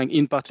to thank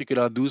in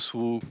particular those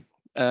who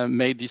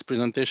made this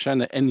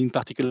presentation, and in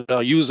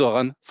particular you,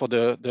 Zoran, for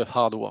the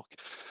hard work.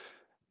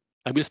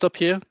 I will stop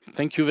here.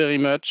 Thank you very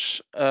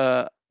much.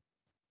 Have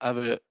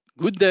a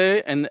good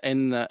day, and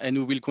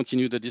we will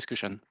continue the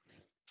discussion.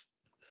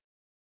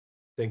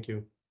 Thank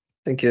you.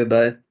 Thank you.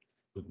 Bye.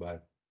 Goodbye.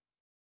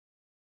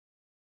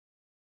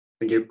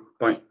 Thank you.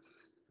 Bye.